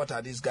 hey, what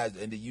are these guys?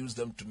 And they use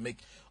them to make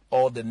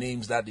all the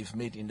names that they've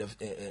made in the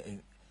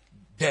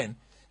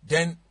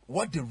then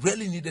what they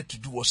really needed to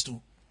do was to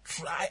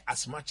try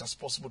as much as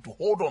possible to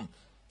hold on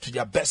to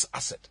their best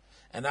asset.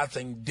 And I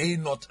think they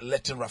not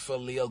letting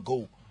Rafael Leao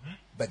go,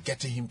 but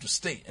getting him to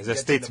stay. It's a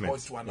statement. The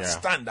boys to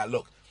understand that,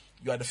 look,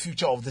 you are the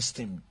future of this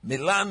team.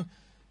 Milan,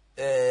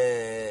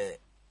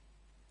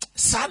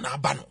 Sana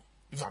Abano.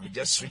 If I may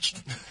just switch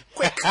to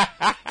quick.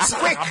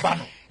 Sana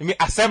Abano. You mean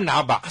Asem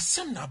Naba?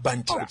 Asem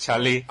Naba. Oh,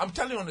 Charlie. I'm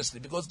telling you honestly,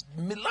 because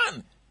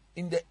Milan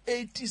in the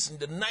 80s, in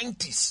the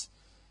 90s,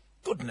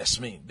 goodness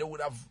me, they would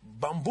have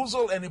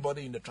bamboozled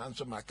anybody in the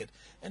transfer market.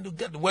 And to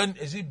get, when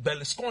is it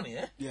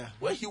Berlusconi, Yeah.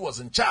 Where he was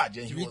in charge.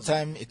 And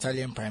Three-time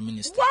Italian Prime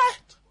Minister. What?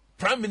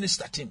 Prime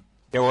Minister team.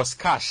 There was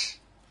cash.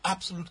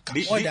 Absolute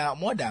cash.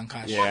 More than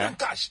cash. Yeah. More than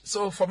cash.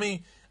 So for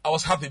me, I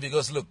was happy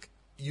because, look,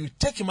 you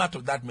take him out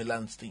of that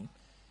Milan team,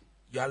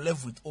 you are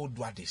left with old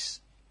Wadis.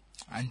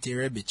 Ante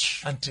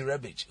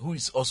Rebic, who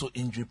is also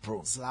injury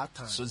prone.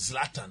 Zlatan. So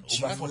Zlatan,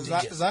 over 40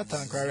 years.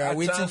 Zlatan, we are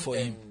waiting for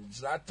him.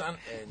 Zlatan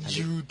and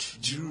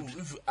Giroud.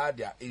 If you add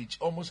their age,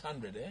 almost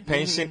 100, eh?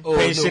 Pension Cool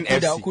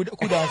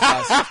FC. down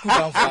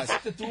fast.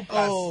 32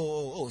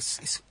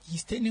 plus.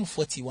 He's turning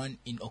 41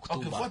 in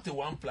October. Okay,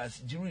 41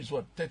 plus. Giroud is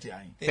what, 30?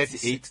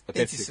 38 or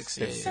 36.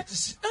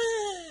 36.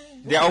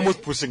 They are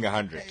almost pushing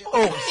 100.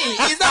 Oh,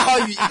 hey, is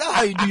that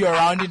how you do your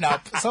rounding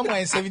up? Somewhere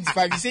in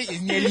 75, you say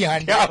it's nearly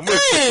 100. They are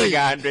almost pushing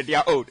 100. They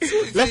are old.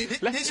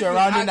 This you're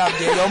rounding up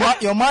there.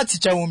 Your math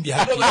teacher won't be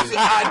happy. No, if you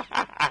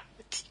add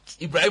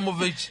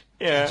Ibrahimovic,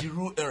 Yeah.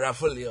 Giroud, and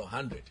Rafael Leao,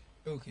 100.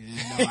 Okay.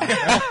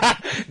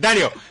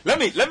 Daniel,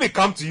 let me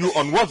come to you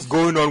on what's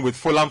going on with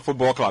Fulham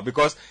Football Club,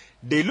 because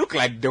they look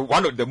like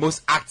one of the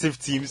most active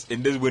teams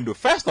in this window.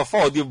 First of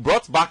all, they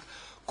brought back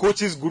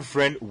coach's good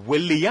friend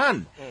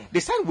Willian.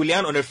 They signed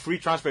Willian on a free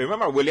transfer.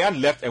 Remember, Willian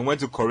left and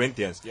went to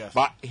Corinthians, Yes.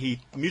 but he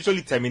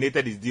mutually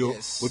terminated his deal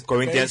Yes. with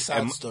Corinthians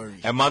Very sad story.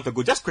 a month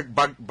ago. Just quick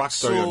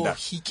backstory on So that.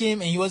 he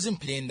came and he wasn't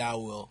playing that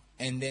well.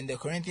 And then the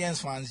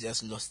Corinthians fans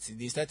just lost it.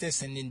 They started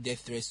sending death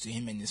threats to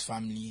him and his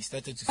family. He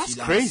started to That's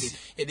feel crazy.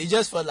 unsafe. Yeah, they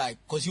just felt like,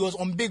 because he was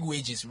on big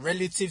wages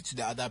relative to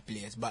the other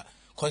players, but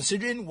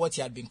considering what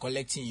he had been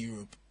collecting in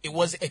Europe, it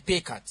was a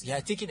pay cut. He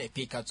had taken a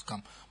pay cut to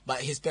come.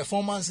 But his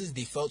performances,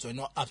 they felt, were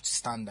not up to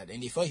standard.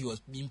 And they felt he was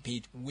being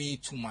paid way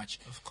too much.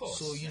 Of course.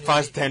 So, you know,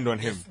 Fans turned on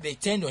him. They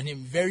turned on him,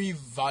 very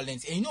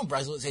violent. And you know,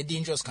 Brazil is a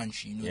dangerous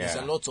country. You know, Yeah.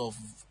 there's a lot of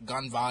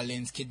gun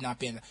violence,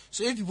 kidnapping.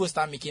 So if people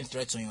start making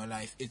threats on your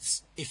life, it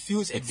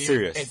feels It's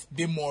serious. a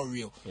bit more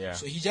real. Yeah.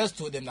 So he just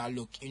told them that,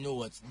 look, you know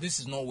what, this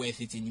is not worth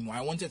it anymore.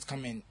 I wanted to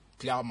come and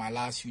play out my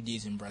last few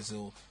days in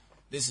Brazil.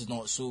 This is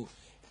not so.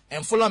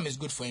 And Fulham is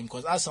good for him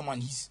because as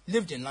someone, he's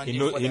lived in London He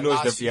for the knows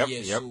last the few yep.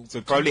 years. So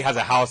he probably has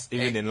a house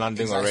even in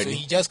London exactly. already. So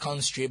he just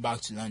comes straight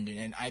back to London,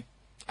 and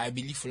I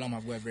believe Fulham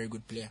have got a very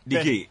good player.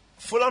 DK.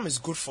 Fulham is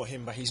good for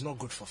him, but he's not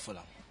good for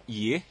Fulham.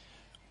 Yeah.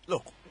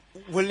 Look,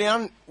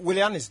 Willian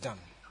is done.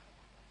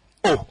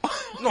 Oh,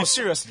 No,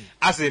 seriously.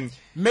 as in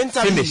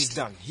Mentally, finished. he's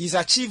done. He's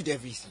achieved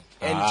everything.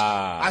 And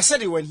Ah. I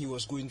said it when he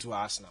was going to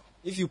Arsenal.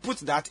 If you put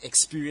that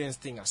experience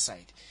thing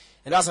aside,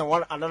 and that's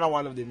another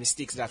one of the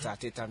mistakes that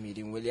Arteta made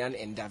in Willian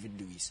and David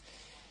Luiz.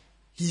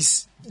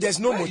 There's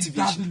no Where is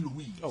motivation. David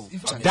Luiz? Oh,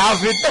 If China.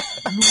 David.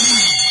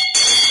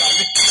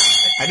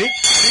 I need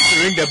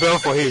to ring the bell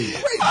for him.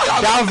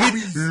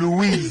 David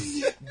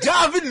Luiz.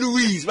 David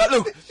Luiz. But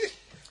look,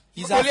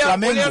 He's Willian- a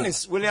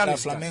Flamengo. Willian He's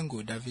is a done.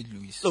 Flamengo, David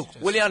Luiz. Look,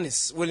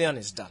 Just- Willian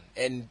is done.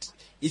 And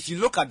if you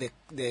look at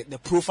the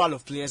profile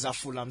of players that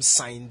Fulham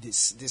signed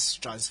this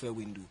transfer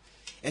window,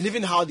 and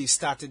even how they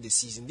started the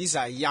season, these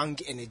are young,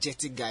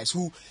 energetic guys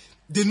who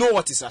they know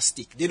what is at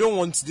stake. They don't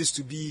want this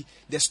to be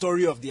the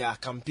story of their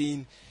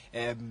campaign,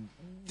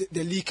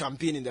 the league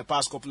campaign in the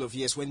past couple of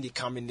years when they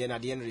come in, then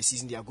at the end of the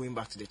season they are going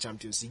back to the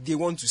Champions League. They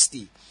want to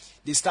stay.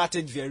 They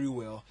started very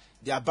well.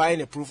 They are buying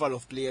a profile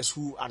of players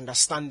who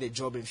understand the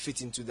job and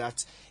fit into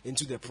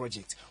the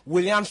project.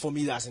 Willian, for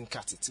me, doesn't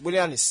cut it.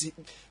 Willian is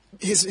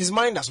his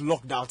mind has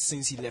locked out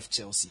since he left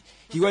Chelsea.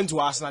 He went to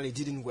Arsenal, it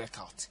didn't work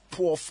out.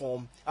 Poor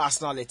form.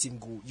 Arsenal let him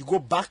go. You go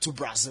back to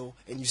Brazil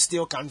and you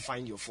still can't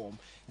find your form.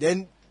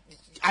 Then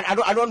I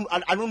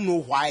don't know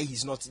why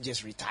he's not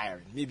just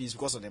retiring. Maybe it's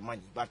because of the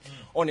money. But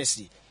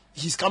honestly,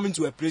 he's coming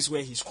to a place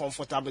where he's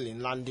comfortable in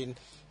London.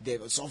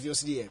 There's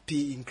obviously a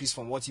pay increase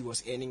from what he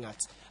was earning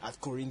at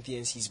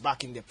Corinthians. He's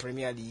back in the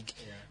Premier League.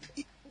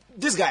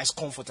 This guy is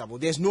comfortable.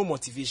 There's no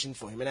motivation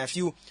for him. And I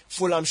feel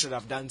Fulham should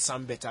have done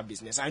some better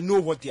business. I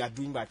know what they are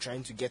doing by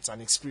trying to get an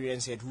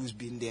experienced head who's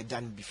been there,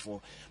 done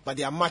before. But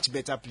there are much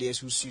better players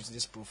who suit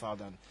this profile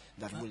than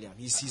William.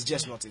 He's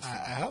just not it. I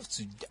have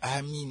to.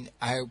 I mean,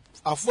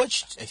 I've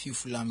watched a few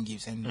Fulham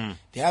games, and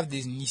they have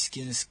this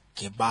Niskins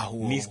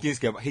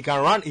Kebaho. He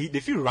can run.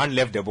 If you run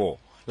left the ball,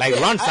 like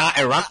run down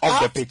and run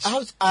off the pitch.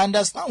 I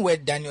understand where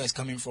Daniel is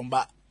coming from,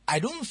 but I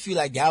don't feel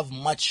like they have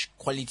much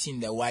quality in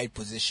their wide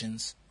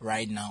positions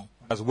right now.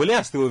 Because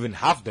William still even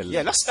have the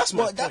Yeah, that's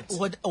my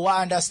point.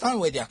 I understand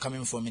where they are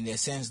coming from in the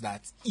sense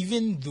that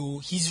even though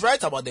he's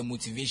right about the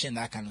motivation,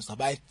 that kind of stuff,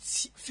 but I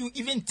feel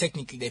even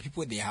technically the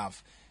people they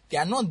have, they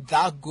are not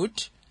that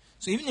good.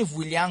 So even if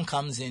Willian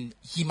comes in,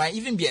 he might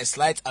even be a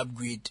slight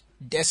upgrade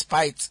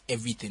despite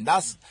everything.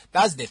 That's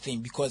the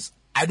thing, because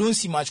I don't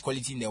see much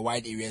quality in the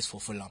wide areas for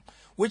Fulham,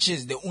 which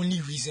is the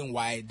only reason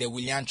why the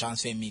Willian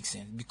transfer makes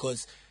sense.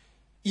 Because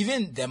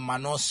even the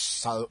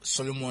Manos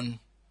Solomon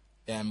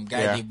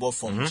guy they bought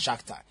from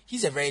Shakhtar,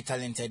 he's a very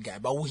talented guy,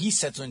 but will he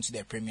settle into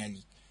the Premier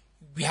League?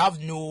 We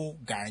have no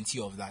guarantee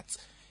of that.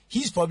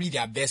 He's probably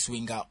their best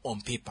winger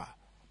on paper,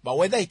 but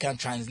whether he can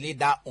translate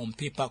that on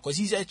paper, because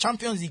he's a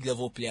Champions League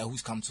level player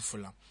who's come to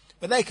Fulham,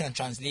 whether he can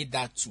translate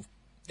that to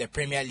the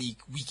Premier League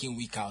week in,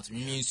 week out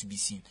remains to be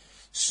seen.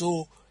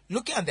 So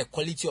looking at the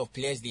quality of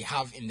players they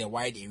have in the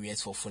wide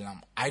areas for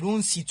Fulham, I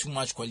don't see too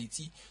much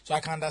quality. So I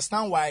can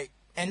understand why.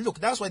 And look,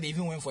 that's why they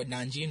even went for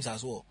Dan James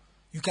as well.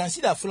 You can see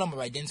that Fulham have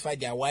identified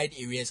their wide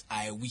areas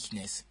are a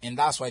weakness, and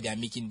that's why they are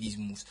making these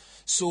moves.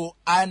 So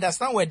I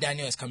understand where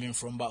Daniel is coming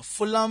from, but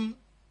Fulham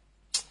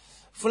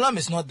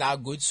is not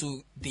that good,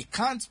 so they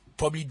can't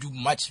probably do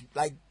much.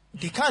 Like,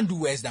 they can't do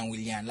worse than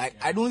Willian. Like,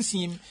 I don't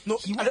see him. No,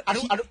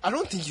 I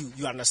don't think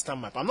you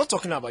understand, Map. I'm not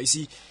talking about, you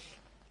see,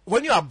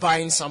 when you are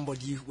buying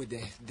somebody with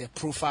the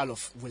profile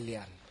of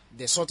Willian,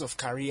 the sort of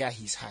career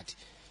he's had,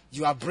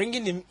 you are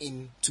bringing him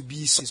in to be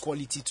his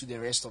quality to the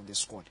rest of the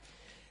squad.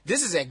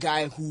 This is a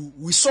guy who,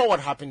 we saw what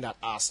happened at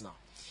Arsenal.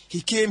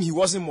 He came, he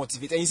wasn't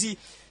motivated. And you see,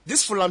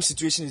 this Fulham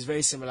situation is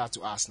very similar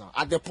to Arsenal.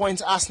 At the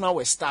point, Arsenal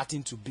were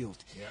starting to build.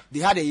 Yeah. They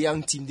had a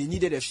young team. They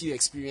needed a few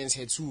experienced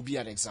heads who would be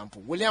an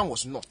example. Willian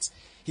was not.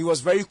 He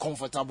was very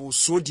comfortable,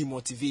 so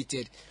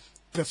demotivated.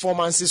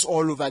 Performances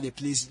all over the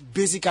place.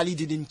 Basically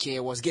didn't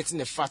care, was getting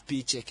a fat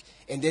paycheck,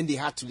 and then they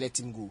had to let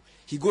him go.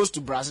 He goes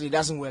to Brazil, it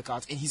doesn't work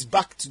out, and he's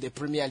back to the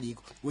Premier League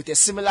with a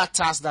similar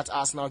task that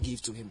Arsenal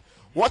gave to him.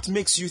 What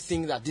makes you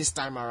think that this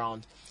time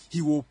around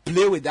he will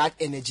play with that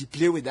energy,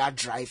 play with that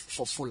drive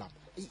for Fulham?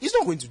 He's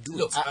not going to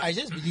do it. I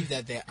just believe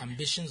that the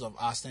ambitions of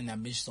Arsenal and the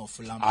ambitions of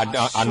Fulham are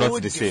so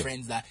not the same.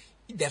 different that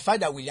the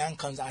fact that Willian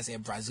comes as a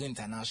Brazil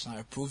international,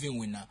 a proven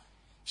winner,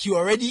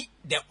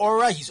 the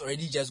aura he's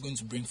already just going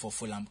to bring for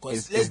Fulham,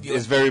 because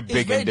it's very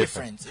big and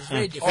different. It's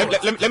very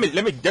different.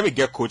 Let me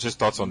get coach's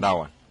thoughts on that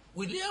one.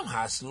 William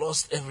has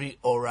lost every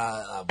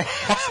aura.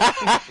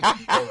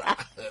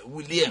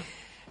 William,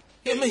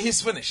 I mean,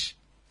 he's finished.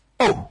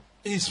 Oh,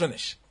 he's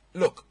finished.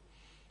 Look,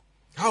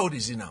 how old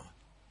is he now?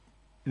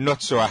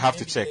 Not sure. I have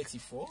to check.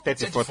 34?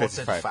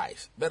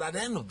 35. But at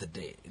the end of the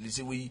day, you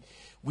see,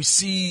 we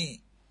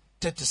see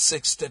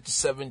 36,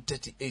 37,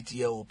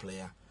 38-year-old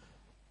player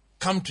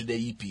come to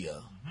the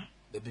EPL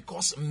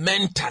because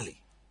mentally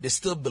they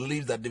still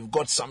believe that they've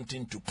got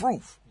something to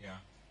prove. Yeah.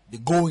 They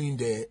go in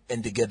there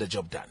and they get the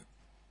job done.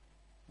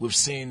 We've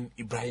seen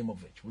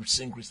Ibrahimovic. We've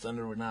seen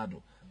Cristiano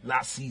Ronaldo.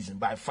 Last season,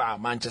 by far,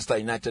 Manchester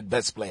United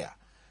best player.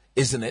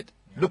 Isn't it?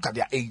 Yeah. Look at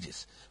their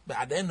ages. But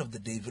at the end of the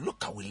day, if you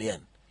look at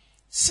Willian,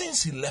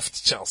 since he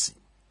left Chelsea,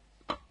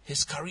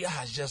 his career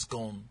has just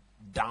gone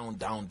down.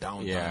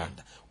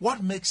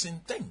 What makes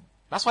him think?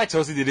 That's why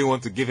Chelsea didn't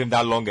want to give him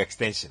that long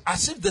extension.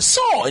 As if they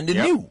saw and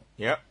they knew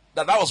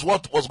that was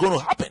what was going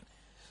to happen.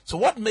 So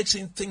what makes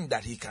him think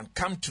that he can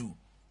come to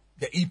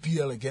the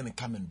EPL again and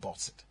come and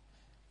boss it?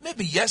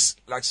 Maybe yes,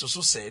 like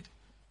Soso said,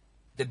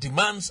 the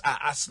demands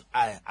at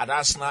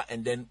Arsenal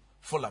and then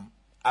Fulham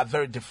are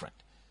very different.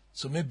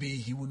 So maybe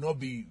he will not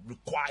be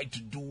required to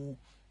do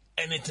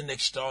anything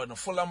extra. In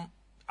Fulham,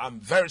 I'm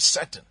very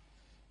certain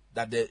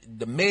that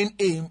the main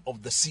aim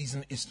of the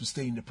season is to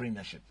stay in the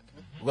Premiership.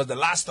 Because the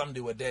last time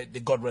they were there,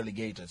 they got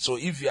relegated. So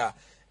if you are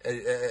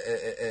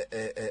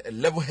a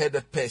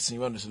level-headed person,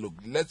 you want to say, look,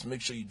 let's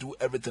make sure you do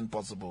everything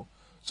possible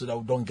so that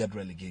we don't get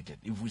relegated.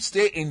 If we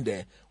stay in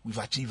there, we've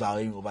achieved our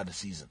aim over the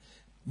season.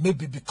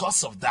 Maybe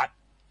because of that,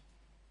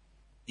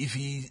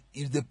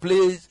 if they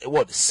play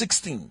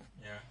 16,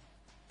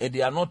 and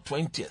they are not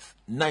 20th,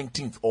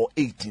 19th, or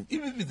 18th,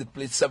 even if they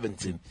play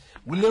 17th,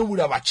 William would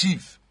have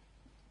achieved.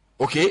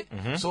 Okay?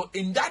 So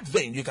in that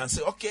vein, you can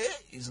say, okay,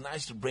 it's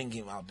nice to bring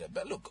him out there.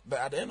 But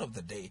at the end of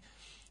the day,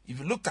 if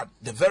you look at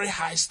the very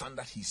high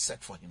standard he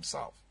set for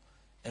himself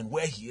and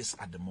where he is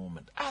at the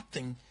moment, I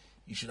think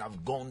he should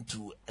have gone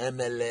to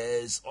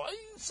MLS or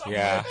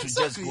somewhere to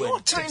just go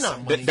and take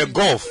some money. The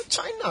golf.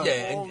 China.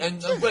 Yeah,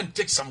 and go and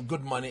take some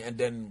good money and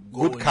then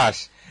go good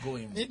cash.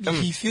 Maybe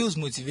he feels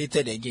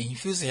motivated again. He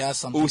feels he has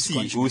something to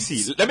contribute. We'll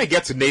see. Let me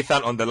get to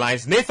Nathan on the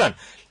lines. Nathan,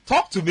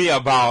 talk to me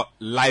about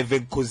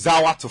Layvin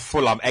Kurzawa to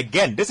Fulham.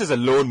 Again, this is a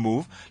loan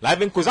move.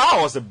 Layvin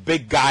Kurzawa was a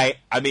big guy.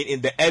 I mean,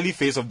 in the early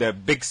phase of the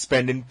big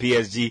spending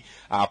PSG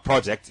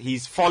project,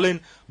 he's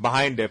fallen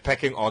behind the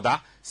pecking order.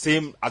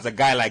 Same as a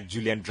guy like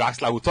Julian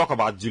Draxler. We'll talk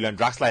about Julian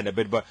Draxler in a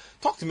bit, but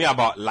talk to me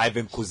about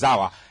Layvin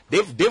Kurzawa.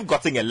 They've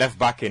gotten a left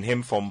back in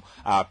him from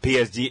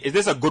PSG. Is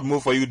this a good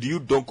move for you? Do you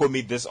don't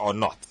commit this or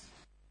not?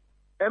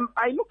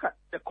 I look at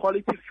the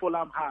quality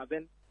Fulham have,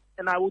 and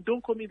I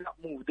don't commit that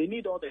move. They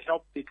need all the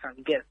help they can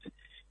get.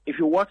 If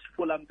you watch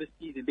Fulham this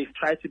season, they've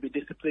tried to be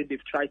disciplined,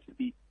 they've tried to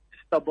be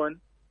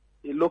stubborn.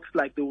 It looks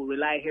like they will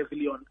rely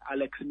heavily on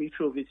Alex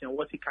Mitrovic and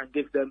what he can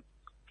give them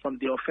from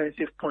the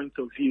offensive point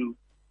of view.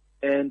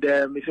 And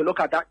if you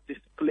look at that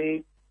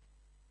display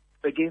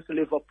against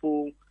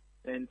Liverpool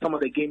and some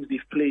of the games they've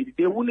played,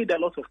 they will need a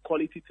lot of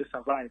quality to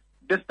survive.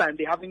 This time,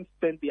 they haven't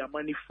spent their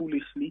money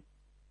foolishly.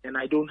 And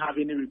I don't have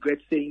any regret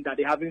saying that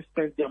they haven't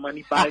spent their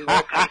money buying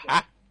all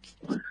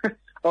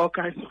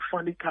kinds of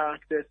funny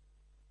characters.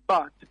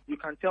 But you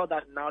can tell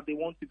that now they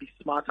want to be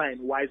smarter and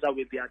wiser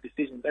with their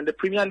decisions. And the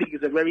Premier League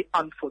is a very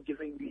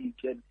unforgiving league.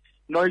 And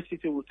Norwich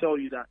City will tell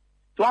you that.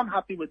 So I'm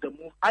happy with the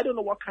move. I don't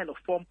know what kind of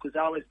form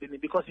Kurzawa has been in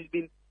because he's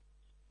been,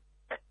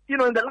 in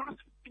the last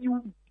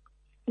few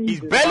seasons.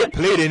 He's barely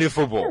played any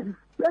football.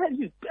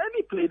 He's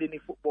barely played any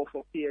football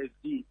for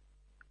PSG.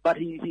 But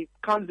he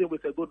comes in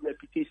with a good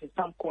reputation,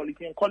 some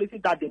quality, and quality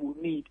that they will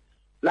need.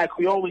 Like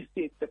we always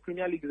say, the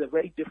Premier League is a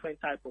very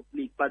different type of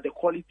league, but the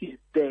quality is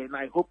there, and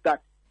I hope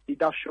that he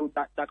does show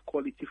that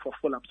quality for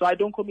Fulham. So I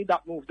don't commit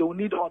that move. They will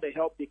need all the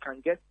help they can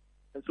get,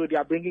 and so they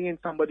are bringing in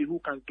somebody who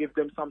can give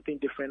them something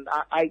different.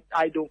 I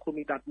don't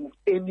commit that move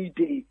any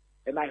day,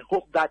 and I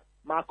hope that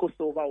Marco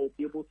Silva will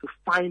be able to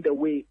find a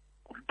way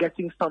of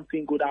getting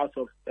something good out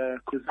of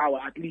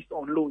Kurzawa, at least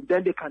on loan.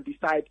 Then they can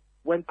decide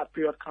when that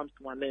period comes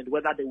to an end,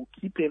 whether they will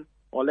keep him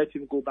or let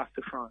him go back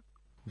to France.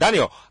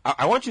 Daniel,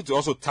 I want you to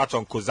also touch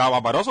on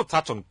Kurzawa, but also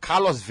touch on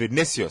Carlos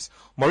Vinicius.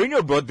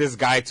 Mourinho brought this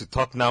guy to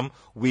Tottenham.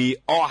 We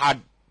all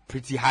had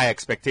pretty high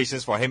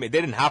expectations for him. It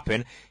didn't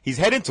happen. He's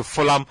heading to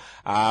Fulham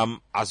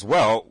as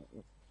well.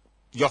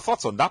 Your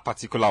thoughts on that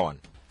particular one?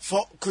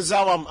 For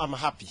Kurzawa, I'm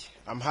happy.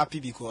 I'm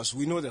happy because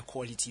we know the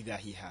quality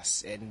that he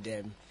has.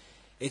 And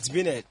it's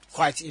been a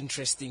quite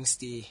interesting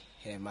stay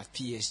at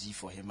PSG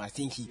for him. I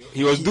think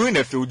he was doing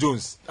a Phil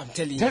Jones. I'm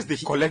telling you, just the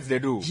collect they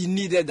do. He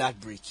needed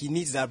that break. He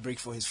needs that break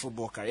for his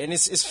football career. And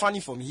it's funny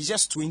for me. He's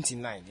just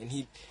 29, and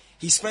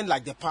he spent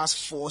like the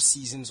past 4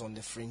 seasons on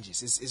the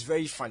fringes. It's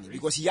very funny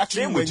because he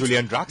actually went with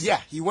Julian Draxler.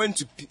 Yeah, he went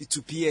to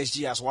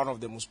PSG as one of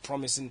the most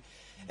promising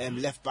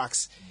left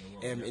backs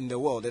in the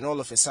world, and all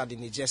of a sudden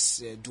he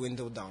just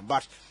dwindled down.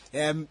 But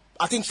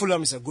I think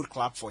Fulham is a good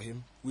club for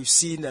him. We've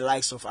seen the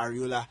likes of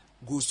Areola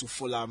goes to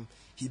Fulham.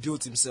 He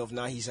built himself.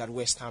 Now he's at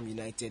West Ham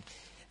United.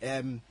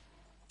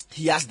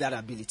 He has that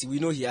ability. We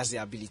know he has the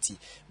ability,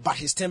 but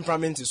his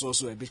temperament is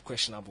also a bit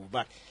questionable.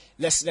 But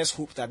let's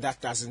hope that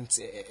doesn't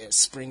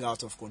spring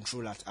out of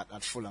control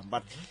at Fulham.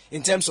 But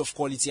in terms of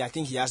quality, I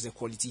think he has the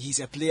quality. He's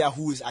a player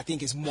who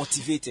is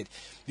motivated,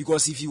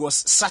 because if he was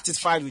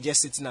satisfied with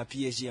just sitting at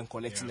PSG and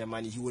collecting the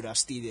money, he would have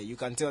stayed there. You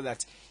can tell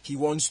that he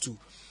wants to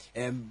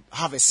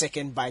have a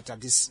second bite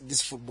at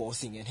this football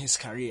thing in his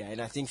career,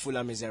 and I think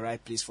Fulham is the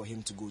right place for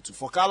him to go to.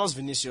 For Carlos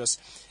Vinicius,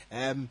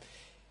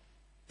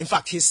 in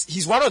fact,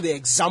 he's one of the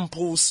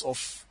examples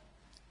of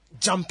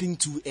jumping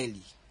too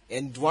early.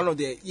 And one of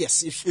the,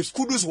 if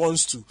Kudus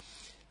wants to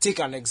take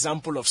an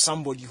example of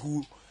somebody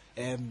who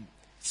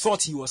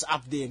thought he was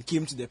up there and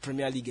came to the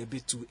Premier League a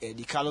bit too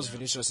early, Carlos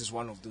Vinicius is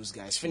one of those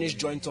guys. Finished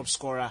joint top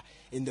scorer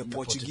in the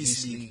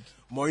Portuguese league.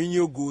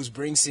 Mourinho goes,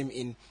 brings him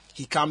in.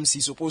 He comes,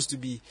 he's supposed to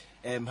be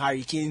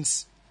Harry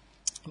Kane's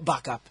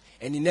backup,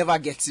 and he never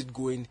gets it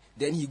going.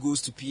 Then he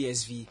goes to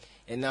PSV,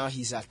 and now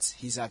he's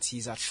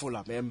at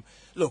Fulham.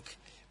 Look,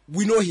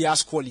 we know he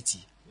has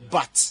quality,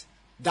 but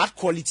that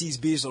quality is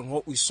based on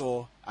what we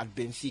saw at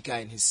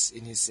Benfica in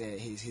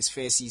his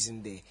first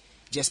season there,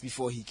 just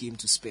before he came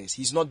to Spurs.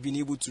 He's not been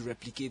able to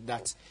replicate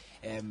that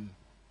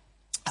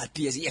at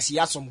PSV. Yes, he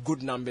had some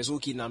good numbers,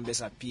 okay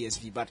numbers at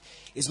PSV, but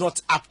it's not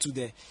up to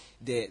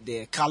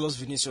the Carlos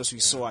Vinicius we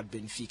saw at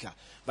Benfica.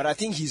 But I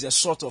think he's a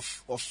sort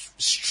of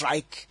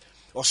striker.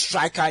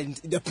 And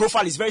the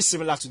profile is very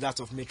similar to that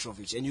of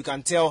Mitrovic, and you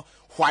can tell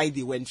why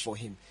they went for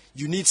him.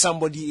 You need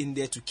somebody in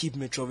there to keep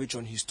Mitrovic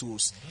on his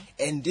toes.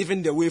 And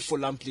even the way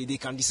Fulham play, they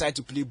can decide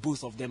to play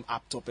both of them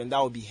up top, and that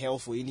would be hell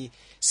for any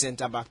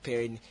centre-back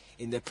pairing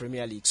in the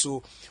Premier League.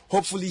 So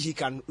hopefully he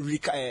can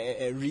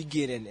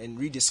regain and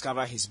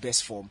rediscover his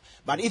best form.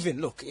 But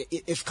even, look,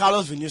 if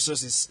Carlos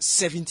Vinicius is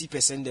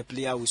 70% the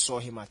player we saw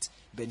him at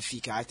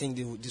Benfica, I think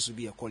this will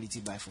be a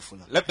quality buy for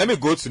Fulham. Let me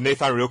go to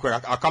Nathan real quick.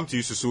 I'll come to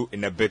you, Susu,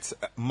 in a bit.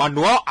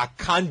 Manuel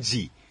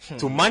Akanji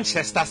to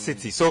Manchester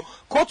City. So,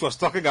 Coach was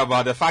talking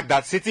about the fact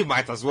that City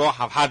might as well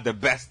have had the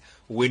best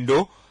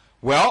window.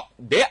 Well,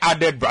 they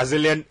added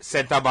Brazilian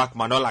centre-back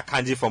Manuel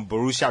Akanji from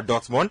Borussia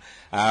Dortmund.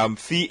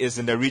 Fee is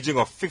in the region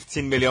of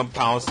 £15 million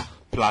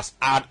plus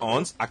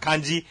add-ons.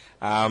 Akanji,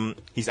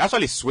 he's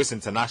actually Swiss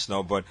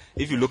international, but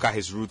if you look at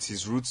his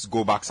roots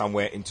go back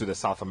somewhere into the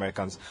South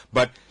Americans.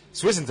 But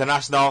Swiss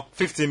international,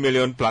 15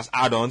 million plus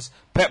add-ons.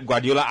 Pep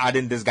Guardiola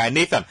adding this guy,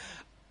 Nathan.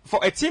 For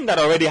a team that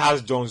already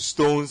has John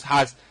Stones,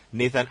 has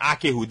Nathan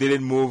Ake, who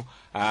didn't move,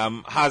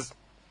 has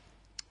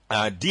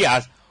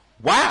Diaz,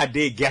 why are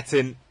they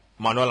getting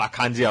Manuel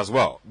Akanji as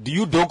well?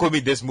 Don't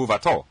commit this move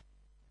at all?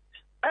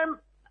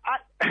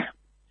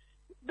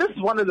 This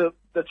is one of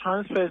the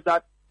transfers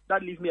that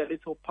leave me a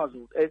little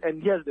puzzled,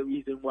 and here's the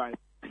reason why.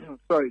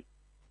 Sorry.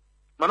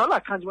 Manuel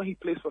Akanji, when he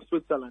plays for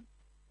Switzerland,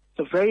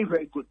 is a very,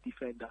 very good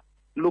defender.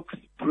 Looks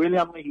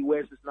brilliant when he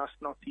wears his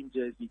national team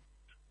jersey.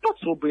 Not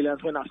so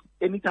brilliant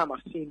anytime I've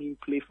seen him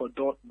play for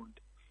Dortmund.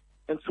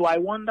 And so I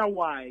wonder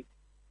why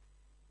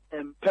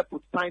Pep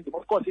would sign him.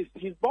 Of course,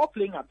 his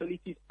ball-playing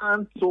abilities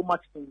aren't so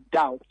much in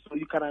doubt, so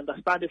you can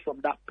understand it from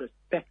that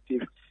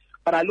perspective.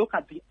 But I look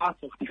at the art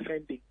of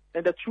defending,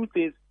 and the truth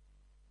is,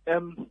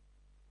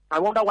 I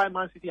wonder why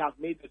Man City have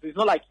made this. It's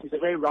not like he's a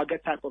very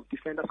rugged type of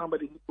defender,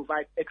 somebody who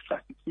provides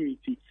extra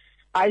security.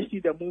 I see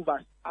the move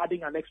as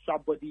adding an extra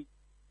body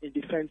in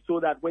defense,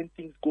 so that when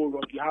things go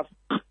wrong, you have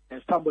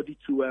somebody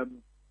to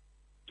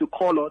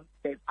call on.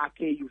 There's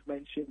Ake, you've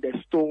mentioned.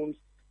 There's Stones.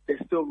 There's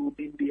still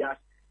Ruben Diaz.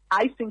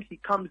 I think he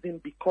comes in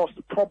because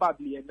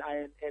probably, and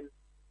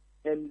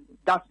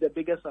that's the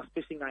biggest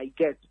suspicion I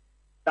get,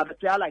 that a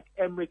player like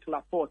Emerick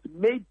Laporte,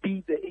 may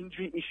be the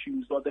injury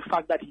issues or the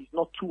fact that he's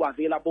not too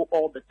available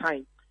all the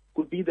time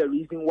could be the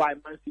reason why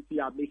Man City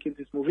are making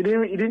this move. It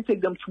didn't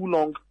take them too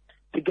long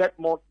to get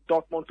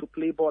Dortmund to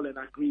play ball and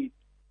agree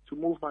to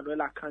move Manuel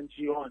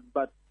Akanji on.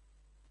 But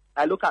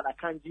I look at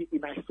Akanji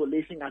in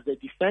isolation as a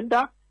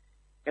defender,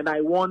 and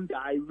I wonder,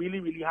 I really,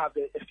 really have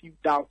a few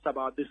doubts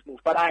about this move.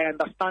 But I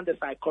understand the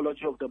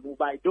psychology of the move.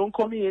 I don't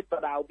commit it,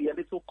 but I'll be a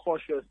little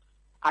cautious.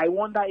 I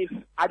wonder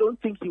I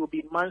don't think he will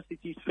be Man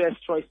City's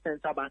first choice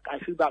centre-back. I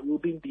feel that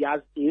Ruben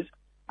Diaz is.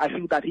 I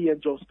feel that he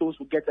and John Stones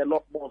will get a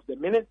lot more of the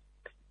minutes.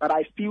 But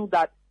I feel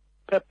that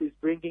Pep is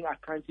bringing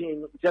Akanji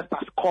in just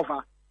as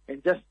cover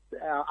and just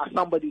as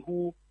somebody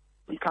who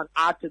he can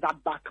add to that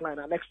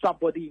backline, an extra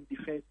body in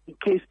defense in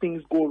case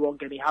things go wrong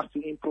and he has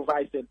to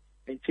improvise and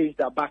change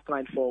that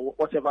backline for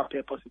whatever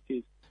purpose it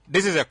is.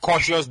 This is a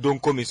cautious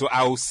don't call me, so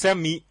I will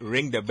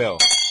ring the bell.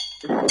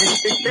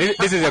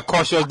 This is a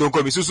cautious don't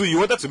call me. So you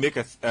wanted to make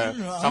a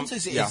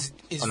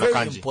it's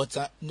very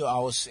important.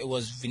 No, it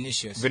was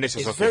Vinicius. It's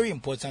okay. Very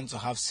important to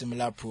have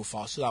similar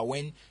profiles so that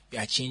when you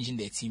are changing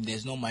the team,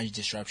 there's no much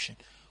disruption.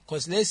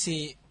 Because let's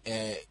say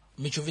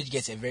Mitrovic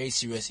gets a very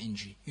serious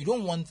injury, you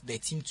don't want the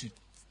team to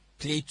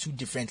play too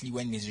differently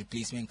when his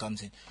replacement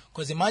comes in.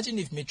 Because imagine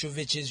if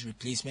Mitrovic's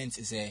replacement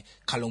is a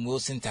Callum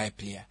Wilson type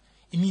player.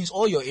 It means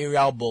all your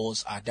aerial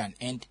balls are done.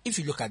 And if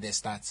you look at the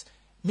stats,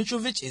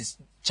 Mitrovic is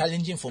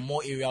challenging for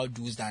more aerial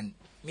duels than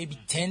maybe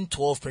 10,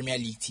 12 Premier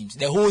League teams.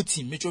 The whole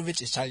team,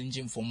 Mitrovic is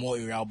challenging for more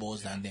aerial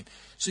balls than them.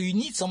 So you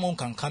need someone who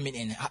can come in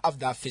and have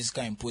that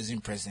physical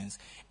imposing presence.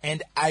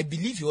 And I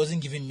believe he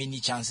wasn't given many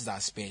chances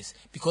at Spurs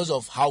because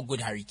of how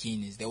good Harry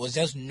Kane is. There was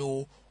just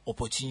no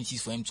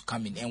opportunities for him to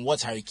come in and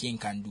what Harry Kane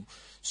can do.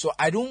 So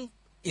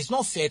it's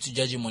not fair to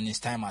judge him on his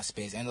time at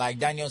Spurs. And like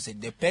Daniel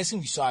said, the person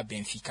we saw at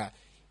Benfica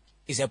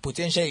is a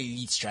potential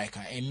elite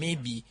striker, and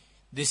maybe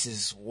this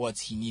is what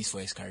he needs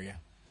for his career.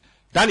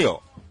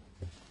 Daniel,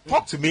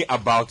 talk to me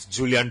about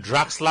Julian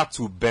Draxler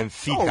to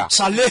Benfica. Oh,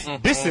 Charlie.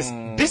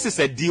 This is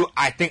a deal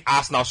I think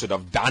Arsenal should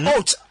have done.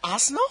 Oh,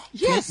 Arsenal?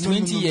 Yes,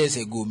 20 years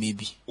ago,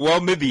 maybe.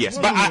 Well, maybe yes.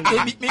 But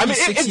I mean,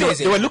 if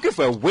they were looking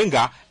for a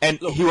winger and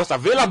he was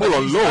available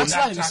on loan.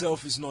 Draxler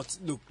himself is not.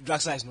 Look,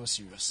 Draxler is not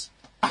serious.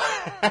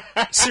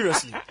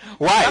 Seriously.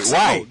 Why?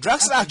 No,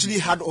 Draxler actually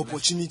had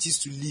opportunities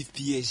to leave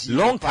PSG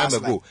long time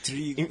ago.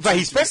 Like in fact,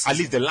 he spent at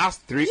least the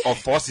last 3 or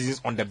 4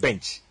 seasons on the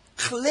bench.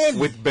 Clearly.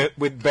 With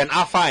Ben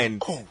Arfa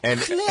and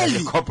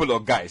a couple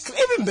of guys.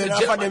 Even Ben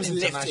Arfa them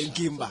left and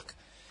came back.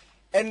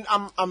 And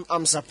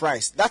I'm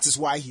surprised. That is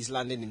why he's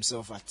landing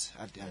himself at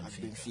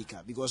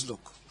Benfica. Because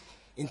look,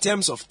 in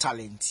terms of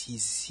talent,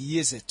 he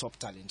is a top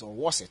talent, or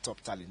was a top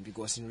talent,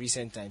 because in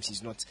recent times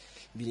he's not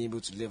been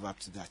able to live up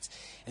to that.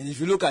 And if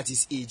you look at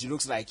his age, it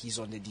looks like he's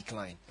on the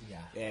decline.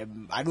 Yeah.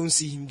 I don't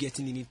see him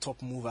getting any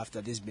top move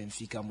after this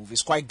Benfica move.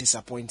 It's quite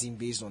disappointing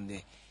based on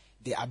the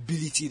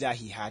ability that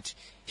he had.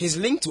 His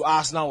link to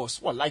Arsenal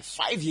was like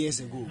 5 years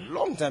ago,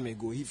 long time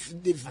ago. I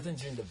think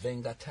during the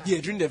Wenger time. Yeah,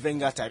 during the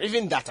Wenger time.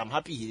 Even that, I'm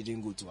happy he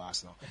didn't go to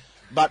Arsenal.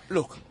 But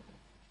look,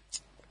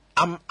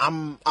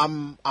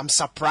 I'm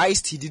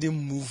surprised he didn't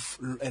move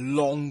a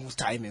long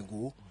time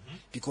ago,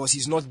 because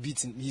he's not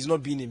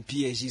been in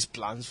PSG's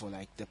plans for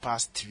like the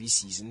past 3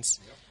 seasons.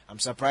 Yep. I'm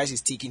surprised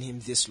it's taking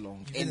him this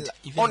long. Even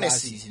honestly,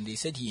 last season, they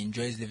said he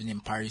enjoys living in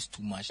Paris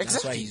too much. Exactly.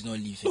 That's why he's not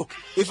leaving. Look,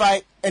 if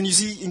I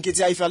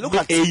look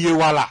at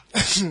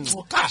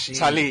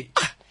Charlie,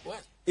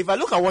 if I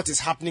look at what is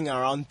happening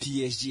around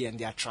PSG and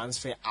their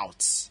transfer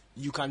outs,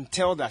 you can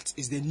tell that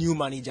it's the new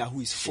manager who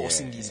is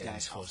forcing these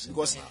guys out.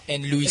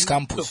 And Luis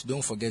Campos,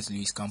 don't forget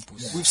Luis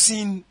Campos. Yeah. We've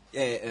seen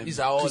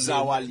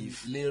Kizawa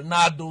leave.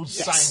 Leonardo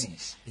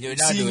signings.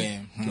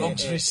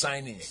 Luxury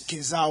signings.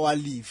 Kizawa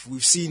leave.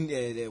 We've seen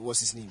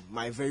what's his name?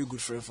 My very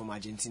good friend from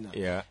Argentina.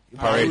 Yeah.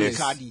 Paredes.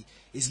 Icardi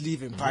is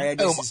leaving.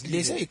 Paredes is leaving.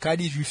 They say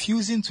Icardi is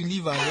refusing to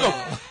leave.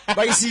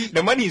 But you see,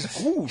 the money is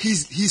good.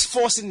 He's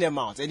forcing them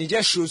out, and it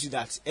just shows you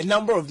that a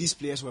number of these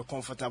players were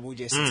comfortable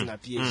just sitting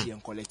at PSG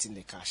and collecting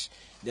the cash.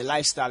 The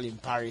lifestyle in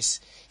Paris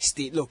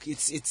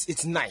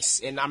it's nice,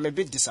 and I'm a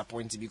bit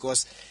disappointed,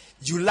 because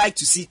you like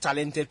to see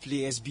talented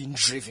players being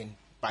driven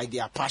by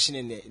their passion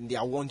and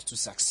their want to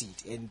succeed,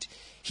 and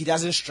he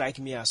doesn't strike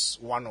me as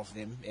one of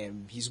them.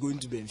 He's going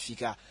to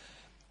Benfica.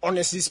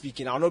 Honestly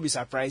speaking, I'll not be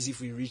surprised if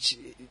we reach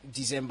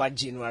December,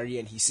 January,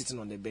 and he's sitting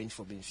on the bench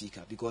for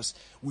Benfica, because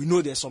we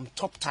know there's some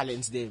top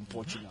talents there in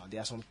Portugal. There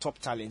are some top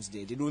talents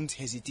there. They don't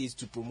hesitate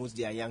to promote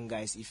their young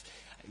guys if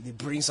they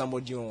bring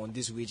somebody on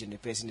this wage and the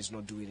person is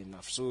not doing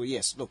enough. So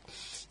yes,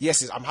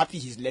 I'm happy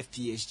he's left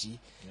PSG,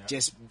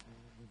 just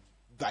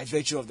by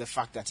virtue of the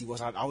fact that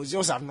I was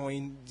just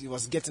annoying. It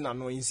was getting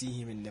annoying seeing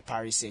him in the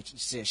Paris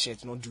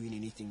shirt, not doing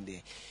anything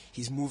there.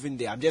 He's moving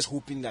there. I'm just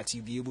hoping that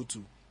he'll be able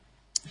to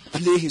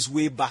play his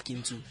way back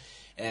into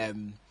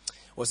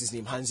what's his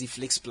name, Hansi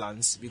Flick's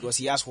plans, because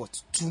he has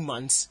 2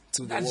 months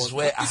till the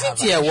World Cup. Isn't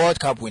he a World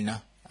Cup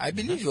winner? I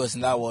believe he was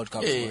in that World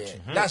Cup.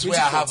 That's where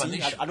I have an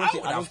issue. I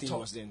don't think he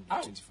was there in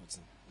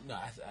 2014. No,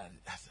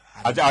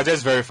 I'll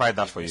just verify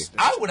that for you.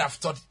 I would have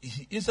thought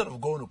instead of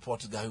going to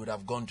Portugal, he would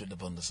have gone to the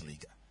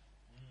Bundesliga.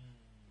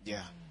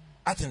 Yeah,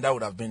 I think that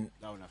would have helped.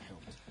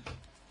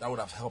 That would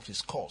have helped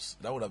his cause.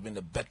 That would have been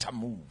a better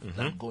move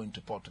than going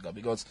to Portugal,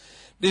 because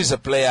this is a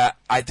player,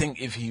 I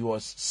think, if he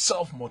was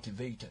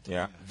self-motivated,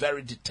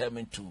 very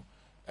determined to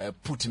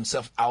put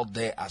himself out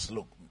there as,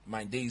 look,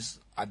 my days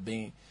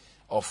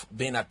of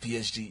being at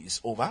PSG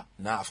is over.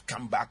 Now I've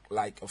come back,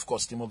 like, of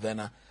course, Timo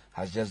Werner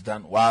has just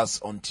done.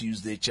 Whilst on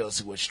Tuesday,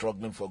 Chelsea was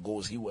struggling for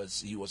goals, he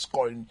was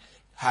scoring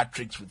hat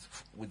tricks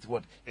with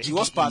what he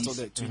was part of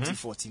the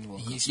 2014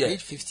 World Cup. He's played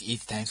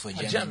 58 times for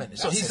Germany.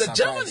 So he's a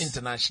German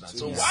international.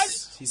 So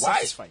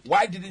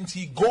why didn't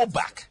he go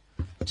back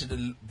to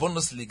the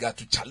Bundesliga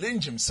to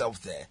challenge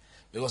himself there?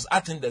 Because I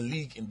think the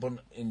league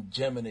in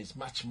Germany is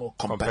much more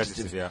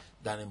competitive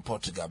than in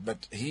Portugal.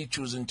 But he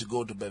choosing to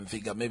go to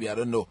Benfica, maybe, I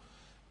don't know,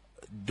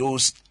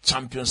 those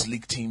Champions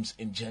League teams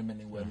in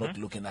Germany were not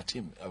looking at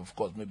him. Of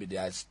course, maybe they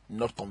are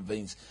not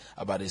convinced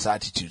about his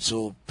attitude.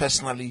 So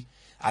personally,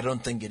 I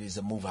don't think it is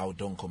a move out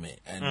Donkome.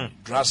 And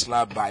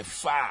Draxler, by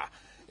far,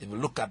 if you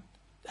look at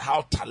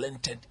how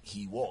talented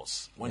he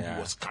was when he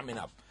was coming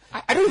up.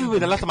 I don't remember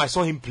the last time I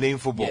saw him playing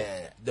football.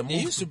 Yeah, they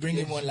used to bring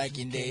him on like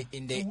in the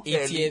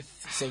 80th,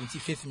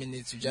 75th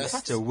minute to just.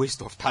 Such a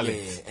waste of talent.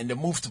 Yeah, and the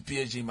move to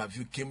PSG, in my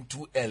view, came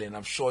too early, and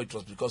I'm sure it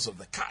was because of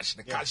the cash.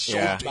 The cash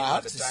showed to him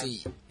at the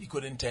time. He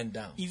couldn't turn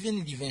down.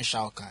 Even leaving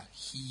Schalke,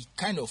 he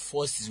kind of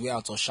forced his way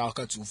out of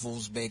Schalke to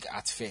Wolfsburg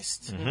at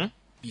first.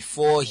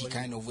 before he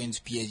kind of went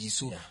to PSG.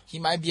 So he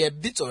might be a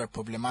bit of a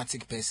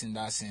problematic person in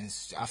that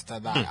sense after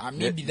that.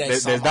 Maybe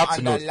there's some that to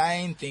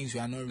underlying things we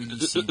are not really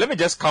seeing. Let me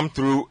just come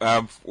through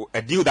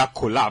a deal that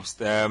collapsed.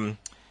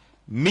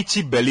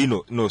 Michi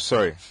Bellino. No,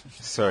 sorry.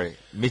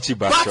 Michi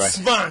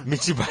Batshuayi.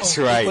 Michi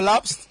Batshuayi.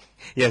 Collapsed?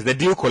 Yes, the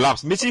deal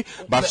collapsed. Michi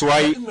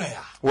Batshuayi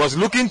was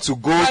looking to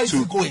go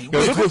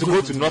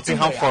to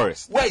Nottingham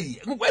Forest. Where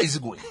is he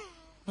going?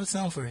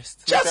 Nottingham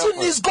Forest. Chelsea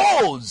needs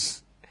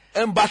goals.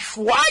 And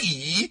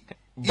Batshuayi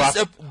and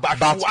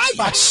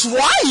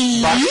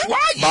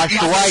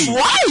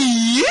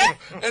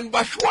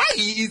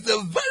Batshuayi is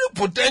a very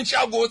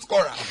potential goal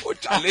scorer. Oh,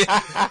 Charlie.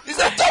 He's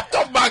a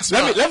top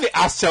batsman. Let me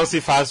ask Chelsea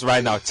fans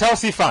right now.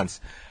 Chelsea fans,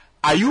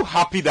 are you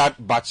happy that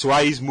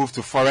Batshuayi's move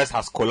to Forest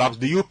has collapsed?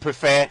 Do you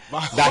prefer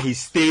that he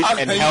stayed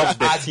and helped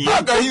the team?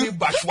 How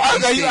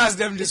can you ask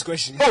them this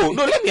question? Oh,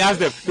 no, let me ask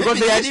them. Because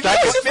they had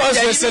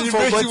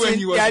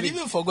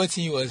even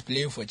forgotten he was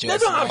playing for Chelsea.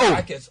 They don't have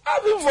strikers.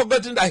 I've even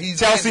forgotten that he's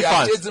Chelsea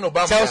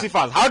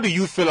fans, how do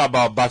you feel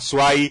about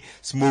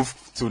Batshuayi's move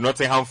to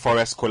Nottingham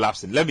Forest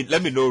collapsing? Let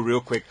me know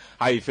real quick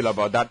how you feel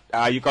about that.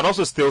 You can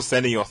also still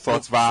send in your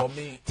thoughts via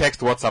text,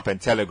 WhatsApp, and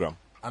Telegram.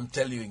 I'm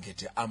telling you,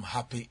 Nketiah, I'm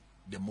happy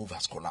the move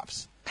has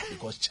collapsed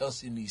because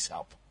Chelsea needs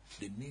help.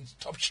 They need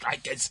top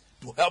strikers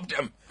to help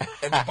them.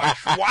 And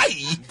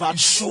Batshuayi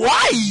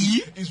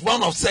is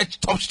one of such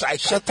top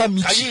strikers. Can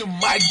you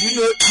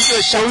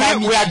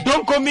imagine? We are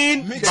don't come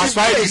in.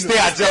 Batshuayi to stay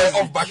at Chelsea.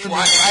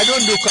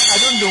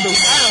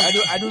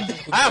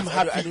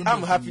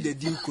 I'm happy the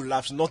deal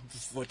collapsed, not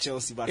for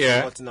Chelsea but for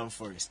Nottingham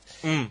Forest.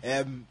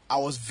 I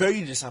was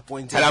very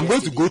disappointed. And I'm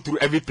going to go through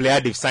every player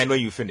they've signed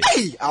when you finish.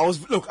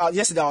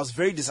 Yesterday I was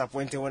very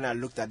disappointed when I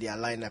looked at their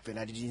lineup and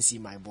I didn't see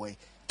my boy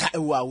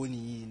Taiwo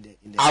Awoniyi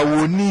in the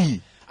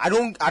Awoniyi. I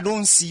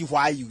don't see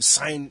why you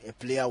sign a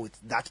player with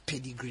that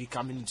pedigree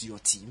coming into your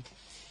team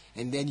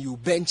and then you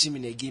bench him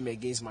in a game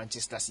against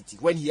Manchester City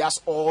when he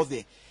has all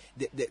the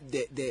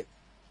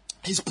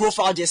his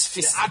profile just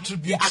fits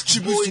the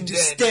attributes to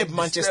disturb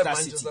Manchester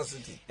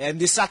City. And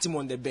they sat him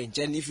on the bench.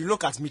 And if you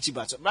look at Michi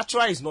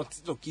Batshuayi is not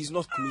he's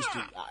not close to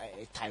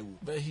Taiwo.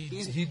 But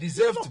he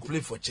deserves to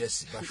play for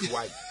Chelsea. But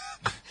why?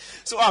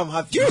 So I'm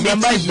happy. Do you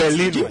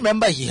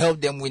remember he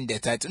helped them win the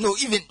title? No,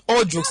 even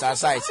all jokes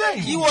aside,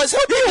 he was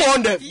helping. He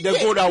won the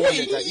goal that won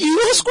the title. He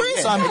was scoring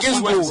some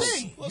against goals.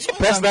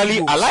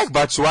 Personally, I like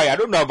Batshuayi. I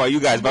don't know about you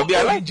guys, but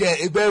I like.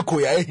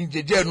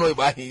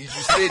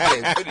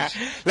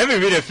 Let me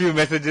read a few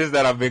messages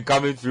that have been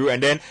coming through,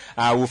 and then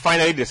we'll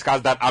finally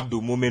discuss that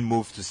Abdul Mumin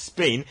move to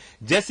Spain.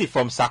 Jesse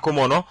from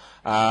Sakomono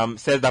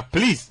says that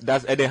please,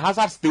 does Eden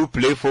Hazard still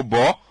play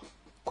football?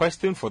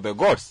 Question for the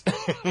gods.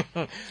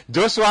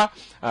 Joshua,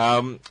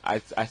 I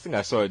think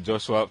I saw a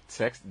Joshua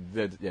text.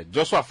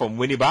 Joshua from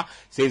Winneba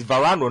says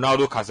Varane,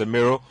 Ronaldo,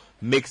 Casemiro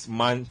makes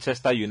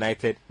Manchester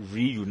United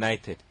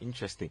reunited.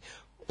 Interesting.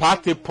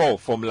 Pate Paul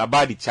from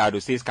Labadi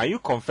Chado says, can you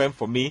confirm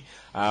for me,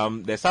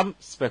 there's some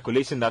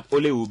speculation that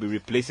Ole will be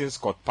replacing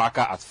Scott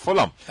Parker at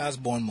Fulham. That's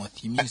Bournemouth.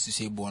 He means to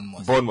say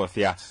Bournemouth. Bournemouth,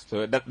 yeah.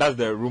 So that's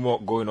the rumor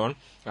going on.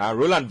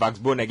 Roland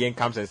Vaxbone again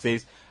comes and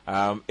says,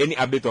 any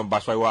update on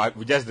Batshuayi? Well,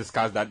 we just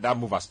discussed that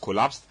move has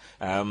collapsed.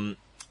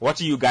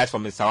 Watching you guys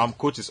from Instagram,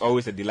 coach is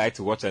always a delight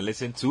to watch and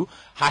listen to.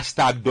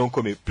 Hashtag Don't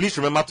Call Me. Please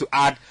remember to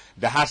add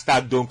the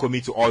hashtag Don't Call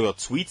Me to all your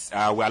tweets.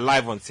 We are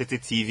live on City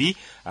TV.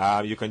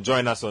 You can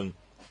join us on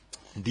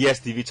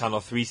DSTV channel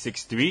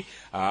 363.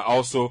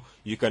 Also,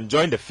 you can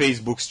join the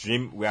Facebook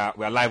stream. We are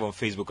live on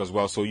Facebook as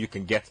well, so you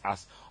can get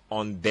us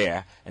on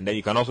there, and then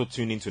you can also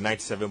tune into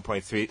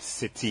 97.3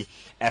 City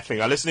FM.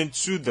 You are listening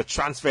to the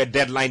Transfer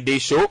Deadline Day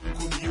Show.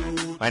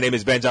 My name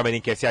is Benjamin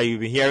Nketiah.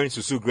 You've been hearing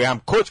Susu Graham,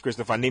 Coach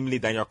Christopher Nimley,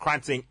 Daniel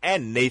Cranting,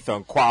 and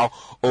Nathan Kwao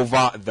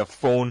over the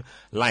phone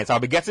lines. I'll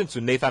be getting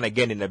to Nathan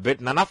again in a bit.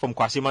 Nana from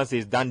Kwashiman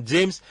says Dan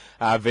James,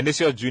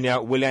 Vinicius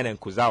Jr., Willian, and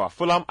Kuzawa.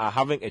 Fulham are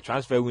having a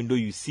transfer window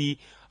you see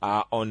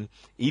on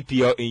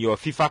EPL in your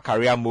FIFA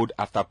career mode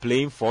after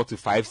playing 4 to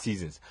 5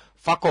 seasons.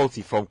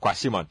 Faculty from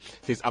Kwashiman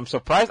says, I'm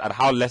surprised at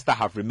how Leicester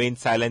have remained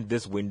silent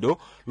this window,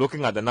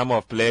 looking at the number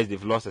of players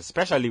they've lost,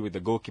 especially with the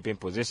goalkeeping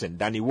position.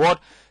 Danny Ward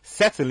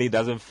certainly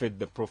doesn't fit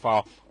the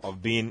profile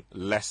of being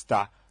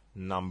Leicester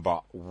number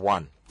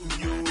 1.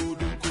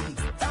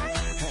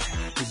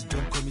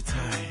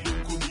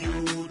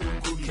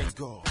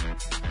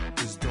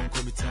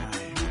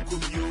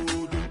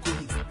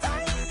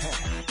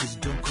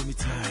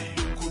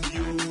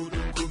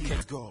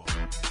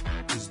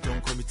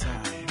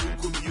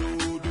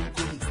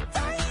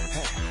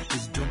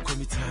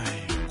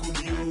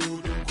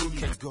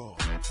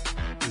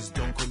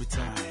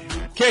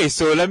 Okay,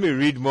 so let me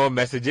read more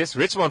messages.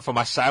 Richmond from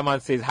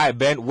Ashaman says, hi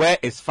Ben, where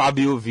is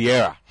Fabio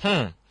Vieira?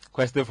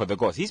 Question for the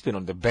gods. He's been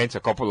on the bench a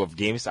couple of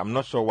games. I'm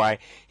not sure why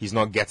he's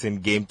not getting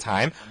game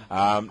time.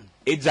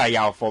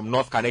 Ejayao from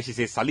North Kaneshi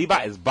says,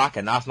 Saliba is back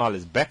and Arsenal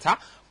is better.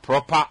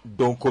 Proper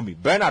don't call me.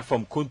 Bernard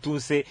from Kuntun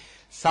say,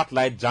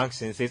 Satellite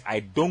Junction says, I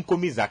don't call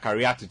me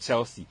Zakaria to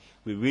Chelsea.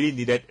 We really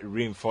needed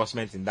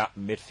reinforcement in that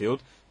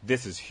midfield.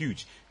 This is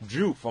huge.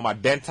 Drew from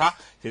Adenta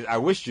says, I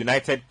wish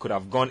United could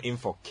have gone in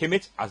for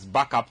Kimmich as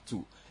backup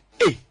too.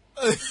 Hey!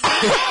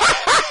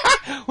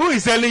 Who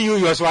is selling you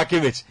Joshua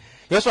Kimmich?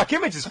 Joshua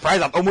Kimmich is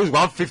priced at almost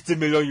 150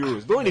 million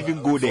euros. Don't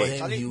even go there.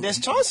 Charlie, there's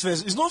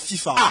transfers. It's not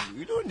FIFA.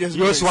 You don't just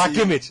Joshua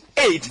Kimmich.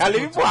 Hey,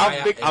 Charlie, people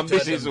have big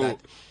ambitions. So.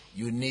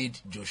 You need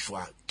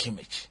Joshua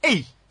Kimmich.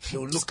 Hey!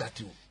 He'll look at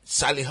you.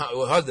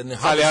 What's the name?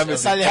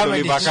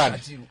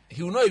 Salihamidzic.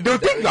 He will not even. They'll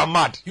think you are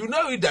mad. He will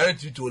not even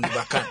direct you to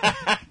Oliver Kahn.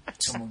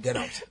 Come on, get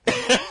out.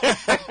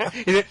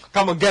 He said,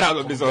 come on, get out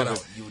of this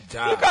office. You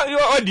die.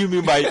 What do you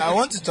mean by I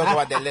want to talk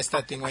about the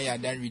Leicester thing when you are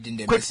done reading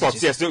the quick messages.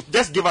 thoughts? Yes, so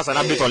just give us an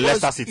update on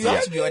Leicester City. You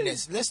have to be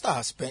honest. Leicester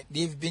has spent.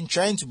 They've been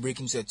trying to break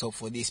into the top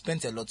four. They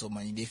spent a lot of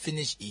money. They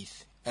finished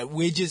 8th.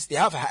 Wages. They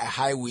have a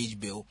high wage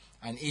bill,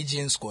 an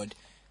aging squad.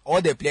 All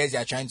the players they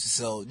are trying to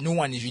sell, no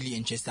one is really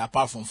interested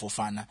apart from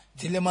Fofana.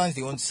 Tielemans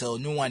they want to sell,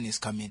 no one is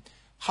coming.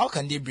 How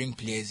can they bring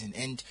players in?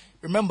 And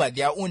remember,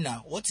 their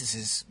owner, what is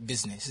his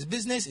business? His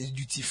business is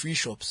duty-free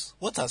shops.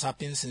 What has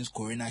happened since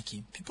Corona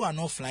came? People are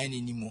not flying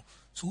anymore.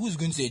 So who's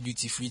going to a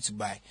duty-free to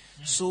buy?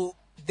 So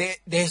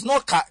there's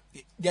no cash.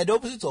 They're the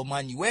opposite of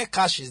Man U. Where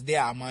cash is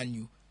there at Man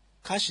U,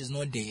 cash is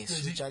not there.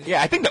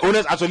 Yeah, I think the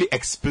owners actually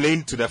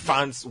explained to the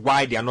fans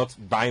why they are not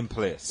buying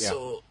players. Yeah.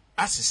 So,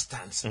 as it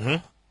stands,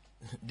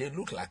 they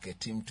look like a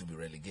team to be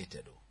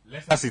relegated.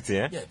 Leicester City,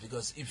 eh? Yeah,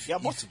 because if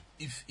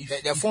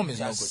their form is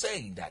you are not good.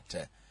 saying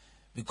that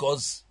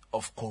because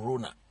of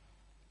Corona,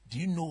 do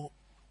you know?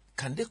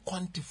 Can they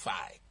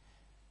quantify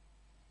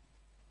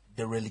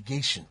the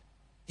relegation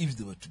if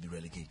they were to be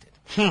relegated?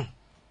 And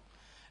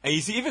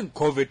you see, even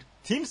COVID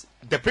teams,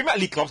 the Premier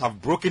League clubs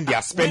have broken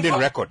their spending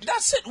record.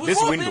 That's it. We've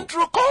this all window. been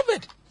through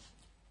COVID.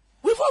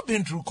 We've all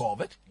been through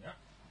COVID.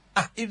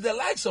 Yeah. If the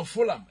likes of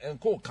Fulham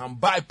and Co can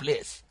buy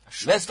players,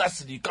 Leicester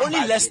City can't Only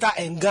buy Leicester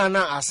players. and Ghana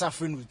are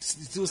suffering with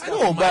still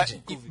know,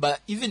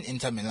 But even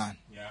Inter Milan,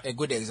 a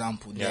good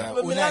example. Yeah.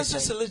 But Milan's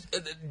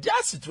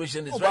their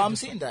situation is but right. I'm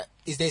saying that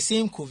it's the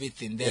same COVID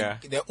thing. Yeah.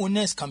 The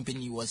owner's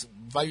company was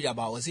valued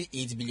about, was it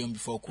 8 billion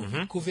before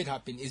COVID? COVID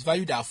happened. It's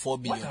valued at 4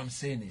 billion. What I'm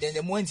saying is, Then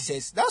the moment he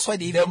says, that's why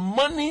they the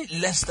money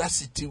Leicester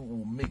City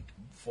will make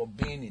for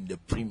being in the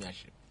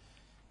Premiership,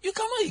 you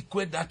cannot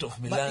equate that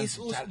of Milan. But, it's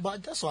also,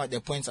 but that's why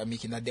the points I'm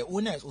making, that the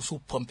owner is also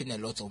pumping a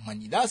lot of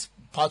money. That's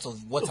part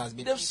of what has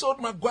been. They've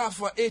sold Maguire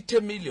for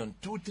 80 million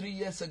 2-3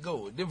 years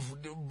ago.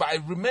 By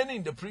remaining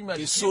in the Premiership,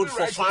 They sold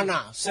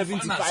Fofana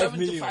 75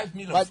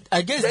 million. But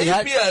I guess the they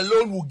had. EPL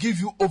alone will give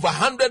you over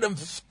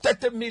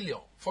 130 million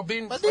for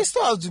being. But they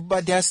still have to,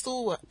 but there are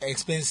still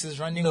expenses,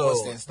 running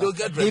costs and stuff. they'll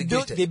get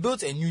relegated. They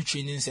built a new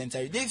training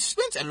center. They've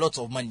spent a lot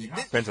of money.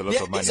 Spent a lot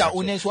of money. These are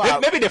owners who are.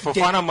 Maybe the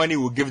Fofana money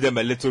will give them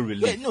a little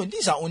relief. No,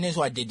 these are owners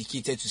who are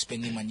dedicated to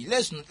spending money.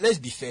 Let's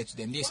be fair to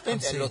them. They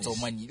spent a lot of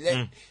money.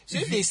 So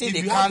if they say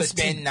they can't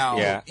spend now,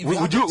 Yeah. If you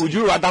have Would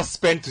you rather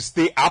spend to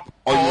stay up,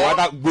 or you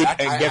rather wait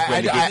and get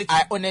relegated?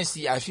 I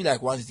honestly, I feel like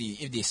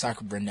if they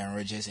sack Brendan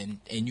Rodgers and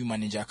a new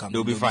manager comes,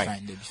 They'll be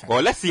fine. They'll be fine.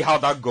 Well, let's see how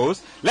that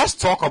goes. Let's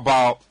talk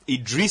about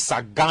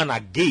Idrissa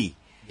Gana Gueye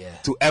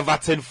to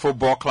Everton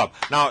Football Club.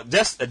 Now,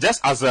 just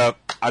as a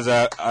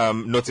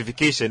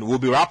notification, we'll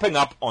be wrapping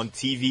up on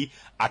TV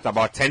at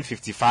about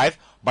 10:55,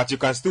 but you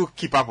can still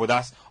keep up with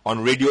us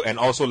on radio and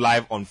also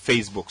live on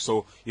Facebook.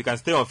 So you can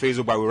stay on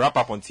Facebook, but we'll wrap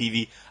up on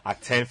TV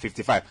at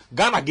 10:55.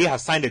 Gana Gueye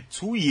has signed a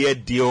 2-year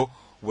deal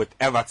with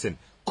Everton.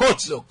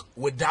 Coach, Look,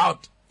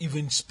 without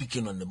even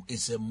speaking on them,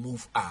 it's a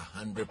move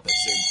 100%.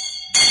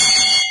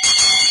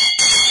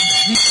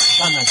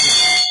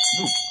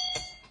 Look,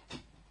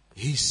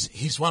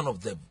 he's one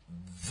of the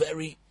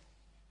very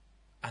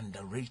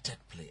underrated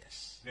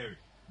players.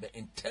 But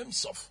in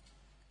terms of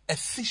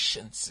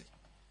efficiency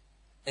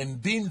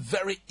and being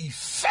very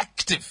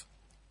effective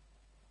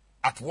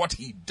at what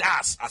he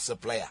does as a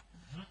player,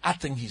 I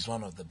think he's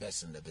one of the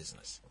best in the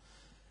business.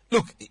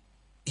 Look,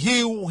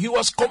 he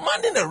was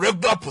commanding a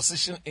regular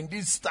position in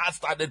this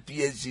star-studded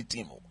PSG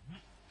team.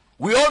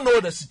 We all know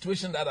the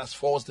situation that has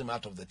forced him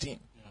out of the team.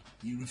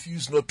 He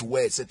refused not to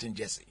wear a certain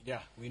jersey. Yeah,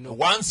 we know.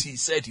 Once he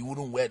said he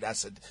wouldn't wear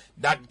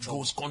that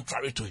goes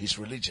contrary to his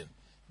religion.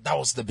 That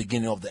was the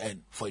beginning of the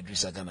end for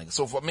Idrissa Gana Gueye.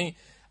 So for me,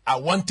 I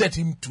wanted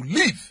him to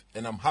leave,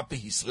 and I'm happy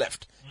he's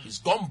left. He's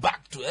gone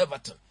back to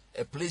Everton,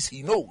 a place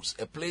he knows,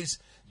 a place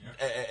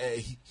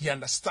he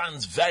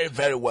understands very,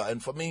 very well.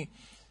 And for me,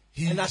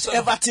 And at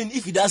Everton,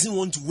 if he doesn't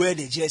want to wear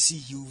the jersey,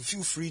 he will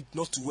feel free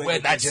not to wear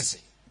that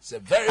jersey. It's a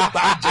very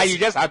bad jersey. you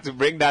just have to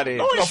bring that in.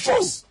 No, of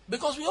course,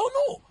 because we all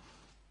know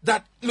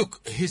that.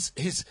 Look,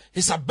 his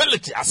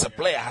ability as a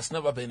player has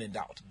never been in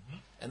doubt,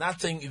 and I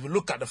think if you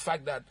look at the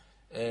fact that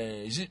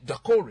is it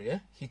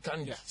Dakore, he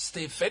can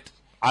stay fit.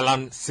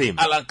 Alan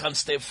can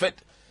stay fit.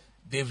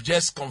 They've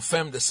just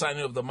confirmed the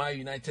signing of the Man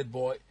United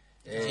boy,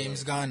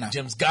 James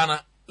Garner.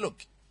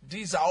 Look,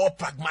 these are all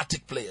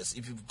pragmatic players.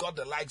 If you've got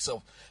the likes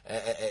of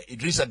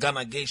Idrissa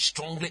Gana Gueye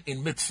strongly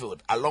in midfield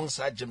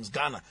alongside James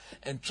Garner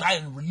and try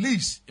and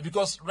release,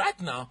 because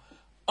right now,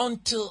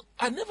 until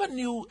I never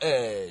knew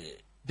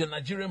the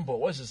Nigerian boy,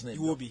 what's his name?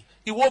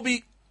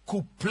 Iwobi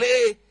could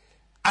play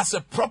as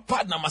a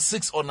proper number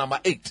 6 or number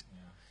 8.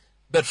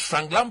 But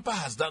Frank Lampard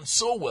has done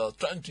so well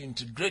trying to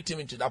integrate him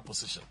into that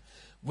position.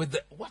 With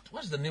the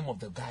what's the name of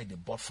the guy they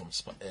bought from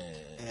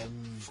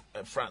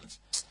France?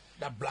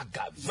 That black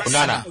guy,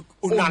 Onana.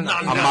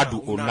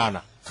 Amadou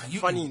Onana.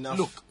 Funny enough.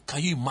 Look,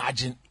 can you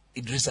imagine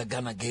Idrissa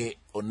Gana Gueye,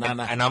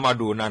 Onana, And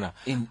Amadou Onana.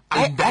 in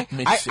that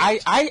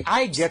midfield?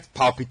 I get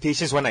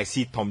palpitations when I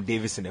see Tom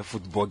Davis in a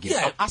football game.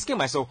 Yeah. I'm asking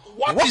myself,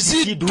 What what is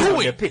is he he doing on doing?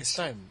 the It's pitch?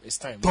 time. It's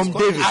time. Tom It's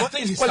Davis. I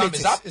think his time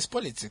is up. It's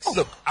politics.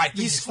 Look, I think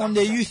He's his from time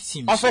the is up. youth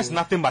team. Offers so-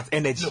 nothing but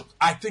energy. Look,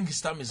 I think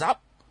his time is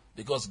up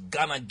because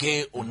Gana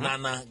Gueye,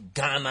 Onana,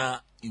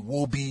 Ghana,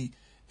 Iwobi,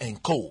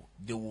 and Co.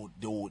 They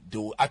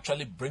will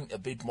actually bring a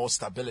bit more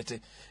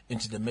stability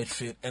into the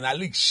midfield and at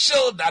least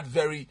shield that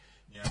very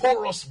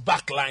porous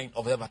back line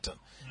of Everton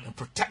and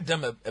protect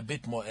them a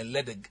bit more and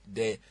let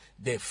the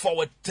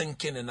forward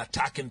thinking and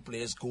attacking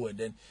players go and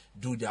then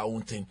do their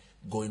own thing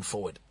going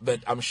forward. But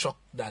I'm shocked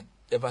that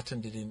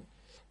Everton didn't.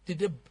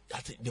 I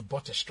think they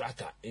bought a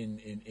striker in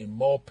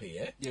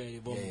Morpay, eh? Yeah,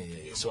 you bought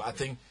Morpay. Yeah. So I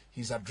think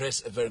he's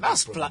addressed a very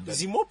That's good problem.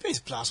 Zimope is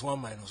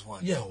 +1/-1.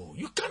 Yeah,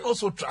 you can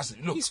also trust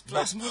it. Look, He's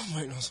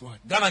 +1/-1.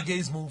 Ghana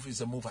Gueye's move is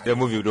a move. The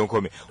move you don't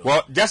call me.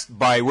 Well, just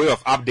by way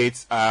of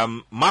updates,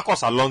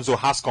 Marcos Alonso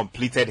has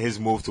completed his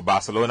move to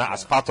Barcelona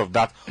as part of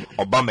that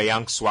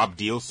Aubameyang swap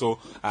deal. So,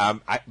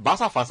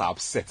 Barca fans are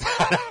upset.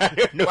 I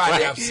don't know Why are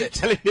they upset?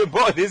 Telling the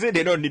board, they say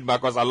they don't need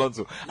Marcos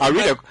Alonso.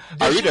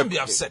 They shouldn't be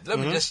upset. Let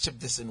me just chip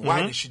this in.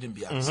 Why they shouldn't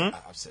be upset?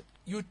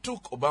 You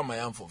took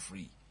Aubameyang for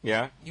free.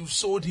 Yeah. You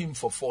sold him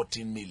for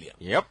 14 million.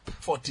 Yep.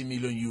 40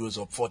 million euros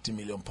or 40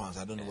 million pounds.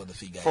 I don't know what the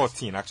figure is.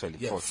 14 actually.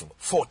 Yeah, 14.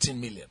 14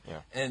 million. Yeah.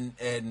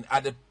 And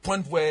at the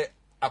point where,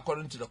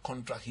 according to the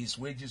contract, his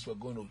wages were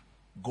going to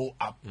go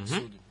up.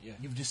 So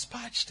you've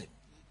dispatched him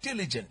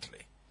diligently.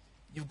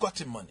 You've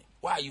got him money.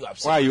 Why are you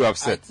upset? Why are you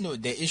upset? No,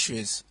 the issue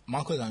is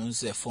Marcos Alonso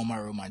is a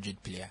former Real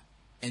Madrid player.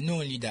 And not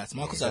only that,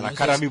 Marcos He's an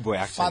academy Alonso's boy,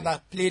 actually.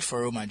 father played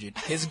for Real Madrid.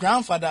 His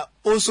grandfather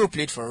also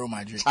played for Real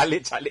Madrid.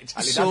 Charlie.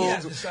 So-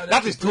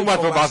 that is too much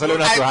for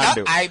Barcelona to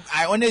handle. I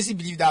honestly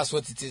believe that's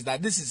what it is.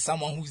 That this is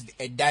someone who's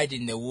died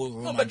in the world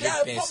Real No, but Madrid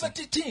they're a person.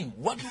 poverty team.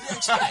 What do you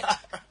expect?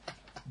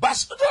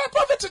 But they're a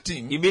poverty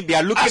team. You mean they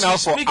are looking As we out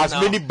for speak as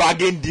now- many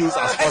bargain deals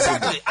as possible?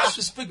 Exactly. As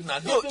we speak now,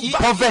 they've been badly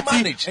Poverty,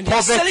 managed. And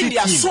they're selling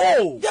their team.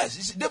 soul.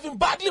 Yes, they've been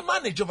badly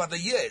managed over the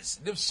years.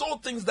 They've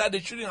sold things that they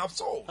shouldn't have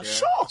sold.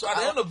 Sure. So at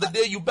the end of the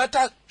day, you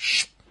better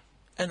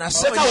and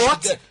accept Better what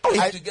what? you get. Oh,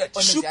 What you get.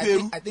 Honestly,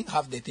 Chuperu. I think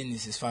half the thing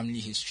is his family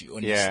history.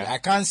 Honestly, Yeah. I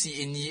can't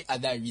see any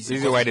other reason.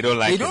 Reason why they don't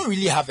like They him. don't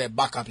really have a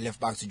backup left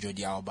back to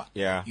Jordi Alba.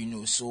 Yeah. You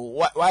know, so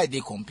why are they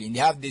complaining? They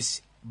have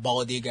this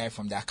Balde guy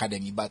from the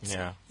academy, but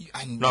Yeah.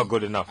 and Not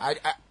good enough. I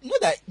know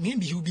that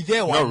maybe he'll be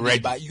there one day, ready.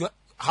 but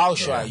how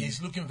sure Yeah, are you?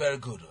 he's looking very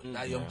good.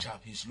 That young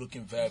chap, he's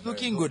looking very, very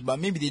Looking good, but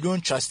maybe they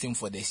don't trust him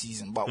for the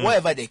season. But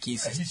whatever the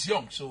case is, He's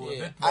young, so a yeah,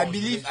 bit more I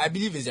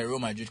believe it's the Real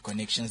Madrid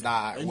connections that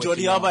are And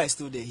working Jordi out. Alba is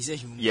still there. He said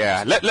he will.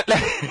 Yeah,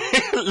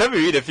 let me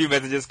read a few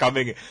messages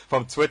coming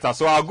from Twitter.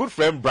 So our good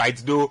friend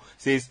Bright Doe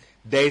says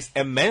there is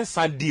a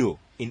Mensa deal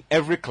in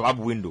every club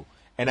window,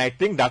 and I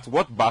think that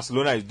what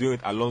Barcelona is doing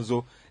with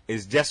Alonso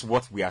is just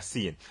what we are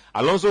seeing.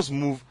 Alonso's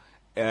move,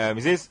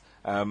 he says,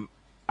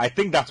 I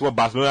think that's what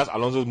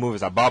Alonso's move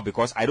is about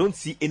because I don't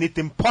see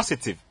anything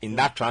positive in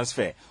that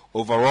transfer.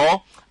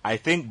 Overall, I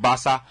think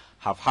Barca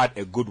have had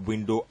a good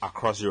window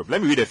across Europe.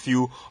 Let me read a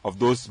few of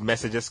those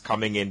messages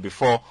coming in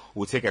before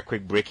we take a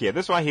quick break here.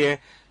 This one here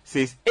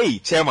says, hey,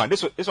 chairman,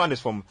 this one is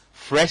from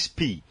Fresh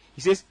P.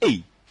 He says,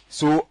 hey,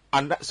 so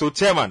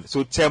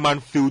chairman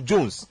Phil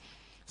Jones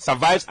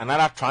survives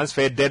another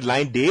transfer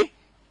deadline day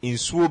in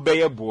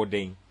Swobeye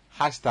boarding.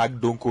 Hashtag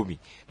don't call me.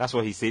 That's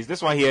what he says.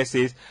 This one here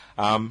says,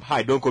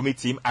 hi, don't call me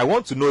team. I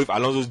want to know if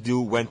Alonso's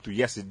deal went through.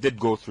 Yes, it did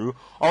go through.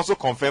 Also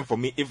confirm for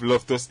me if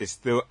Loftus is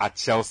still at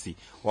Chelsea.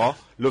 Well,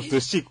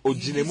 Loftus Cheek,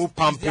 Ojinemu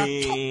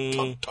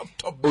Pamping. top.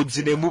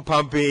 Ojinemu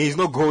Pamping. He's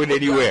not going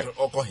anywhere.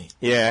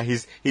 Yeah,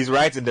 he's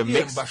right in the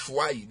mix.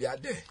 They are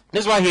there.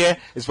 This one here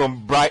is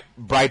from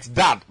Bright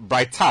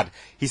Tad.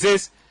 He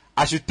says,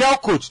 I should tell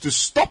coach to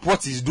stop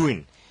what he's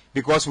doing.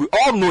 Because we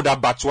all know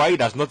that Batshuayi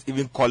does not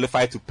even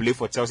qualify to play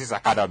for Chelsea's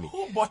academy.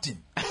 Who bought him?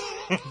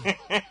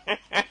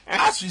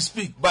 As we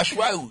speak,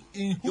 Batshuayi,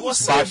 He was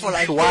signed for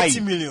like Batshuayi. 30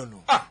 million.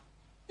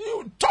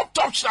 you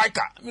top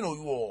striker. You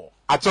are.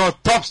 At all,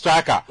 top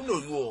striker. You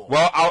are.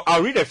 Well,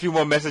 I'll read a few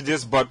more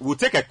messages, but we'll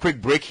take a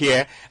quick break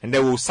here, and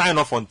then we'll sign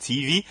off on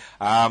TV,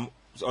 on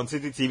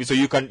City TV, so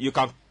you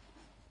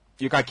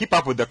can keep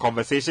up with the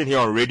conversation here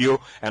on radio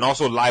and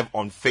also live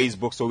on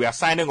Facebook. So we are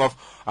signing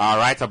off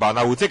right about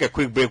now. We'll take a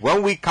quick break.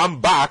 When we come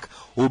back,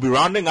 we'll be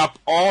rounding up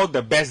all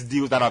the best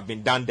deals that have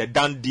been done, the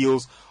done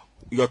deals,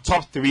 your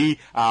top 3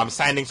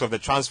 signings of the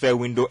transfer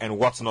window and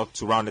what's not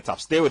to round it up.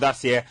 Stay with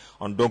us here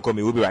on Don't Call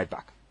Me. We'll be right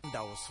back.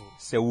 That was so.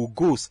 So we'll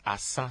go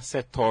as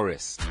Sunset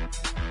Torres.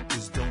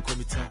 It's don't call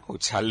me time. Oh,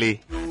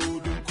 Charlie.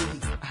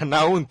 And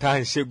now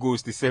time she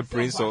goes to say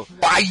Prince of.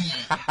 Why?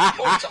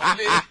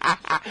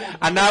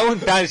 And now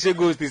time she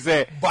goes to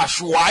say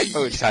Batshuayi.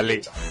 Oh, Charlie.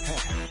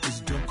 It's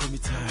don't call me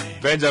time.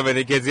 Benjamin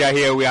Nketiah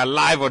here. We are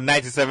live on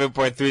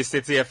 97.3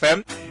 City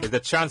FM. It's the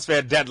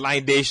Transfer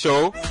Deadline Day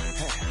show.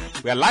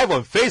 We are live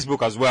on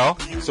Facebook as well.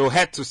 So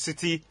head to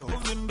City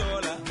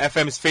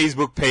FM's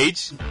Facebook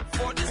page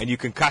and you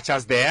can catch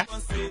us there.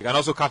 You can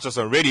also catch us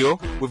on radio.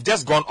 We've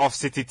just gone off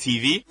City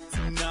TV.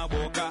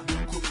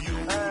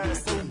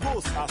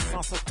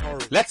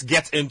 Let's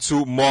get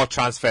into more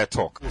transfer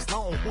talk.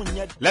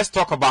 Let's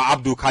talk about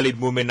Abdul Khalid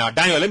Mumin now.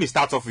 Daniel, let me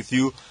start off with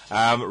you.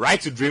 Right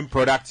to Dream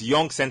product,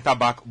 young centre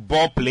back,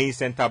 ball playing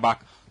centre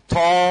back,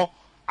 tall,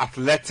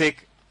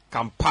 athletic,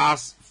 can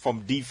pass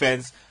from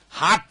defense,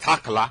 hard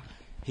tackler.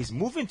 He's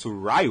moving to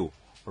Rayo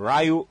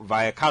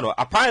Vallecano.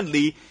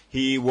 Apparently,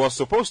 he was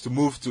supposed to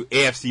move to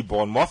AFC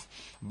Bournemouth,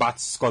 but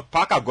Scott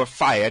Parker got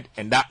fired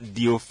and that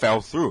deal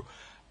fell through.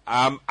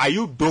 Are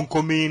you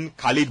Donkomin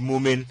Khalid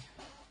Mumin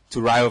to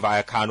Rayo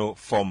Vallecano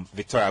from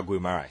Victoria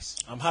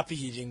Guimaraes? I'm happy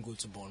he didn't go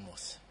to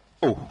Bournemouth.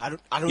 Oh, I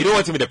don't you don't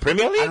want him in the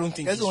Premier League? I don't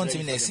think Just he's want ready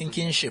him in for a the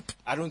sinking ship.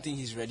 I don't think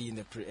he's ready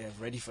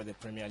ready for the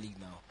Premier League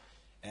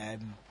now.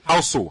 How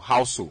so?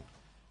 How so?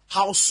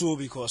 How so?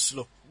 Because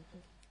look,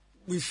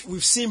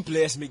 we've seen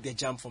players make the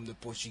jump from the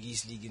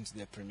Portuguese league into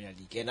the Premier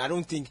League, and I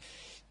don't think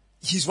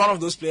he's one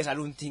of those players I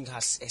don't think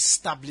has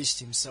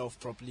established himself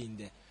properly in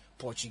the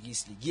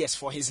Portuguese league. Yes,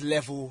 for his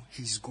level,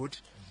 he's good,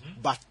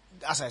 but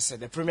as I said,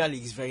 the Premier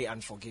League is very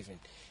unforgiving,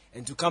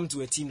 and to come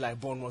to a team like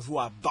Bournemouth, who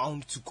are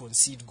bound to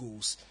concede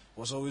goals,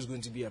 was always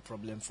going to be a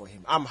problem for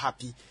him. I'm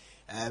happy.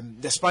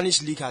 The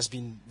Spanish league has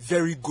been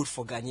very good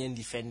for Ghanaian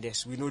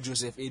defenders. We know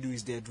Joseph Edu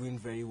is there doing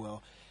very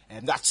well.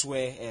 And that's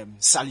where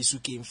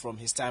Salisu came from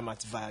his time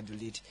at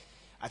Valladolid.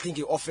 I think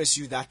it offers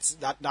you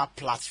that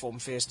platform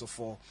first of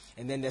all.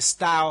 And then the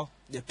style,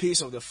 the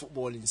pace of the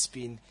football in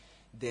Spain,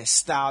 the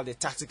style, the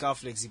tactical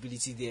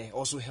flexibility there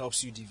also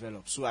helps you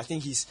develop. So I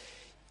think he's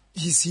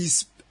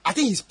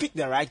picked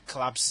the right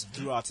clubs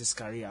throughout his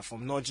career,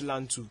 from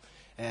Northland to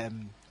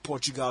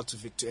Portugal to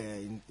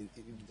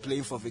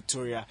playing for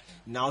Victoria,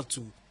 now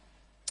to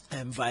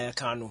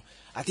Vallecano.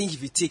 I think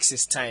if he takes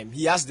his time,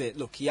 he has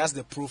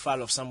the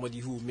profile of somebody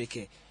who will make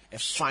a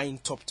fine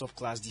top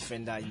class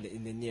defender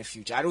in the near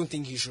future. I don't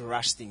think he should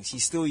rush things.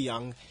 He's still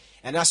young,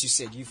 and as you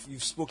said,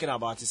 you've spoken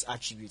about his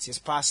attributes, his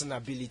passing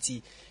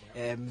ability,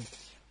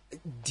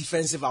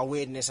 defensive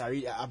awareness,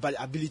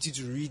 ability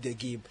to read the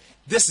game.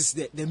 This is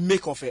the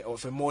make of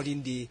a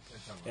modern day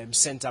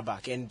centre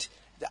back. And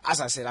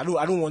as I said, I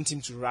don't want him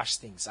to rush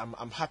things.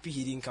 I'm happy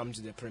he didn't come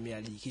to the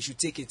Premier League. He should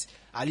take it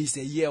at least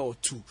a year or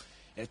two.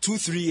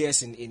 2-3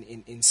 years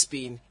in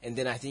Spain, and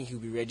then I think he'll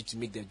be ready to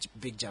make the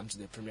big jump to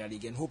the Premier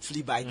League. And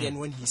hopefully by then,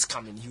 when he's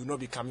coming, he will not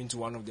be coming to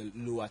one of the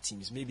lower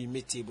teams, maybe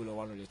mid-table or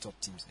one of the top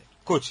teams there.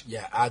 Coach?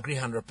 Yeah, I agree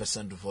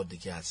 100% with what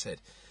Dike has said.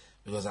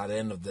 Because at the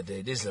end of the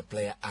day, this is a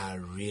player I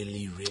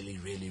really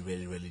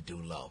do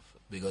love.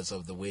 Because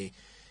of the way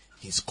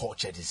he's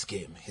cultured his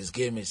game. His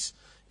game is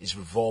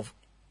revolved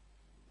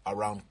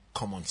around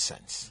common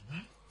sense.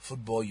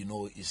 Football,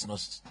 is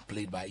not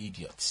played by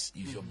idiots.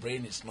 If your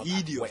brain is not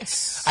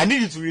Idiots. I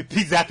need you to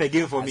repeat that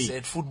again for me. I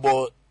said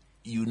football,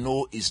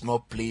 is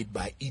not played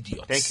by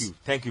idiots.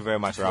 Thank you very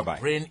much, If Rabbi.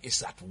 your brain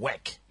is at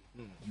work,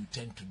 you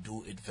tend to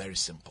do it very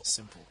simple.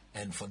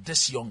 And for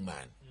this young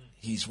man,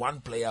 he's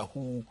one player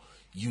who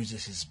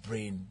uses his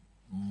brain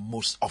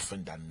most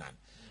often than none.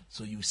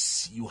 So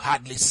you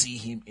hardly see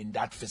him in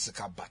that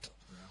physical battle.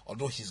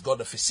 Although he's got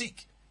the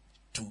physique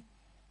to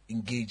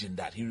engage in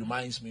that. He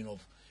reminds me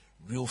of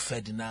Rio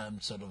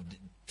Ferdinand, sort of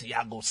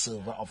Thiago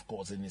Silva, of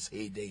course, in his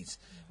heydays,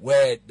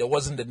 where there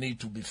wasn't the need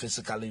to be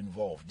physically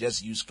involved.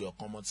 Just use your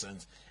common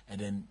sense and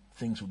then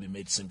things will be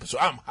made simple. So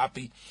I'm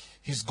happy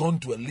he's gone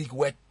to a league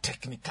where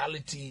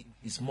technicality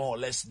is more or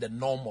less the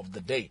norm of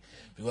the day,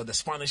 because the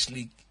Spanish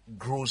league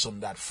grows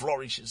on that,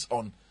 flourishes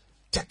on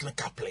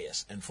technical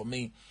players. And for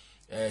me,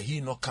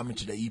 he not coming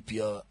to the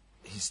EPL,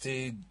 he's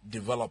still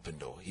developing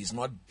though. He's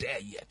not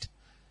there yet.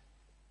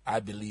 I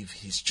believe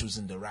he's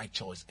choosing the right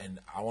choice, and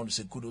I want to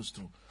say kudos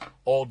to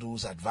all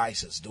those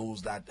advisors,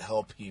 those that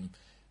help him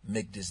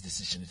make this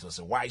decision. It was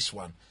a wise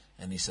one,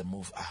 and it's a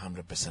move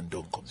 100%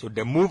 Donkomi. So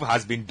the move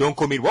has been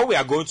Donkomi. What we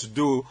are going to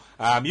do,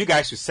 you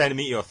guys should send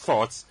me your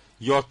thoughts,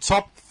 your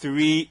top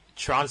 3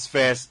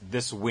 transfers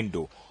this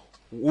window.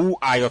 Who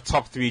are your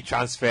top 3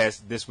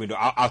 transfers this window?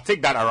 I'll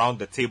take that around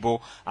the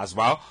table as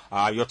well.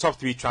 Your top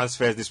 3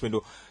 transfers this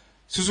window.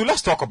 Suzu,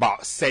 let's talk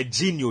about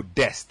Serginho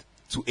Dest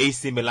to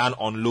AC Milan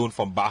on loan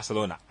from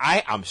Barcelona.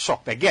 I am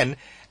shocked. Again,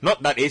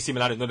 not that AC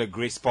Milan is not a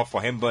great spot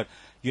for him, but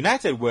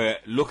United were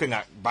looking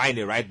at buying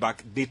a right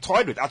back. They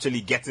toyed with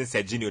actually getting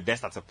Serginho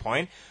Dest at a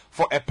point.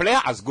 For a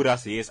player as good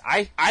as he is,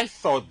 I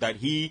thought that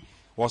he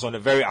was on a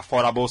very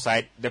affordable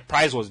side. The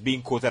price was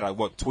being quoted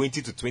at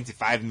 20 to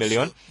 25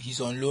 million. So he's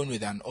on loan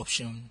with an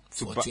option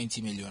for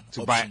 20 million.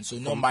 To buy so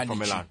no from mandatory.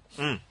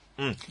 Milan.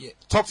 Yeah.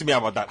 Talk to me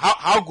about that.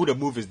 How good a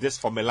move is this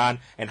for Milan,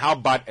 and how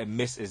bad a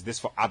miss is this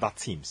for other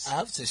teams? I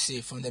have to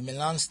say, from the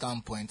Milan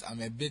standpoint,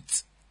 I'm a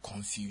bit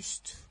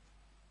confused.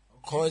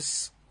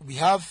 Because we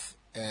have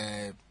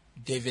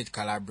David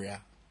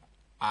Calabria,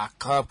 our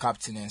club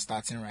captain and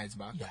starting right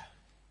back. Yeah.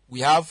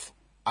 We have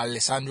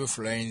Alessandro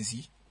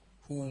Florenzi,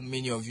 who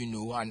many of you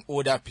know, an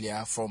older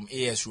player from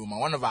AS Roma,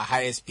 one of our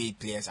highest paid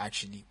players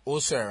actually,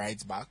 also a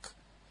right back.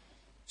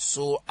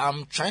 So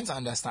I'm trying to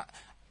understand.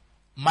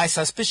 My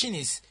suspicion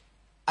is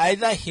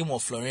either him or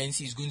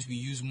Florenzi is going to be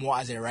used more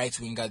as a right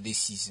winger this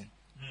season.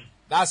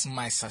 That's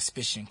my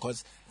suspicion,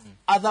 because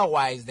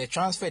otherwise the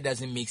transfer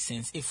doesn't make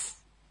sense.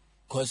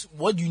 Because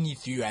what do you need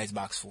 3 right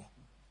backs for?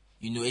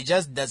 You know, it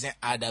just doesn't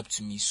add up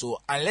to me. So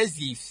unless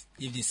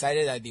they've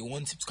decided that they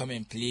want him to come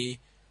and play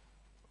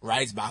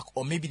right back,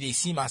 or maybe they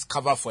see him as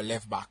cover for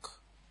left back,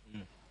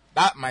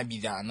 that might be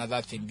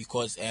another thing,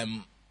 because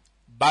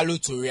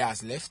Balo Torre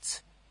has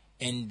left,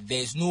 and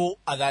there's no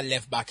other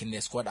left back in the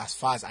squad as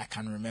far as I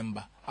can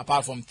remember,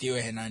 apart from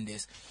Theo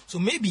Hernandez. So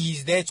maybe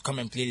he's there to come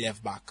and play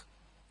left back,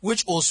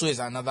 which also is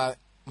another,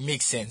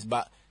 makes sense.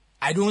 But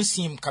I don't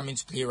see him coming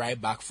to play right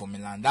back for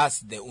Milan.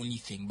 That's the only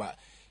thing. But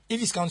if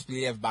he's coming to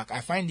play left back,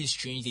 I find it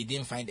strange they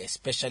didn't find a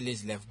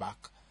specialist left back,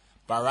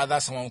 but rather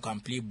someone who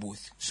can play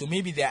both. So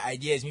maybe their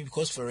idea is maybe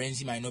because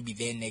Florenzi might not be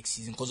there next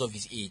season because of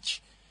his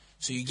age.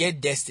 So you get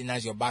Destin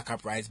as your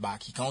backup right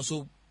back. He can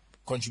also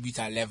contribute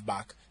at left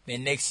back.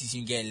 Then next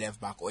season you get a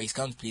left back, or he's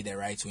going to play the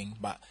right wing.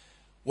 But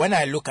when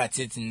I look at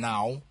it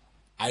now,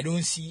 I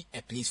don't see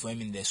a place for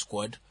him in the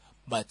squad.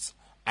 But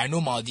I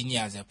know Maldini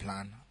has a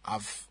plan.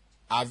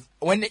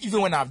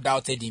 Even when I've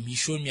doubted him, he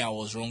showed me I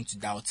was wrong to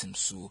doubt him.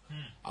 So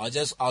I'll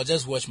just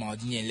watch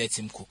Maldini and let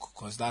him cook,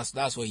 because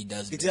that's what he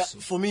does best. So.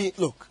 For me,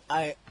 look,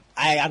 I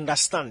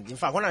understand. In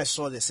fact, when I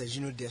saw the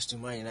Serginho Dest to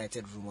Man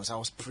United rumors, I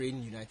was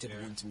praying United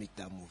were going to make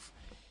that move.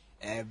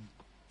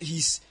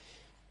 He's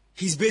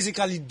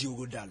basically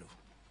Diogo Dalot.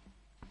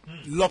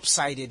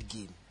 Lopsided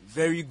game,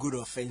 very good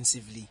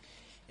offensively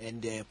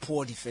and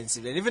poor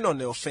defensively. And even on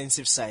the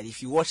offensive side,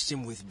 if you watched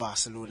him with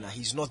Barcelona,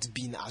 he's not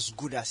been as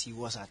good as he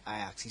was at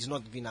Ajax. He's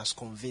not been as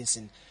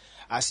convincing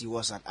as he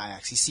was at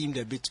Ajax. He seemed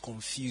a bit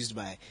confused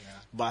by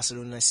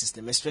Barcelona's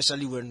system,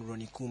 especially when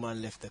Ronnie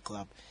Koeman left the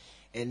club.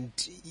 And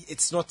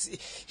he's not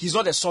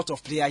the sort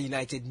of player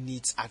United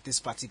needs at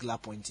this particular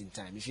point in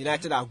time. If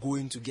United are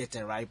going to get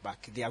a right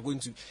back,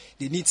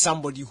 they need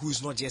somebody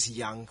who's not just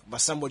young,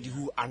 but somebody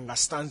who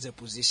understands the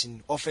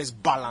position, offers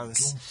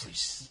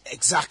balance.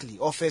 Exactly,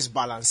 offers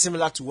balance,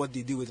 similar to what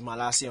they do with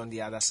Malacia on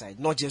the other side.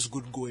 Not just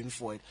good going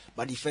forward,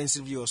 but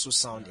defensively also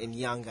sound and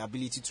young,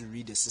 ability to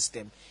read the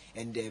system,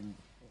 and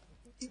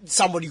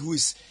somebody who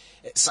is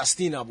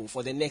sustainable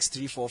for the next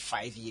 3, 4,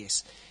 5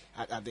 years.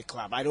 At the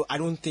club. I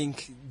don't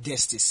think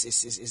Dest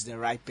is the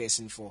right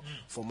person for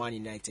Man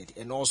United.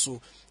 And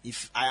also,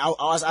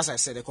 as I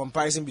said, the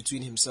comparison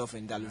between himself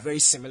and Dalot, very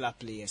similar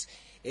players.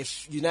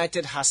 If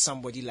United has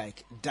somebody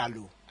like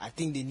Dalot, I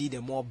think they need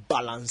a more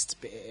balanced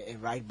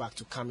right back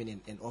to come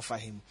in and offer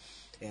him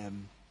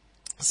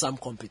some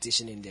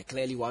competition in there.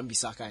 Clearly,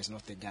 Wan-Bissaka is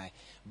not the guy,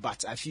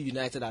 but I feel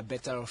United are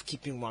better off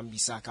keeping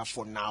Wan-Bissaka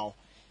for now,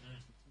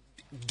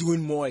 doing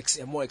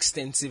a more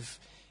extensive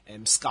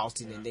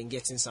scouting, and then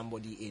getting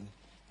somebody in,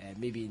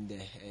 maybe in the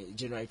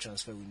January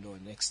transfer window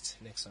next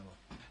summer.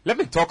 Let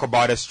me talk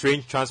about a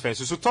strange transfer.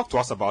 So talk to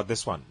us about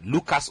this one.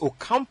 Lucas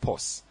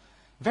Ocampos.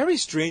 Very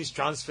strange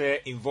transfer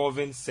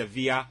involving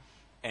Sevilla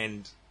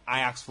and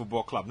Ajax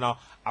Football Club. Now,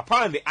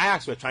 apparently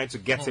Ajax were trying to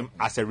get him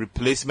as a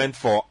replacement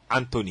for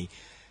Anthony.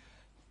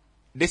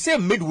 They say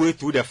midway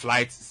through the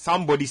flight,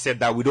 somebody said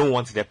that we don't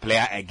want the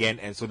player again,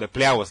 and so the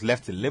player was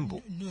left in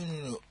limbo.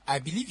 No. I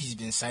believe he's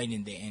been signed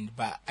in the end,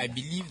 but I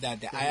believe that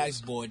the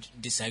Ajax board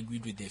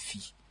disagreed with the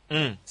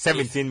fee.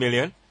 17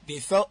 million? They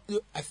felt,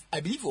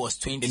 I believe it was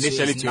 20.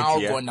 Initially so 20, now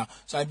yeah. gone now.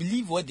 So I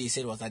believe what they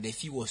said was that the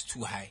fee was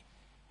too high,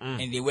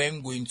 and they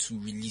weren't going to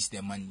release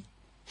the money.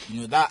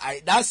 You know,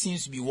 that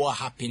seems to be what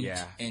happened,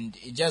 and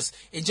it just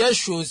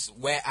shows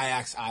where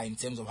Ajax are in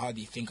terms of how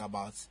they think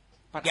about.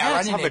 But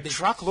Ajax have a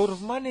truckload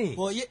of money.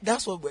 Well, yeah,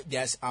 that's what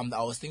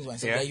I was thinking when I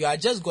said that you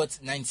had just got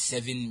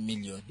 97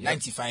 million,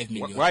 95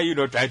 million. Why are you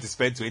not trying to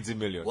spend 20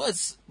 million?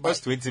 What's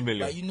 20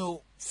 million? But you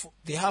know,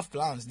 they have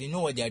plans. They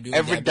know what they are doing.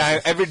 Every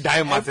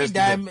dime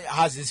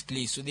has its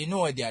place, so they know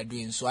what they are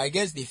doing. So I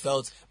guess they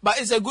felt, but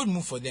it's a good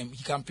move for them.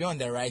 He can play on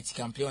the right, he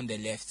can play on the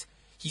left.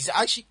 He's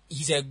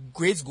a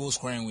great goal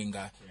scoring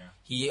winger. Yeah.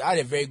 He had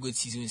a very good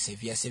season with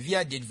Sevilla.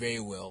 Sevilla did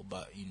very well,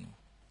 but you know.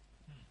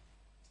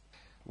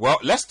 Well,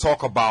 let's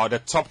talk about the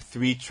top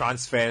 3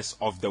 transfers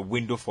of the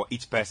window for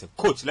each person.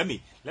 Coach, let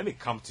me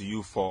come to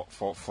you for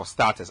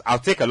starters. I'll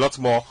take a lot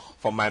more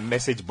from my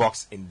message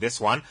box in this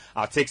one.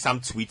 I'll take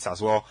some tweets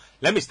as well.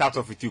 Let me start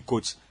off with you,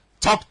 Coach.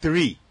 Top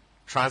 3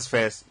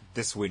 transfers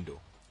this window.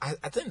 I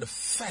think the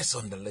first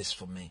on the list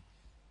for me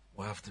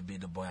will have to be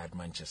the boy at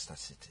Manchester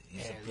City.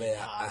 He's a player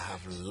I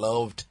have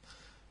loved.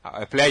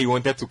 A player you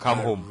wanted to come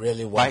home.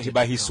 Really wanted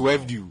but he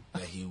swerved you.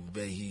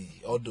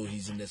 Although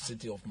he's in the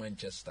city of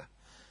Manchester.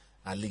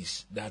 At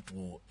least that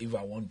will, if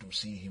I want to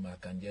see him, I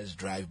can just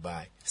drive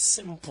by.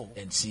 Simple.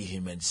 And see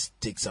him and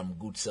take some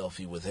good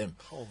selfie with him.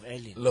 Oh,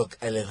 Erling. Look,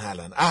 Erling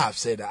Haaland, I have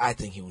said that I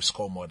think he will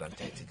score more than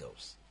 30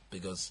 goals.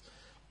 Because...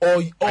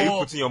 Are you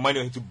putting your money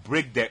on him to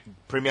break the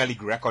Premier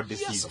League record this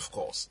season? Yes, of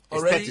course.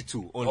 It's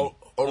 32 only.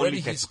 Already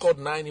he scored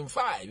 9 in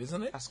 5,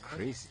 isn't it? That's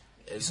crazy.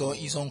 So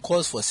he's on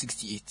course for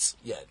 68.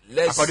 Yeah,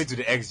 according to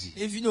the XG.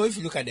 If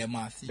you look at the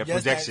math, The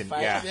projection,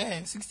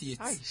 yeah. 68.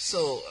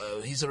 So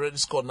he's already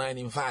scored 9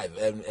 in 5,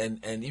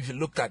 and if you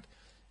look at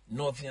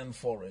Nottingham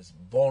Forest,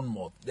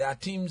 Bournemouth, there are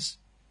teams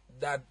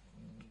that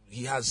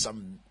he has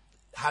some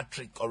hat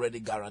trick already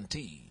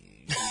guaranteed.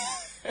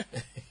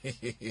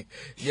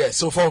 Yeah,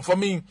 so for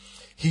me,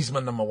 he's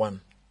my number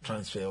one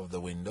transfer of the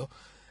window,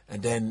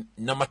 and then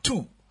number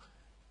 2,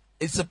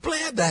 it's a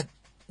player that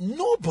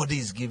nobody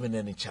is given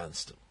any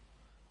chance to.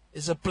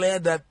 It's a player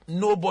that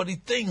nobody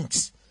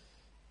thinks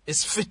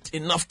is fit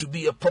enough to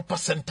be a proper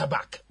centre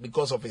back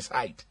because of his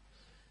height.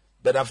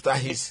 But after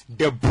his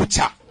The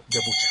butcher.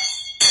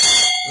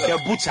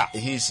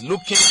 he's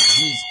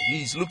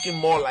looking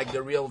more like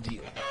the real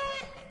deal.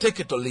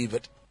 Take it or leave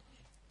it.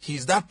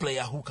 He's that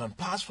player who can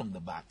pass from the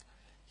back.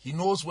 He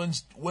knows when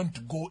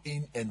to go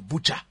in and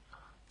butcher.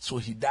 So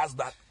he does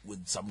that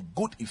with some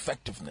good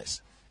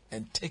effectiveness.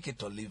 And take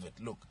it or leave it.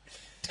 Look,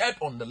 third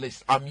on the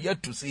list. I'm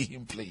yet to see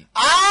him play.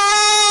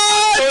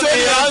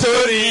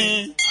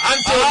 Anthony.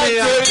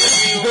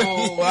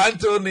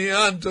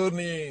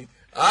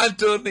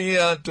 Anthony.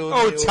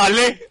 Oh,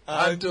 Charlie.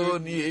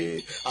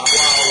 Anthony. Oh,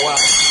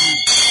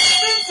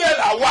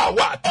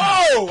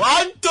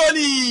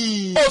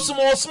 Anthony! Oh,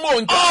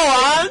 small.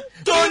 Oh,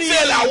 Anthony!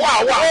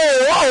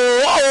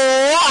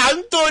 Oh,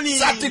 Anthony!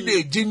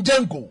 Saturday,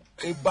 Jinjenko.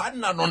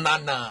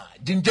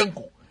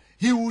 Jinjenko.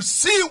 He will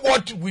see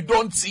what we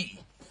don't see.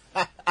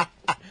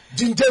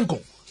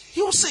 Jinjenko.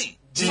 He will see.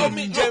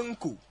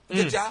 Jinjenko.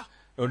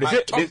 Oh,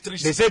 they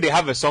say they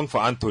have a song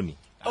for Anthony.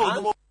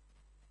 Oh,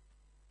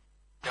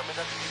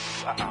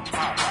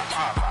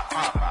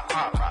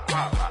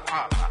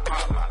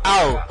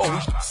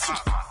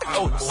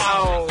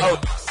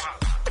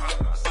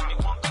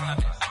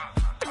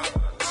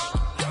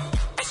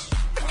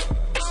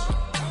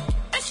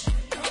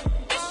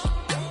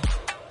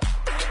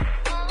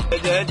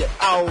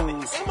 Ow.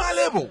 my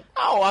level.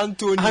 Oh,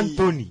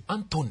 Anthony.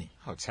 Anthony.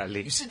 Oh,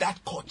 Charlie. You see that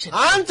culture?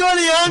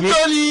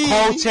 Anthony!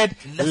 Cultured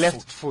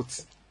left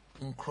foot.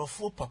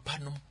 Nkrofo papa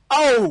no.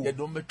 Oh, They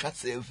don't make a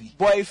selfie.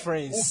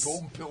 boyfriends.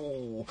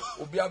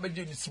 Obi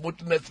abeje ni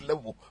smartness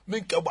level.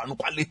 Minka wan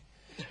kwale.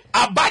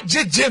 Aba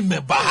jeje me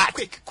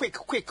bahat.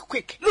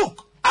 Quick.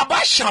 Look,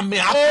 aba shame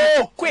akpe.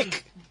 Oh,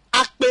 quick.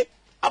 Akpe.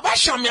 Aba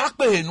shame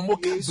akpe no mo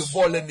ke be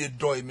ball ni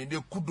do me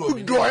de kudo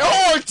me.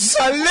 Oh,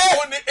 Chale.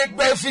 Oni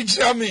egbe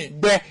fijia me.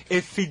 Be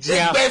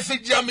efijia. Egbe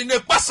fijia me ne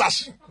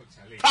pasashi.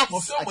 Mo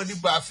fe mo ni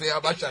ba fe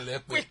aba shale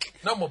ekpe.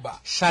 Na mo ba.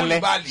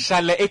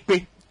 Shale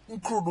ekpe.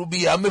 Nkrudu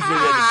bi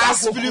amefere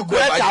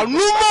Spirikweta,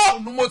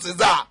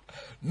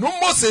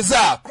 Numo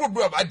Cesar,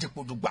 Krudu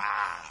abadikudugba.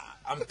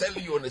 I'm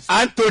telling you honestly.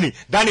 Anthony,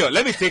 Daniel,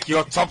 let me take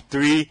your top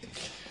 3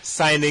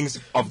 signings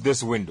of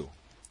this window.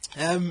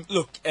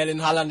 Look, Erling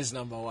Haaland is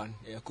number 1.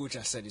 Coach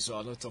has said it, so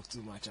I'll not talk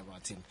too much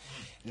about him.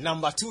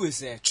 Number 2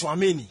 is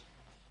Tchouameni.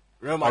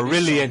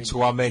 Aurelien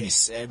Tchouameni.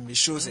 Yes, it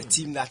shows a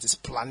team that is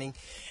planning.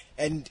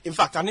 And in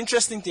fact, an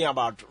interesting thing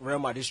about Real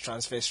Madrid's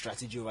transfer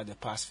strategy over the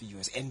past few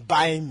years and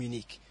Bayern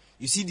Munich,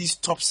 you see these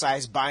top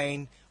sides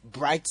buying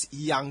bright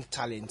young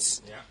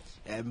talents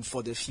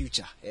for the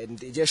future,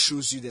 and it just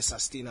shows you the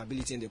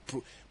sustainability and the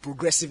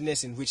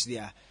progressiveness in which they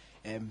are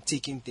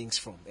taking things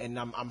from. And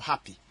I'm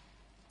happy.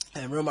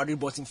 Real Madrid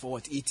bought him for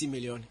 80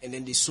 million, and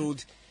then they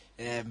sold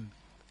the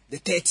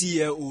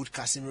 30-year-old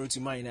Casemiro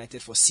to Man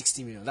United for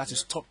 60 million. That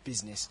is top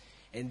business,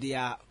 and they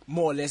are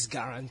more or less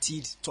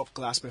guaranteed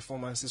top-class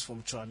performances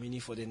from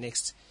Tchouameni for the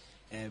next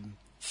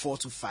 4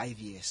 to 5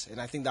 years.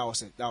 And I think that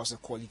was a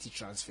quality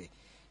transfer.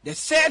 The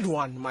third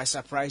one might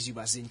surprise you,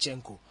 but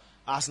Zinchenko.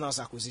 Arsenal's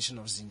acquisition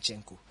of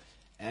Zinchenko.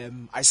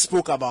 I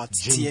spoke about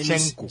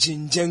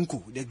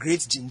Zinchenko, the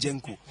great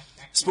Zinchenko.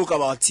 Spoke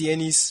about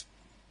Tierney's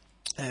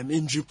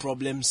injury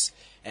problems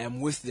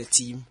with the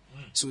team.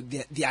 So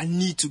their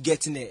need to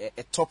get in a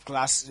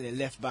top-class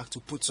left back to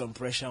put some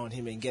pressure on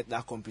him and get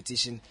that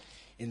competition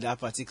in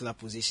that particular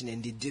position,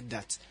 and they did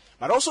that.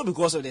 But also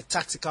because of the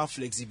tactical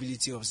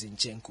flexibility of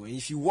Zinchenko. And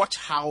if you watch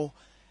how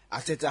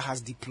Arteta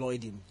has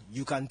deployed him,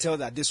 you can tell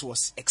that this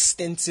was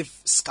extensive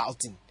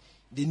scouting.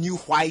 They knew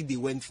why they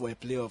went for a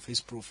player of his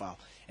profile.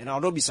 And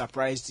I'll not be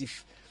surprised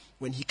if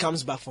when he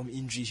comes back from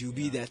injury, he'll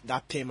be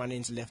that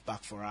permanent left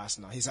back for us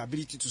now. His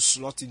ability to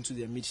slot into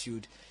the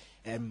midfield,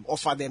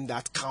 offer them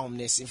that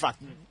calmness. In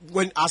fact,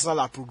 when Arsenal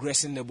are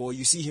progressing the ball,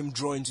 you see him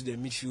draw into the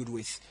midfield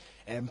with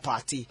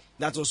Partey.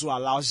 That also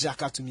allows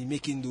Xhaka to be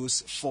making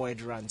those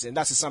forward runs. And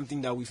that is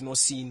something that we've not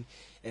seen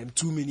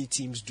too many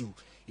teams do.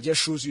 It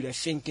just shows you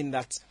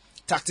the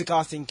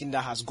tactical thinking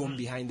that has gone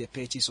behind the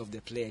purchase of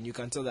the player, and you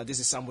can tell that this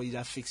is somebody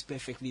that fits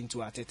perfectly into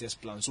Arteta's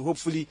plan. So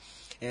hopefully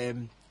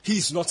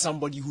he's not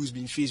somebody who's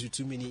been faced with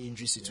too many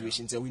injury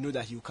situations, and we know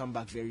that he'll come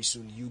back very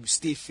soon. He'll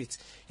stay fit,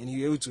 and he'll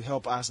be able to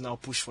help us now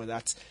push for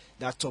that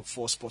top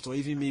 4 spot, or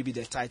even maybe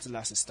the title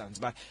as it stands.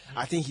 But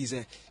I think he's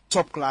a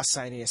top class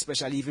signing,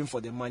 especially even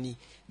for the money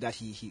that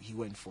he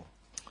went for.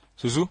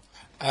 Suzu?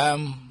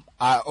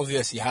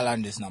 Obviously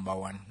Haaland is number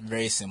 1.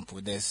 Very simple.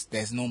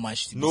 There's no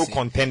much to No say.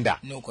 contender.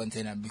 No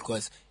contender,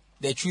 because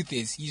the truth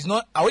is, he's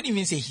not. I wouldn't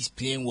even say he's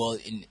playing well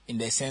in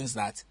the sense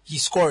that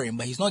he's scoring,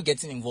 but he's not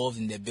getting involved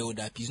in the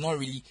build-up. He's not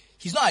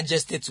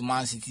adjusted to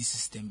Man City's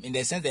system in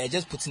the sense that they're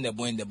just putting the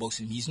ball in the box.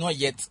 And he's not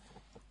yet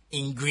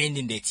ingrained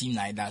in the team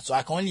like that. So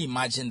I can only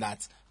imagine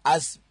that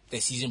as the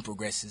season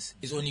progresses,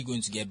 it's only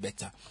going to get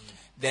better.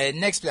 The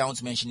next player I want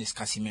to mention is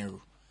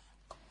Casemiro.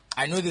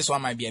 I know this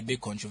one might be a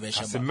bit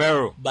controversial,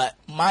 but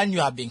Man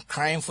U have been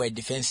crying for a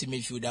defensive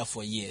midfielder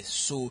for years.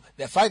 So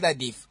the fact that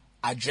they've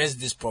addressed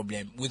this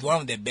problem with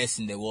one of the best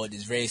in the world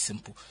is very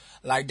simple.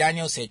 Like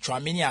Daniel said,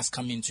 Tchouaméni has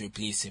come in to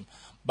replace him.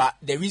 But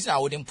the reason I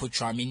wouldn't put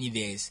Tchouaméni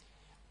there is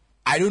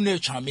I don't know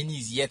if Tchouaméni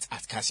is yet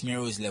at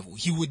Casemiro's level.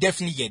 He will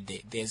definitely get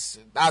there.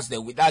 That's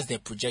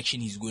the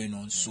projection he's going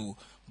on. So,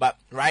 but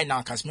right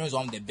now Casemiro is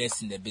one of the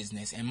best in the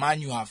business. And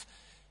Man, you have,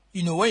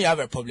 when you have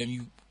a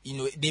problem,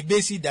 they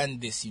basically done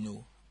this.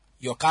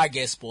 Your car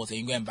gets spoiled and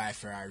you go and buy a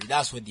Ferrari.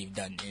 That's what they've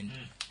done, and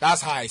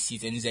that's how I see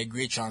it. And it's a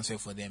great transfer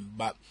for them.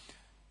 But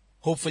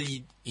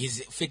hopefully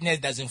his fitness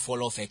doesn't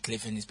fall off a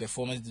cliff and his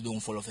performance don't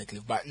fall off a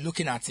cliff. But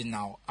looking at it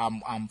now,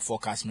 I'm for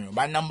Casemiro.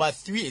 But number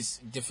 3 is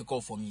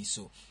difficult for me,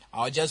 so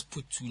I'll just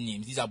put 2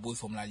 names. These are both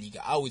from La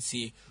Liga. I would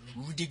say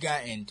Rudiger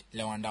and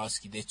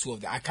Lewandowski, the 2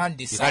 of them. I can't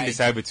decide. You can't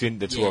decide between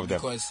the 2 of them.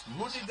 Because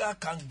Rudiger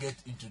can't get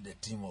into the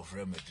team of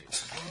Real Madrid.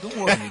 Don't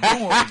worry.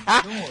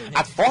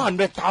 At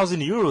 400,000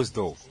 euros,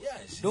 though.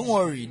 Yes. Don't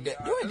worry.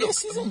 The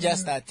season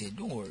just started.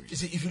 Don't worry. You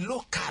see, if you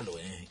know Carlo,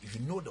 if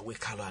you know the way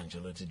Carlo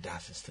Ancelotti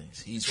does his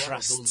things, he's one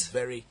of those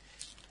very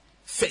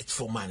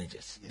faithful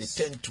managers. Yes.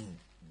 They tend to,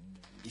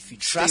 if you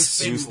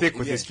trust him, you stick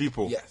with his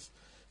people. Yes.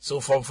 So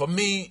for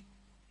me,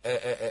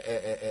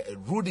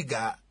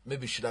 Rudiger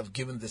maybe should have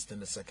given this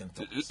thing a second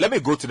thought. Let me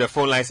go to the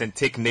phone lines and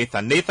take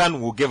Nathan. Nathan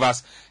will give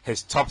us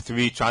his top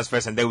 3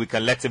 transfers and then we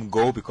can let him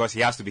go because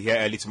he has to be here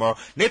early tomorrow.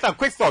 Nathan,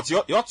 quick thoughts.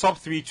 Your top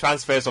 3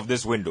 transfers of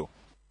this window.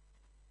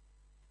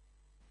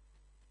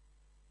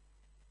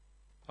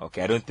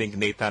 Okay, I don't think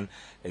Nathan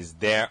is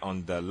there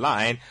on the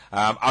line.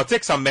 I'll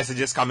take some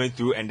messages coming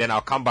through and then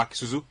I'll come back.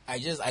 Suzu? I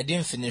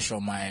didn't finish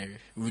on my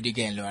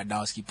Rudiger and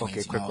Lewandowski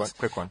points. Okay,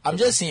 quick one. I'm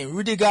just saying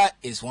Rudiger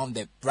is one of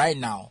the, right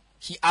now,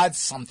 he adds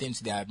something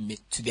to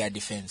their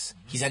defense.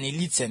 He's an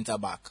elite centre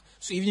back.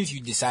 So even if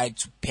you decide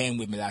to pair him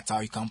with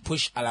Militao, you can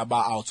push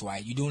Alaba out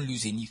wide. You don't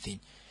lose anything.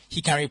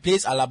 He can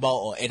replace Alaba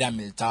or Eder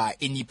Militao at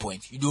any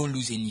point. You don't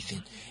lose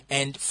anything.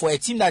 And for a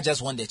team that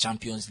just won the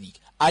Champions League,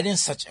 adding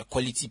such a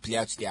quality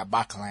player to their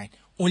back line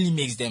only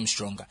makes them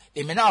stronger.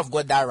 They may not have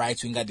got that right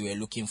winger they were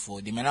looking for.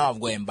 They may not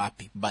have got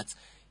Mbappe, but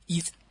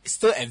it's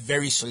still a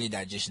very solid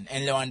addition.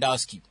 And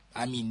Lewandowski,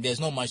 I mean, there's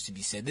not much to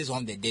be said. This is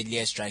one of the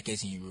deadliest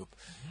strikers in Europe.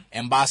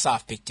 And Barca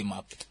have picked him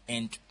up.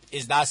 And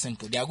it's that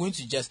simple. They are going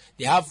to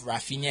they have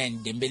Rafinha and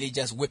Dembele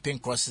just whipping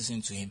crosses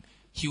into him.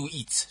 He will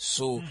eat.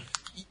 So,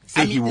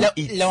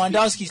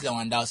 Lewandowski is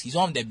Lewandowski. He's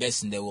one of the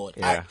best in the world.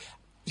 Yeah.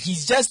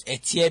 He's just a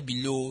tier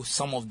below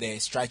some of the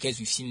strikers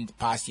we've seen in the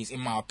past years, in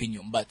my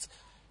opinion. But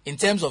in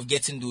terms of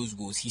getting those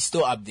goals, he's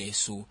still up there.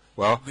 So,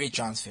 great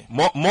transfer.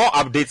 More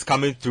updates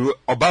coming through.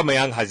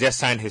 Aubameyang has just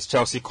signed his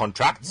Chelsea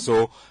contract.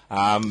 So,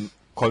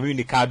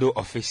 Comunicado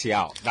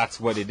Oficial. That's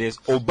what it is.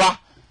 Oba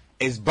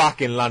is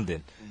back in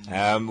London.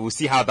 We'll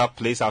see how that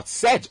plays out.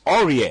 Serge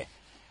Aurier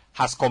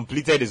has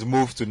completed his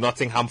move to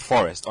Nottingham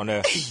Forest on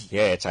a...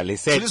 Yeah, Charlie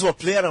said... So this was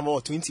player number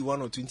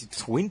 21 or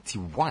 22?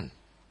 21.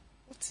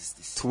 What is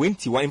this?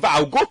 21. In fact,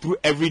 I'll go through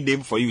every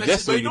name for you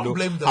just so you know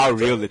how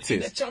real it In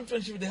the is.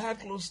 Championship, they had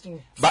close to.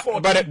 But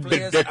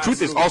the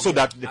truth is also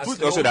that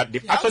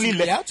they've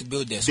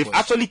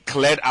actually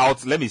cleared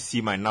out. Let me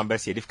see my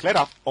numbers here. They've cleared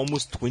out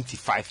almost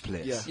 25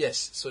 players. Yeah.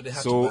 Yes, so they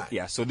have to buy.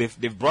 Yeah, so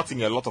they've brought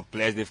in a lot of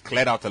players. They've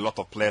cleared out a lot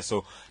of players.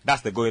 So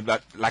that's the going.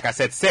 But like I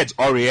said, Serge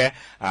Aurier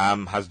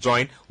has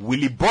joined.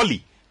 Willy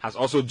Bolly has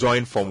also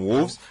joined from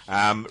Wolves.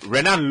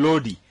 Renan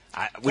Lodi.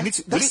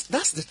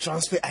 That's the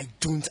transfer I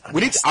don't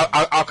understand.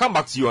 I'll come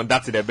back to you on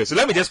that in a bit. So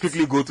let me just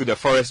quickly go to the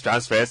Forest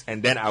transfers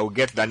and then I will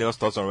get Daniel's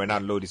thoughts on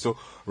Renan Lodi. So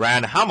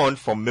Ryan Hammond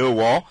from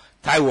Millwall,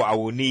 Taiwo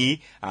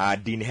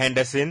Awoniyi, Dean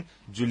Henderson,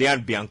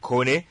 Julian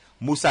Biancone,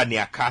 Musa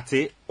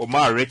Niakate,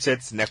 Omar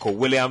Richards, Neco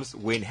Williams,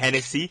 Wayne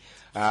Hennessy,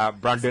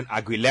 Brandon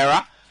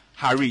Aguilera,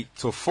 Harry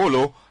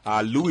Tofolo,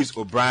 Louis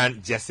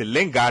O'Brien, Jesse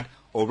Lingard,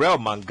 Aurel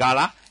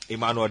Mangala,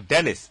 Emmanuel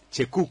Dennis,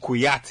 Cheku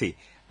Kuyate,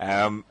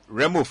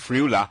 Remo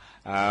Friula,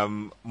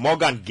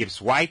 Morgan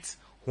Gibbs-White,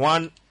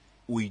 Juan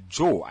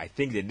Uijo, I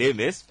think the name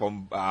is,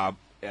 from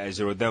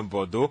Girondin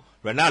Bordeaux,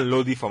 Renan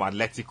Lodi from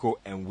Atletico,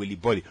 and Willy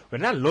Bolly.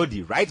 Renan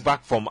Lodi, right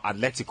back from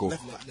Atletico.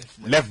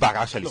 Left back,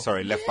 actually,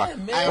 sorry, left back.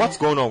 What's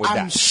going on with that?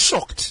 I'm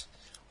shocked.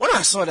 When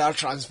I saw that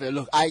transfer,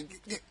 look,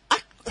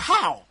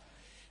 how?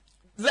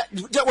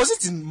 Was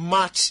it in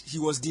March he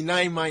was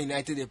denying Man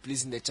United a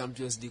place in the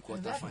Champions League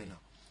quarterfinal?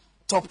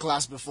 Top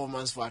class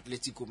performance for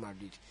Atletico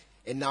Madrid.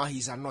 And now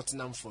he's at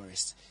Nottingham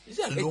Forest. Is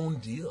it a loan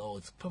deal or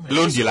it's permanent?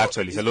 Loan deal,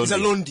 actually. It's a loan deal. It's a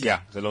loan deal. Yeah,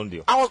 it's a loan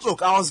deal. I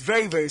was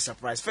very, very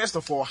surprised. First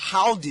of all,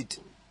 how did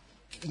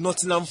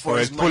Nottingham For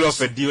a Forest pull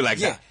off a deal like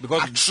that,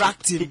 because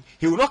attract him.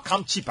 he will not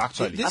come cheap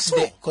actually. This At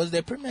all. because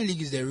the Premier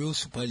League is the real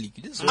Super League.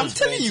 This is I'm what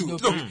telling you,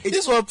 Florentino- look, this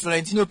is what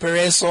Florentino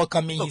Perez saw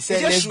coming. Look, He it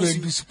said, just "Let's go shows and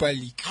you do Super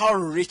League." How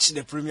rich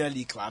the Premier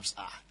League clubs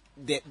are.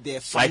 The Like you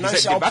financial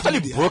said, they've pool actually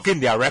they have. broken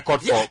their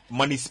record Yeah. for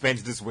money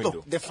spent this window.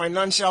 Look, the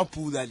financial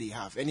pool that they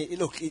have, and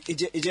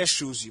it just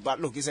shows you.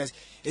 But look,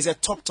 it's a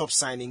top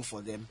signing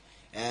for them.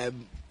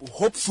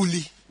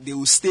 Hopefully they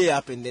will stay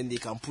up and then they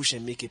can push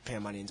and make it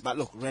permanent. But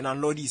look, Renan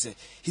Lodi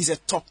he's a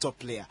top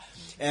player.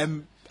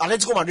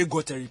 Atletico Madrid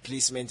got a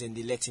replacement and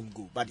they let him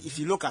go. But if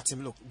you look at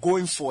him,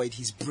 going forward,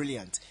 he's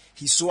brilliant.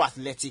 He's so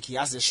athletic. He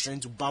has the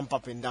strength to bump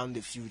up and down the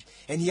field.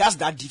 And he has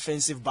that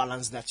defensive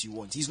balance that you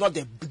want. He's not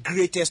the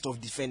greatest of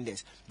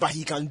defenders, but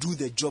he can do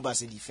the job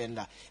as a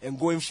defender. And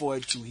going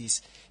forward too,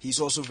 he's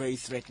also very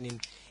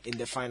threatening in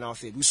the final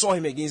third. We saw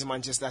him against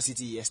Manchester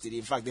City yesterday.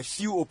 In fact, the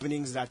few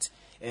openings that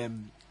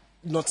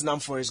Nottingham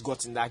Forest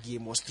got in that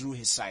game was through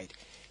his side.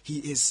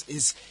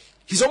 He's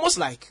almost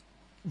like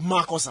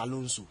Marcos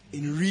Alonso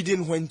in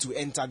reading when to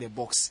enter the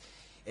box,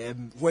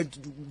 when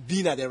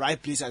being at the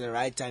right place at the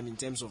right time in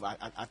terms of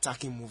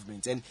attacking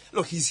movement. And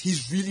look,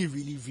 he's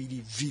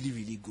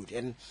really good.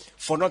 And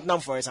for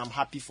Nottingham Forest, I'm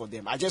happy for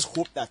them. I just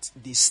hope that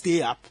they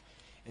stay up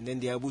and then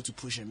they're able to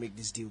push and make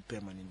this deal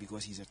permanent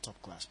because he's a top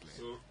class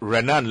player.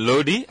 Renan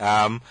Lodi,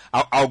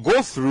 I'll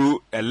go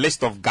through a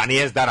list of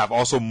Ghanaians that have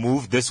also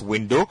moved this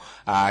window,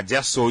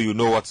 just so you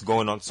know what's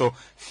going on. So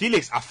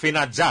Felix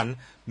Afena-Jan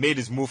made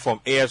his move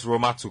from AS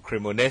Roma to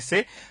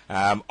Cremonese.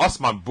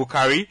 Osman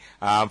Bukari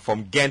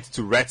from Ghent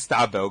to Red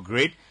Star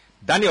Belgrade.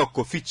 Daniel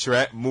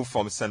Kofichre moved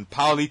from St.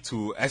 Pauli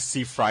to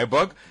SC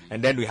Freiburg.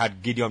 And then we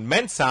had Gideon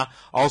Mensah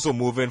also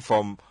moving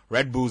from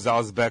Red Bull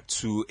Salzburg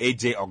to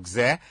AJ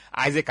Auxerre.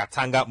 Isaac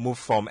Atanga moved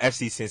from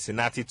FC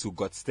Cincinnati to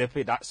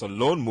Godstepe. That's a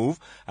loan move.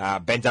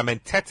 Benjamin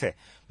Tete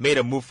made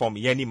a move from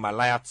Yeni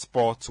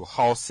Malatyaspor to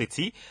Hull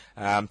City.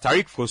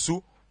 Tariq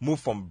Fosu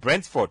moved from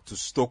Brentford to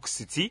Stoke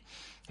City.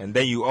 And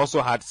then you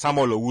also had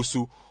Samuel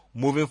Owusu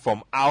moving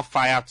from Al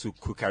Fire to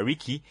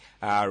Kukariki.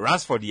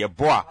 Ransford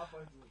Yeboah.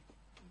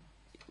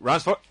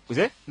 Ransford, was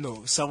it?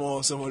 No,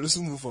 someone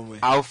moved from where?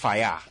 Al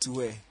Fire To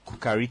where?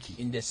 Kukariki.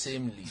 In the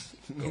same league.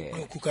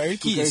 No,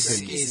 Kukariki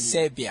is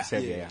Serbia.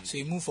 Serbia, yeah. So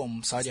he moved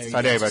from Saudi Arabia.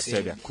 Saudi Arabia to to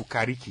Serbia.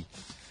 Kukariki.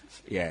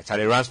 Yeah,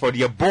 Charlie Ransford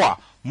Yeboah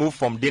moved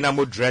from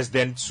Dynamo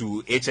Dresden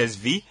to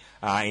HSV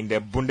in the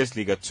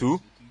Bundesliga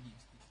 2.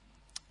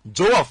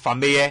 Joel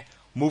Fameye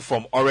moved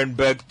from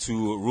Orenburg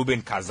to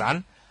Rubin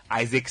Kazan.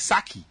 Isaac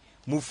Saki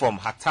moved from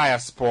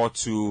Hatayspor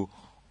to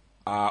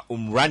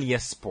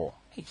Umraniyespor.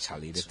 Hey,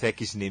 Charlie, the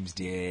Turkish names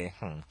there.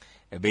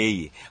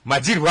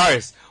 Majid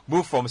Waris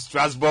moved from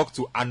Strasbourg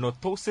to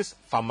Anorthosis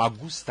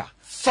Famagusta,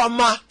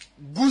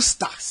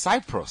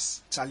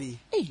 Cyprus. Charlie.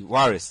 Hey,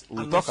 Waris,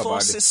 we'll talk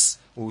about this.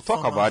 We'll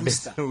talk about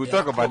this. We'll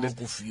talk about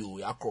this.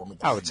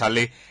 Oh,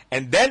 Charlie.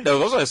 And then there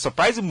was also a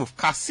surprising move.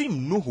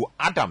 Kasim Nuhu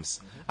Adams,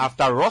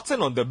 after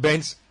rotting on the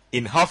bench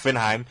in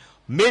Hoffenheim,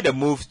 made a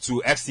move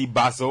to FC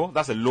Basel.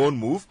 That's a loan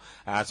move.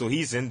 So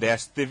he's in there.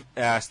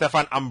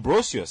 Stefan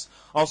Ambrosius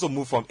also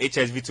moved from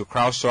HSV to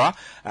Crouchshire.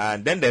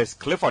 And then there's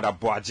Clifford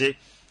Abuaje,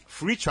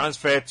 free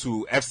transfer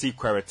to FC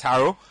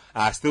Querétaro.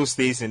 Still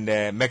stays in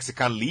the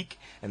Mexican League.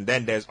 And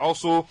then there's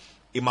also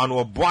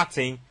Emmanuel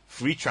Boateng,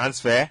 free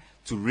transfer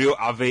to Real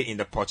Ave in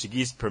the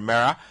Portuguese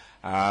Primera.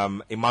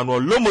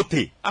 Emmanuel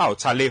Lomote. Oh,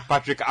 Charlie,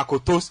 Patrick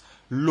Akotos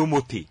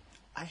Lomote.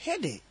 I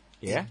heard a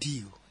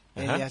deal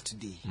earlier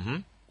today.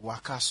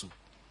 Wakaso.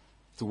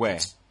 To where?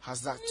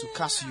 Has that to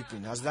Kasu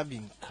Yupin? Has that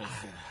been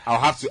confirmed? I'll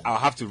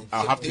have to.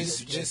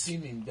 Just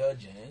him in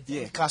Belgium.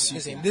 Yeah, Kasu.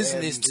 Listen, this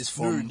list is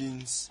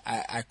from.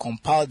 I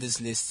compiled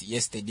this list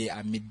yesterday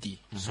at midday,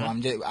 so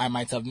I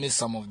might have missed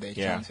some of the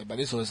transfer, but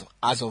this was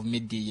as of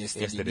midday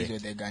yesterday. These were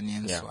the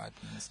Ghanaians. Yeah.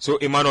 So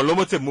Emmanuel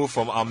Lomote moved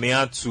from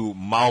Almea to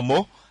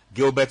Malmo.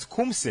 Gilbert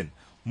Kumsin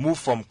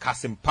moved from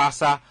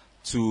Kasimpasa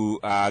to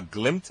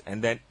Glimt,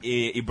 and then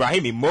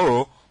Ibrahim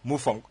Imoro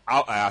moved from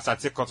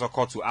Asante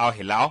Kotoko to Al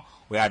Hilal.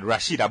 We had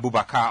Rashid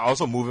Abubakar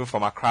also moving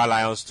from Accra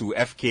Lions to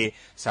FK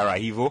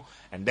Sarajevo.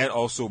 And then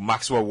also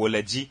Maxwell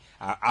Woleji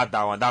at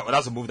that one.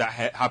 That's a move that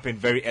happened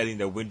very early in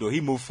the window.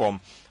 He moved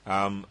from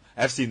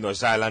FC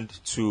North Island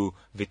to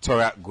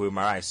Victoria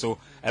Guimarães. So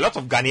a lot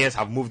of Ghanaians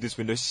have moved this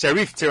window.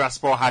 Sheriff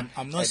Tiraspol had.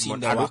 I'm not seeing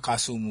the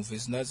Wakaso move.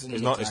 It's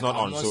not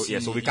on.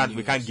 So we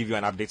can't give you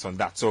an update on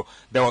that. So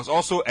there was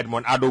also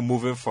Edmond Addo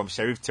moving from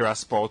Sheriff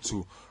Tiraspol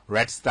to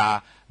Red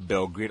Star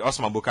Belgrade.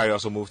 Osman Bukari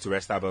also moved to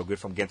Red Star Belgrade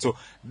from Ghent. So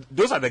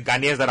those are the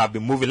Ghanaians that have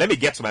been moving. Let me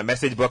get to my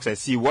message box and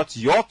see what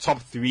your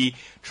top 3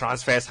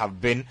 transfers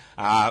have been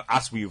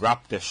as we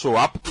wrap the show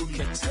up.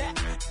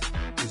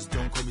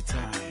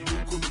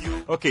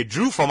 Okay,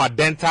 Drew from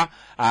Adenta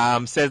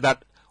says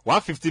that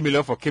 150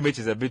 million for Kimmich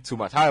is a bit too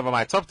much. However,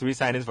 my top 3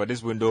 signings for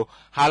this window: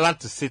 Haaland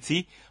to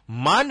City,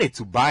 Mane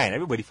to Bayern.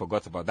 Everybody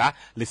forgot about that.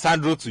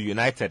 Lisandro to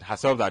United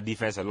has helped our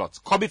defense a lot.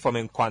 Kobe from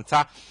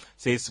Nkwanta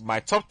says my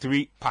top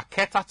 3: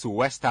 Paqueta to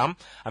West Ham.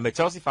 I'm a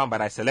Chelsea fan,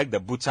 but I select the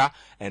Butcher,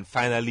 and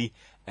finally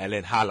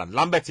Erling Haaland.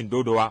 Lambert in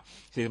Dodoa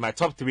says my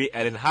top 3,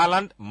 Erling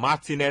Haaland,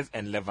 Martinez,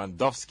 and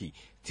Lewandowski.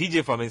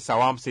 TJ from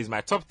Insawam says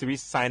my top 3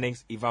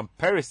 signings, Ivan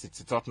Perisic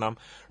to Tottenham,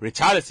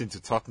 Richarlison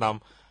to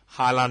Tottenham,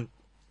 Haaland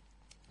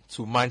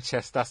to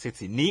Manchester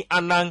City. Ni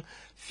Anang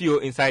Fio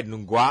inside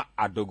Nungwa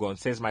Adogon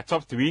says my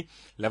top 3,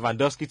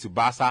 Lewandowski to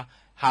Barca,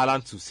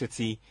 Haaland to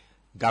City,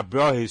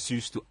 Gabriel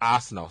Jesus to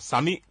Arsenal.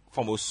 Sami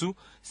from Osu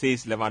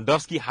says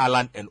Lewandowski,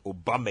 Haaland, and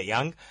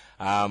Aubameyang.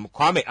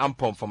 Kwame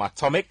Ampom from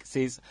Atomic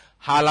says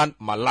Haaland,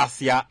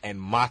 Malacia, and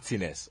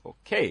Martinez.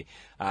 Okay.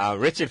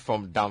 Richard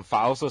from Danfa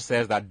also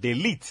says that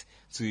Delete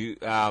to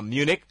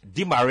Munich,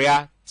 Di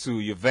Maria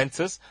to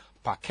Juventus,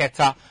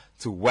 Paqueta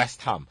to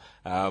West Ham.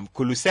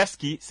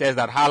 Kulusevski says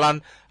that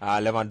Haaland,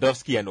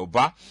 Lewandowski, and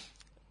Oba.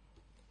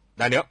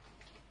 Daniel?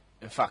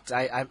 In fact,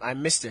 I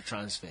missed the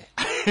transfer.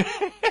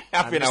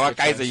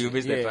 You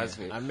missed the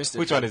transfer. I missed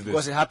Which one is this?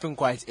 Because it happened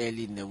quite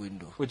early in the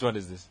window. Which one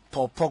is this?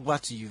 Paul Pogba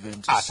to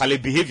Juventus. Charlie,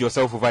 behave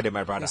yourself over there,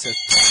 my brother. It's a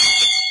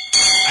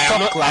I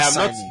am top-class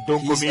not. signing. Don't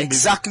He's come in.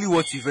 exactly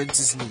what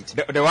Juventus need.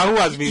 The one who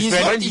has been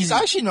spending. He's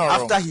actually not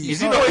wrong. After he Is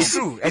he not? it's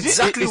true.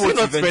 Exactly Is what he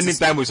not Juventus spending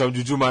time with some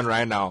juju man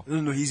right now?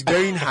 No, he's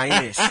burying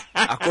highness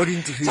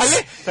according to his.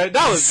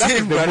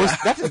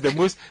 That is the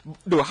most.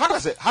 No, how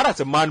does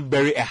a man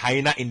bury a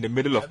hyena in the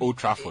middle of Old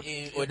Trafford?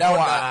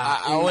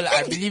 That one,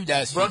 I believe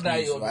that's Brother,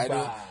 fake news, I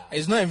don't.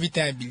 It's not every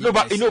time I believe. No,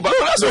 but this.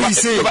 that's what he's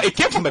saying. No, but it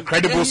came from a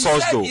credible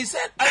source, though. He said,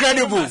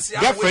 Credible. I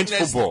Get French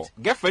witnessed football.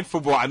 it. Get French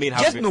football. I mean,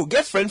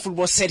 Get French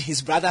football said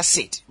his brother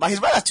said, but his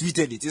brother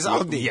tweeted it. It's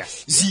out there.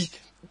 Yes. See,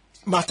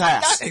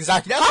 Matthias. That's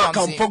exactly. That's How what I'm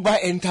can saying. Pogba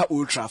enter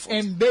Old Trafford?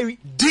 And bury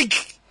Dig.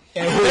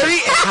 Bury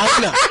a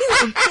hyena.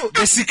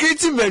 The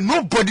security man,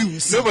 nobody will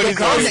see. Nobody's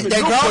going. The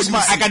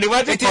groundsman. I can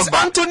imagine It is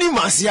Pogba. Anthony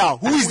Martial,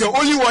 who is the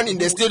only one in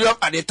the stadium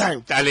at the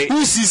time. Charlie,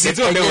 Who sees it?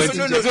 the two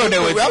of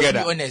them went we have to be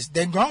honest.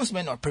 The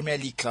groundsmen of Premier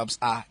League clubs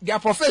they are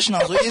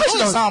professionals. So it's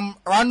not some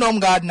random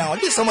guard now.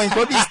 This someone is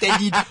probably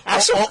studied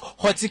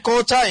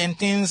horticulture and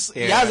things.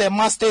 He Yeah. has a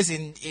master's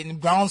in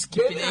groundskeeping.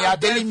 They And you are have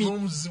telling me.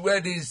 rooms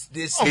where they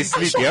They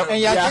sleep, yeah.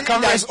 And you are There are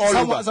telling me cameras all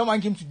that over. someone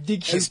came to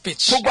dig his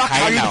pitch. Pogba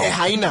carried Hyena. a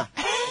hyena.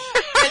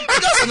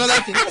 That's another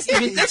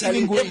thing. Let's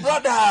even go into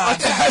brother.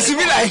 Has he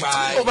been like,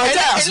 and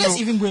Matthias, let's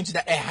even go into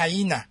the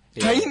hyena.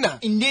 hyena?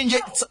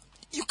 Endangered.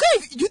 You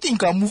can't. You think you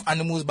can move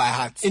animals by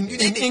heart In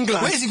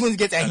England. Where is he going to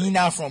get a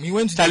hyena from? He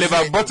went to Charlie, the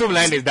but zoo. bottom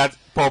line is that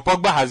Paul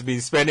Pogba has been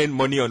spending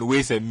money on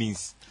ways and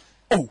means.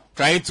 Oh.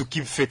 Trying to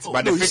keep fit,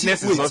 but the no, you see,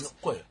 fitness is wait. not.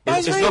 But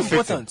It's it's very not fitting.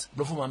 important.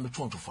 Brofo man, me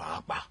trying to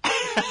fire back.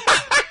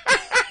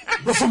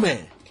 Brofo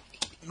man.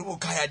 No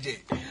kaya je.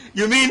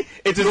 You mean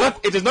it is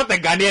not a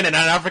Ghanaian and an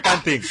African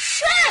thing?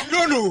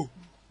 No.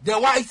 The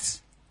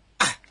whites.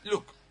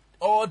 Look,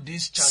 all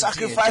these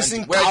chanting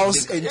Sacrificing and chanting,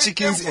 cows where and they chickens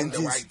came from and the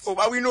things. whites. Oh,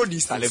 but we know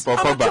these Charlie, things. Paul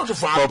I'm not Pogba, trying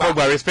to Paul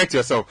Pogba, respect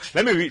yourself.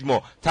 Let me read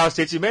more. Taos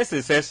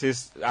Chechimense says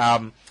his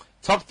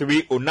top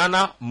 3: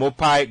 Onana,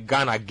 Mopai,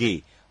 Ghana,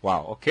 Gay.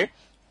 Wow. Okay.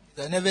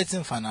 The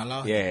Everton fan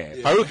allowed. Yeah.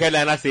 Farouk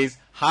Headliner says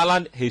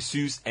Haaland,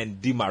 Jesus,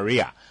 and Di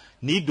Maria.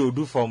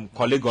 Nidodu from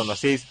Kolegono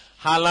says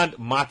Haaland,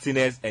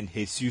 Martinez, and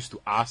Jesus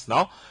to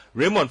Arsenal.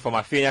 Raymond from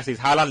Afenia says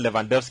Haaland,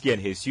 Lewandowski,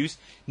 and Jesus.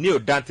 Neo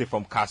Dante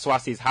from Kaswa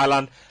says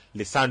Haaland,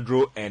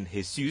 Lisandro, and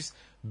Jesus.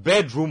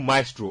 Bedroom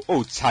Maestro.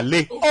 Oh,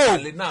 Charlie.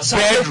 Charlie, now.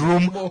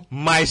 Bedroom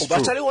Maestro.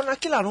 But Charlie wanna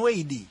kill and where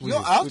he did. You know,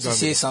 I have to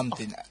say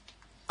something.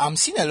 I'm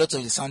seeing a lot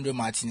of Lisandro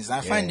Martinez. I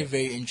find it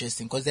very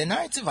interesting because the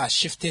narrative has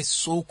shifted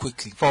so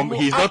quickly. From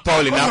he's not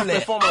tall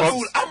enough. From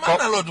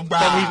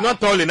he's not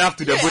tall enough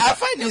to the I boot.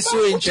 find it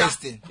so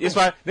interesting.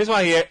 This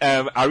one here,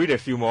 I'll read a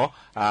few more.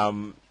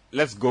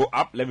 Let's go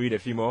up. Let me read a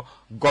few more.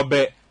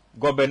 Gobe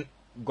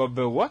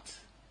what?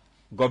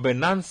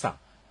 Gobenansa.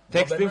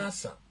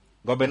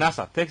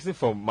 Gobenasa texting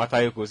from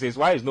Matayoko says,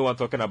 why is no one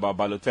talking about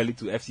Balotelli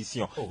to FC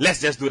Sion? Let's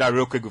just do that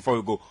real quick before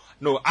we go.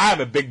 No, I am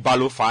a big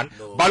Balo fan.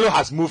 Balo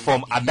has moved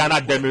from Adana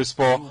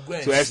Demirspor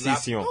to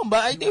FC Sion. No,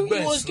 but I think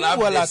he was doing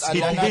well at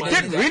Adana. He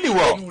did really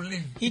well.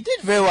 He did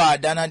very well at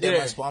Adana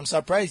Demirspor. I'm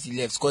surprised he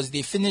left because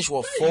they finished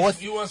fourth.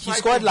 He was He fighting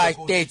scored like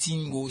with the coach.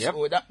 13 goals. Yep.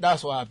 Oh,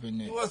 that's what happened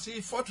there.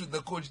 He fought with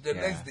the coach. The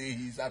next day,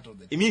 he's out of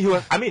the team. He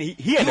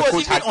and the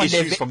coach had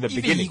issues from the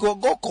beginning. He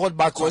got called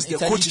back to an Because the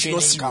Italy coach is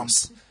not training camp.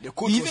 serious. The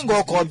coach He was even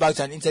not got called back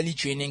to an Italy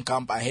training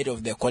camp ahead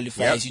of the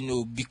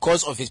qualifiers,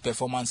 because of his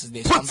performances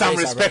there. So Put I'm some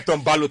very respect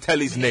on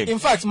Balotelli's name. In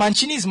fact,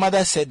 Mancini's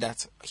mother said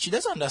that she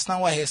doesn't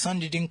understand why her son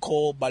didn't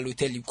call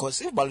Balotelli, because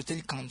if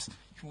Balotelli comes,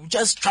 he will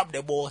just trap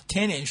the ball,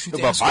 turn and shoot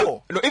and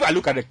score. If I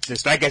look at the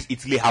strikers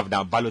Italy have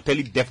now,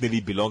 Balotelli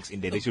definitely belongs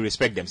in there. They should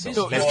respect themselves.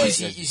 No, Let's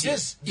you be-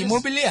 see,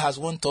 Immobile has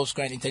won top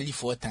scorer in Italy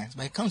 4 times,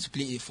 but he comes to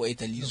play for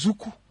Italy.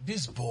 Zuku.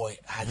 This boy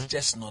has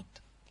just not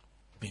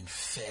been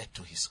fair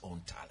to his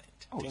own talent.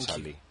 Oh,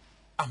 Charlie.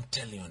 I'm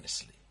telling you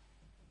honestly.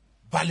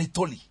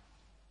 Balotelli.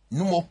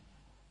 No.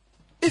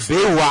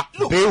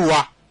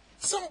 Bewa.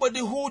 Somebody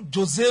who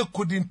Jose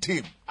couldn't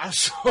tame. I'm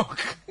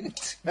shocked.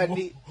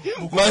 Nobody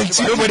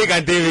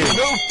can tell you.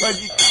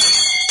 Nobody.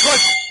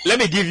 Coach, let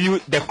me give you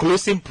the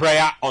closing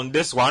prayer on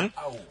this one.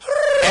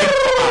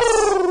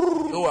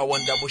 No, wa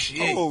Wonderbush.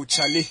 Oh,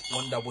 Charlie.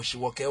 Wonderbush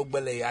woke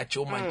ogbele ya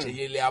cho manche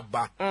yele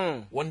aba.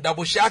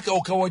 Wonderbush ake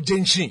oke wo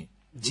jenshin.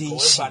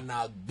 Jenshin.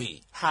 Na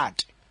gbe.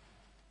 Hard.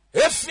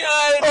 Efia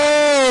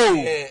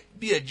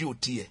bi eji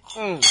otie.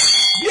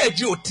 Bi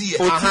eji otie.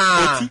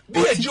 Bi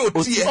eji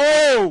otie.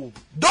 Oh.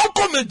 Don't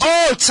come in.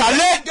 Oh,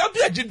 Charlie. Bi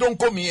eji don't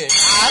come here.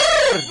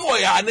 No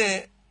ya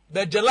ne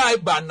the July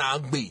ba na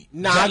gbe.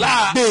 Na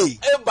gbe.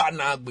 E ba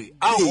na gbe.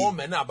 Ahon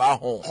me na ba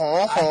hon.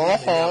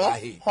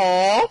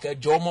 Ke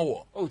jomo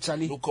wo. Oh,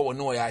 Charlie. Look wo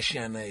no ya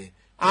hia na e.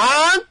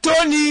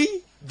 Anthony.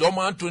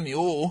 Jomo Anthony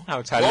oh.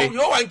 Charlie.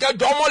 Yo wan ke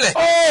jomo le.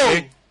 Oh.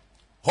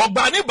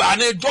 Hogba ni ba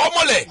ni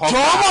jomo le.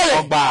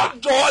 Hogba.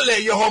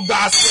 Jole ye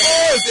hogba se.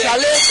 Oh,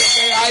 Charlie.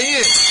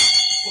 Aye.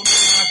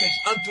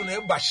 Anthony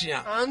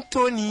Bashia.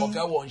 Anthony. Okay,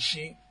 one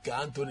she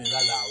Anthony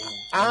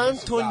Lala.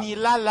 Anthony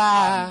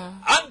Lala.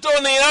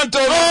 Anthony.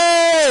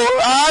 Oh,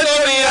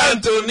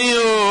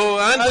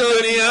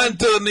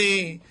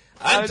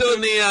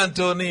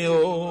 Anthony.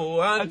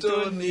 Oh,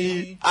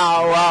 Anthony.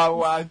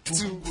 Our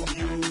two.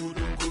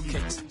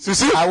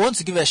 Susu. I want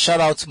to give a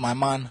shout out to my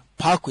man,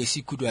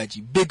 Parkwesi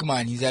Kuduaji. Big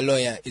man, he's a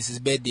lawyer. It's his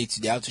birthday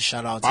today. I have to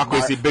shout out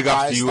Parkwesi, big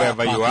up to you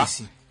wherever you are.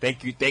 Parkwesi.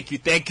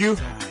 Thank you.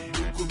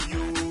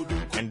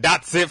 And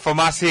that's it from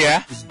us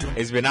here.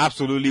 It's been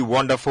absolutely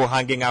wonderful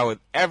hanging out with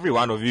every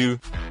one of you.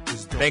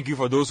 Thank you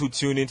for those who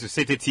tune in to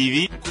City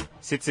TV,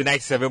 City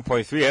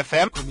 97.3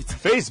 FM,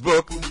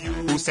 Facebook,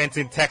 who sent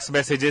in text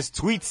messages,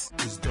 tweets,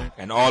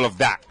 and all of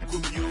that.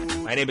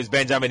 My name is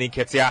Benjamin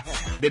Inketia.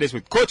 Did this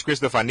with Coach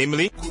Christopher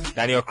Nimley,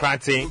 Daniel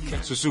Cranting,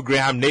 Susu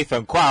Graham,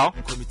 Nathan Kwao,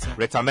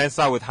 Rita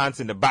Mensa with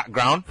Hans in the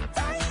background,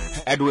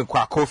 Edwin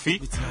Kwakofi,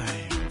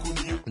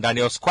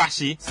 Daniel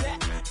Squashy,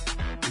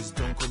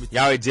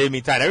 Yahweh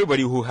Jamie Tan,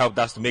 everybody who helped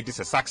us to make this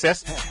a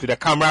success, to the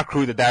camera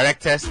crew, the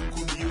directors,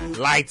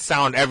 light,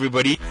 sound,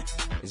 everybody.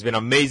 It's been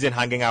amazing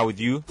hanging out with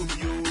you.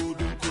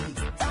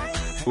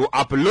 We'll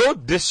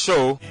upload this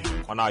show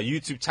on our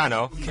YouTube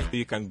channel so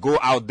you can go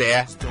out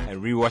there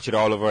and rewatch it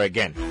all over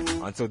again.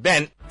 Until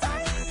then,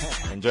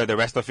 enjoy the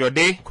rest of your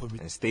day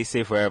and stay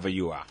safe wherever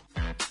you are.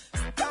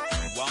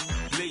 One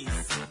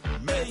place,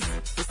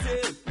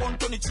 one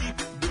Tony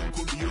cheap. Don't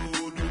come you,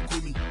 don't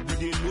come me. We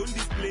dey loan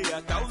this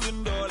player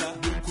 $1,000.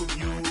 Don't come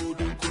you,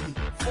 don't come me.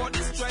 For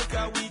this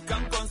striker we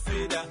can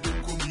consider.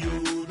 Don't come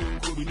you, don't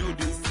come me. No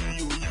they see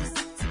you use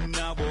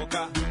Tina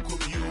Boka. Don't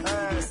come you.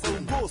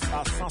 Some goals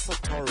are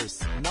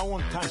sensatorious. Now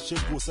one time she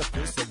goes a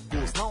post of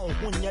goals. Now on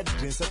one yard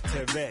drinks a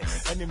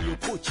terrace. And then your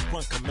coach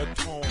one come at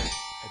home.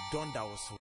 A don that was